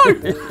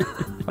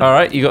 All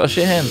right, you got a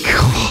shit hand.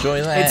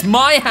 Enjoy that. It's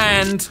my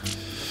hand.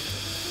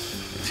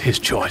 It's his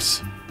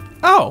choice.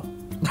 Oh.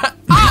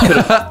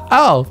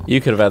 Oh. You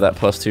could have had that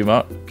 +2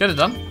 mark. Could have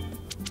done.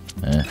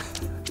 Yeah.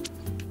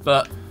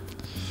 But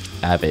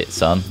Have it,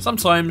 son.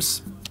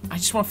 sometimes I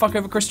just want to fuck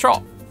over Chris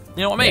Trott.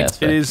 You know what I mean? Yeah, that's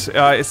It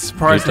fair. is. It's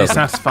surprisingly It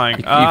doesn't. satisfying.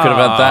 You could have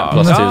had that +2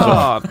 as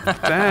well. Oh,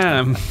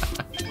 damn.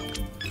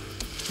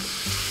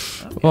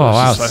 Oh,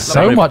 wow. so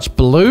So much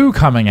blue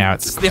coming out.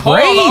 It's the whole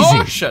crazy.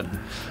 ocean.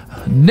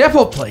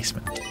 Nipple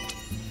placement.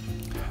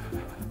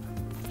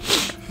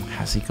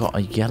 Has he got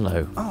a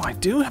yellow? Oh, I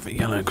do have a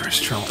yellow Chris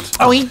Trott.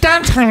 Oh, he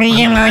does have a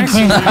yellow.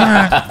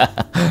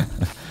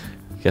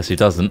 Guess who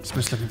doesn't?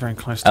 Smith's looking very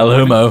close to El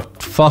mine.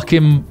 Humo.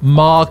 Fucking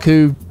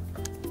Marku.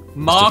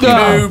 Mark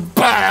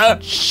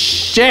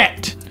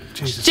Shit.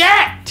 Jesus.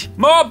 Shit.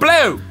 more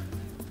blue.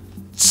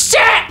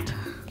 Shit.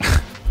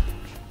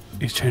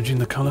 He's changing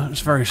the colour. It's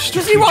very Does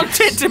strategic. he want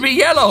it to be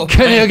yellow?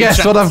 Can you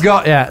guess what I've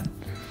got yet?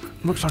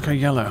 Looks like a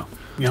yellow.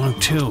 Yellow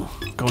 2.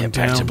 Going Get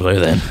down. back to blue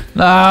then.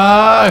 No.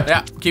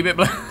 Yeah, keep it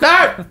blue.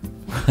 No.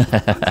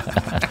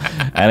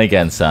 And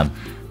again, son.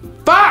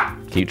 Fuck.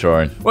 Keep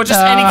drawing. Or just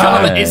any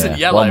colour that Yeah, isn't yeah.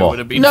 yellow One more. would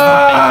have been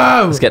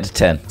fine. No. Let's get to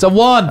 10. It's a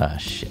 1. Ah,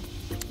 shit.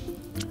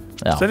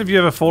 Has any of you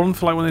ever fallen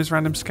for like one of those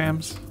random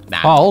scams? Nah.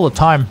 Oh, all the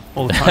time.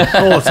 All the time.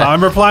 All the time.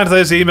 I'm replying to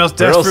those emails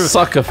We're all desperately.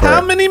 sucker for How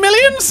it. many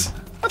millions?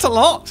 That's a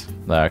lot.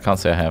 No, I can't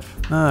say I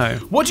have. No.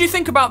 What do you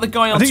think about the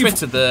guy on think you've-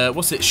 Twitter, the,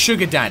 what's it,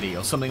 Sugar Daddy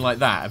or something like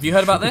that? Have you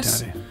heard about this?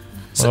 Daddy.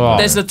 So Oh.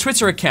 there's a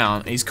Twitter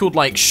account, he's called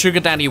like Sugar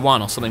Daddy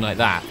 1 or something like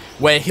that,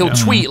 where he'll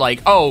tweet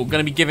like, oh,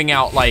 gonna be giving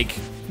out like,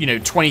 you know,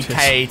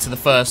 20k to the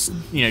first,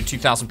 you know,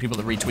 2,000 people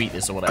that retweet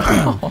this or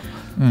whatever.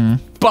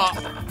 But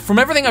from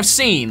everything I've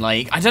seen,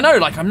 like, I don't know,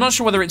 like, I'm not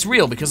sure whether it's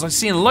real because I've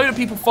seen a load of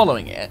people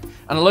following it,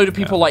 and a load of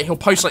people, like, he'll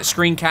post, like,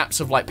 screen caps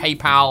of, like,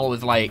 PayPal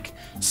with, like,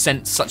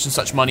 sent such and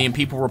such money, and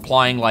people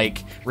replying,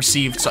 like,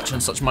 received such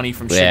and such money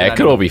from Sugar Yeah, it Daddy.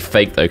 could all be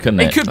fake though, couldn't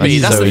it? It could be,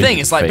 that's so the easy thing,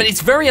 to it's like, but fake.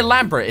 it's very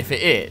elaborate if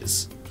it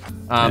is.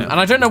 And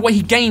I don't know what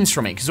he gains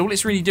from it, because all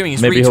it's really doing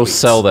is Maybe he'll retweets.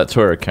 sell that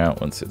Twitter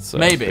account once it's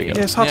Maybe. big enough.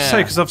 Yeah, it's hard to Yeah. say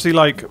because obviously,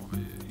 like,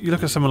 you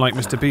look at someone like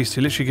Mr. Beast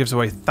who literally gives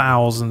away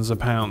thousands of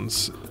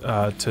pounds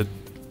to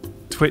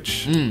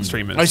Twitch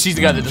streamers. Oh, she's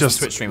the guy that does Just-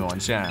 the Twitch streamer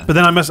ones, yeah. But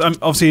then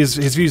obviously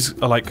his views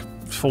are like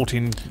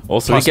 14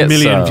 Also, plus he gets,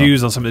 million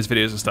views on some of his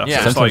videos and stuff. Yeah.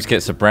 So it's Sometimes like,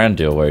 gets a brand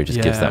deal where he just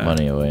gives that Yeah.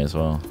 money away as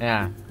well.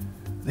 Yeah.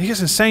 he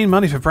gets insane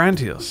money for brand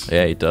deals.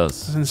 Yeah, he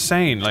does. It's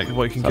insane, like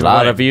what he can A give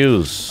lot away. of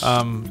views.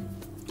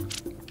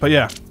 But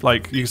yeah,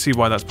 like you can see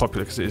why that's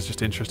popular because it is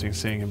just interesting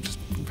seeing him just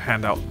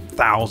hand out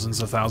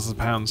thousands of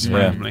pounds Yeah.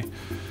 randomly.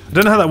 I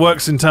don't know how that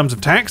works in terms of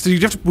tax. Would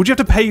you have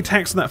to pay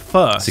tax on that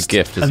first? It's a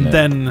gift, isn't and it?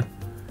 then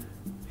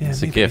yeah,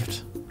 It's a maybe.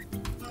 gift.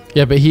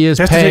 Yeah, but he is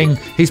He has to paying.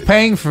 He's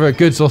paying for a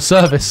goods or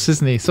service,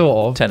 isn't he?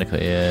 Sort of.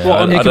 Technically, yeah.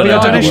 Well, it it could could be be a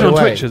a donation on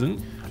way. Twitch, isn't it?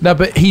 No,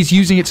 but he's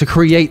using it to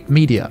create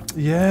media.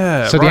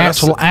 Yeah. So the right,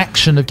 actual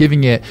action of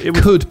giving it, It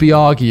would- could be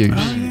argued.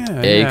 Oh,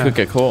 yeah, Yeah, he could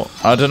get caught.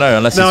 I don't know,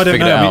 unless No, I he's don't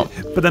figured know. it I out.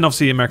 mean, but then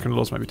obviously American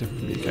laws might be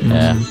different from the UK.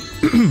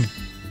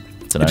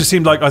 Yeah. It just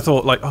seemed like I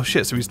thought like, oh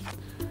shit, so he's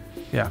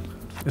yeah,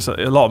 it's a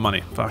lot of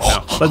money. Fuck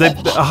now.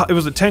 Like it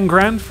was 10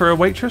 grand for a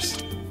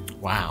waitress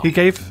Wow. he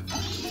gave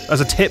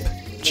as a tip.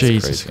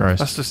 Jesus Christ.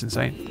 That's just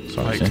insane.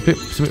 So like, Yeah.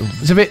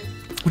 It's a bit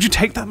Would you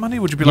take that money?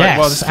 Would you be like,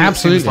 well, this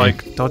absolutely. seems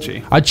like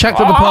dodgy? I checked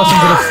if the person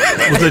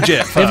was legit.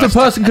 If the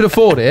person could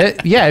afford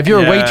it, if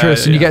you're a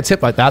waitress and you get a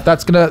tip like that,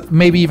 that's gonna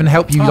maybe even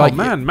help you.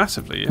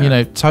 Massively. Yeah. You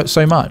know,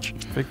 so much.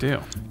 Big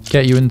deal.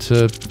 Get you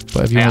into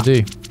whatever you want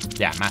to do.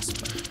 Yeah,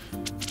 massively.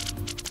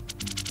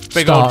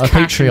 Big Start old a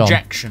cash Patreon.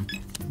 injection.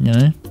 You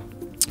know.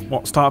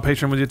 What? Start a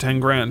Patreon with your 10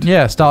 grand.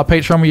 Yeah, start a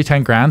Patreon with your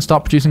 10 grand.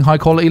 Start producing high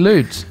quality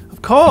lewds.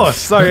 Of course.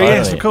 Sorry.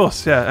 Yes, of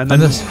course. Yeah. And then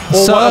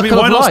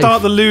why not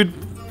start the lewd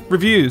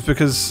reviews?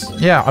 Because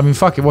I mean,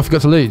 fuck it. What have you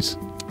got to lose?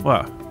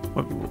 What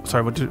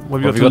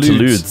have you got to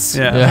lose?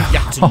 Yeah.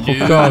 Oh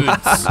god.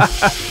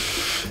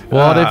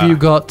 What have you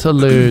got to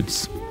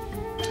lose?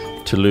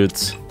 To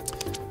lose.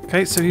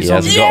 Okay, so he's he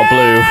hasn't got a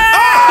blue.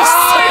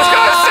 He's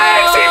got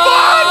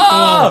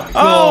 61!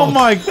 Oh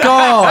my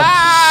god!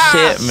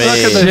 Shit me. Look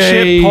at the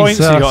shit points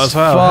he got as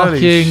well.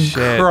 Fucking Holy shit.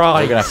 Christ. We're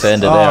going to have to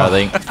end it there, I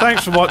think.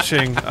 Thanks for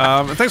watching.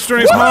 Thanks for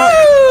joining us,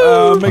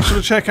 Mark. Make sure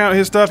to check out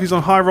his stuff. He's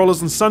on High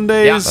Rollers on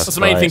Sundays. Yeah, that's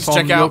the main thing to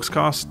check out.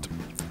 Yorkscast.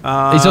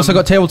 He's also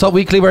got Tabletop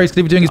Weekly, where he's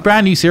going to be doing his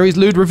brand new series,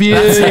 Lewd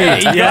Reviews.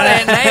 That's it. He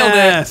got it. Nailed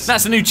it.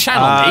 That's a new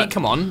channel, mate.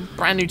 Come on.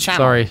 Brand new channel.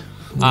 Sorry.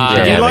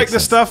 If you like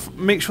this stuff,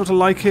 make sure to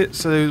like it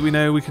so we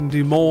know we can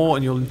do more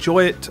and you'll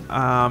enjoy it.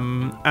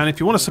 And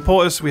if you want to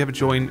support us, we have a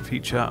join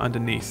feature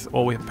underneath,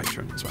 or we have a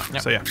Patreon as well.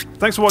 Yep. So yeah,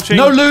 thanks for watching.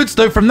 No lewds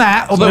though from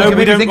that, although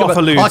we don't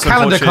offer lewds. Our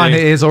calendar kind of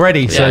is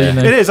already. So you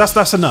know. It is.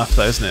 That's enough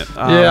though, isn't it?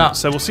 Yeah.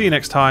 So we'll see you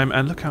next time,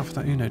 and look out for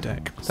that Uno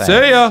deck.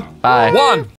 See ya. Bye. 1.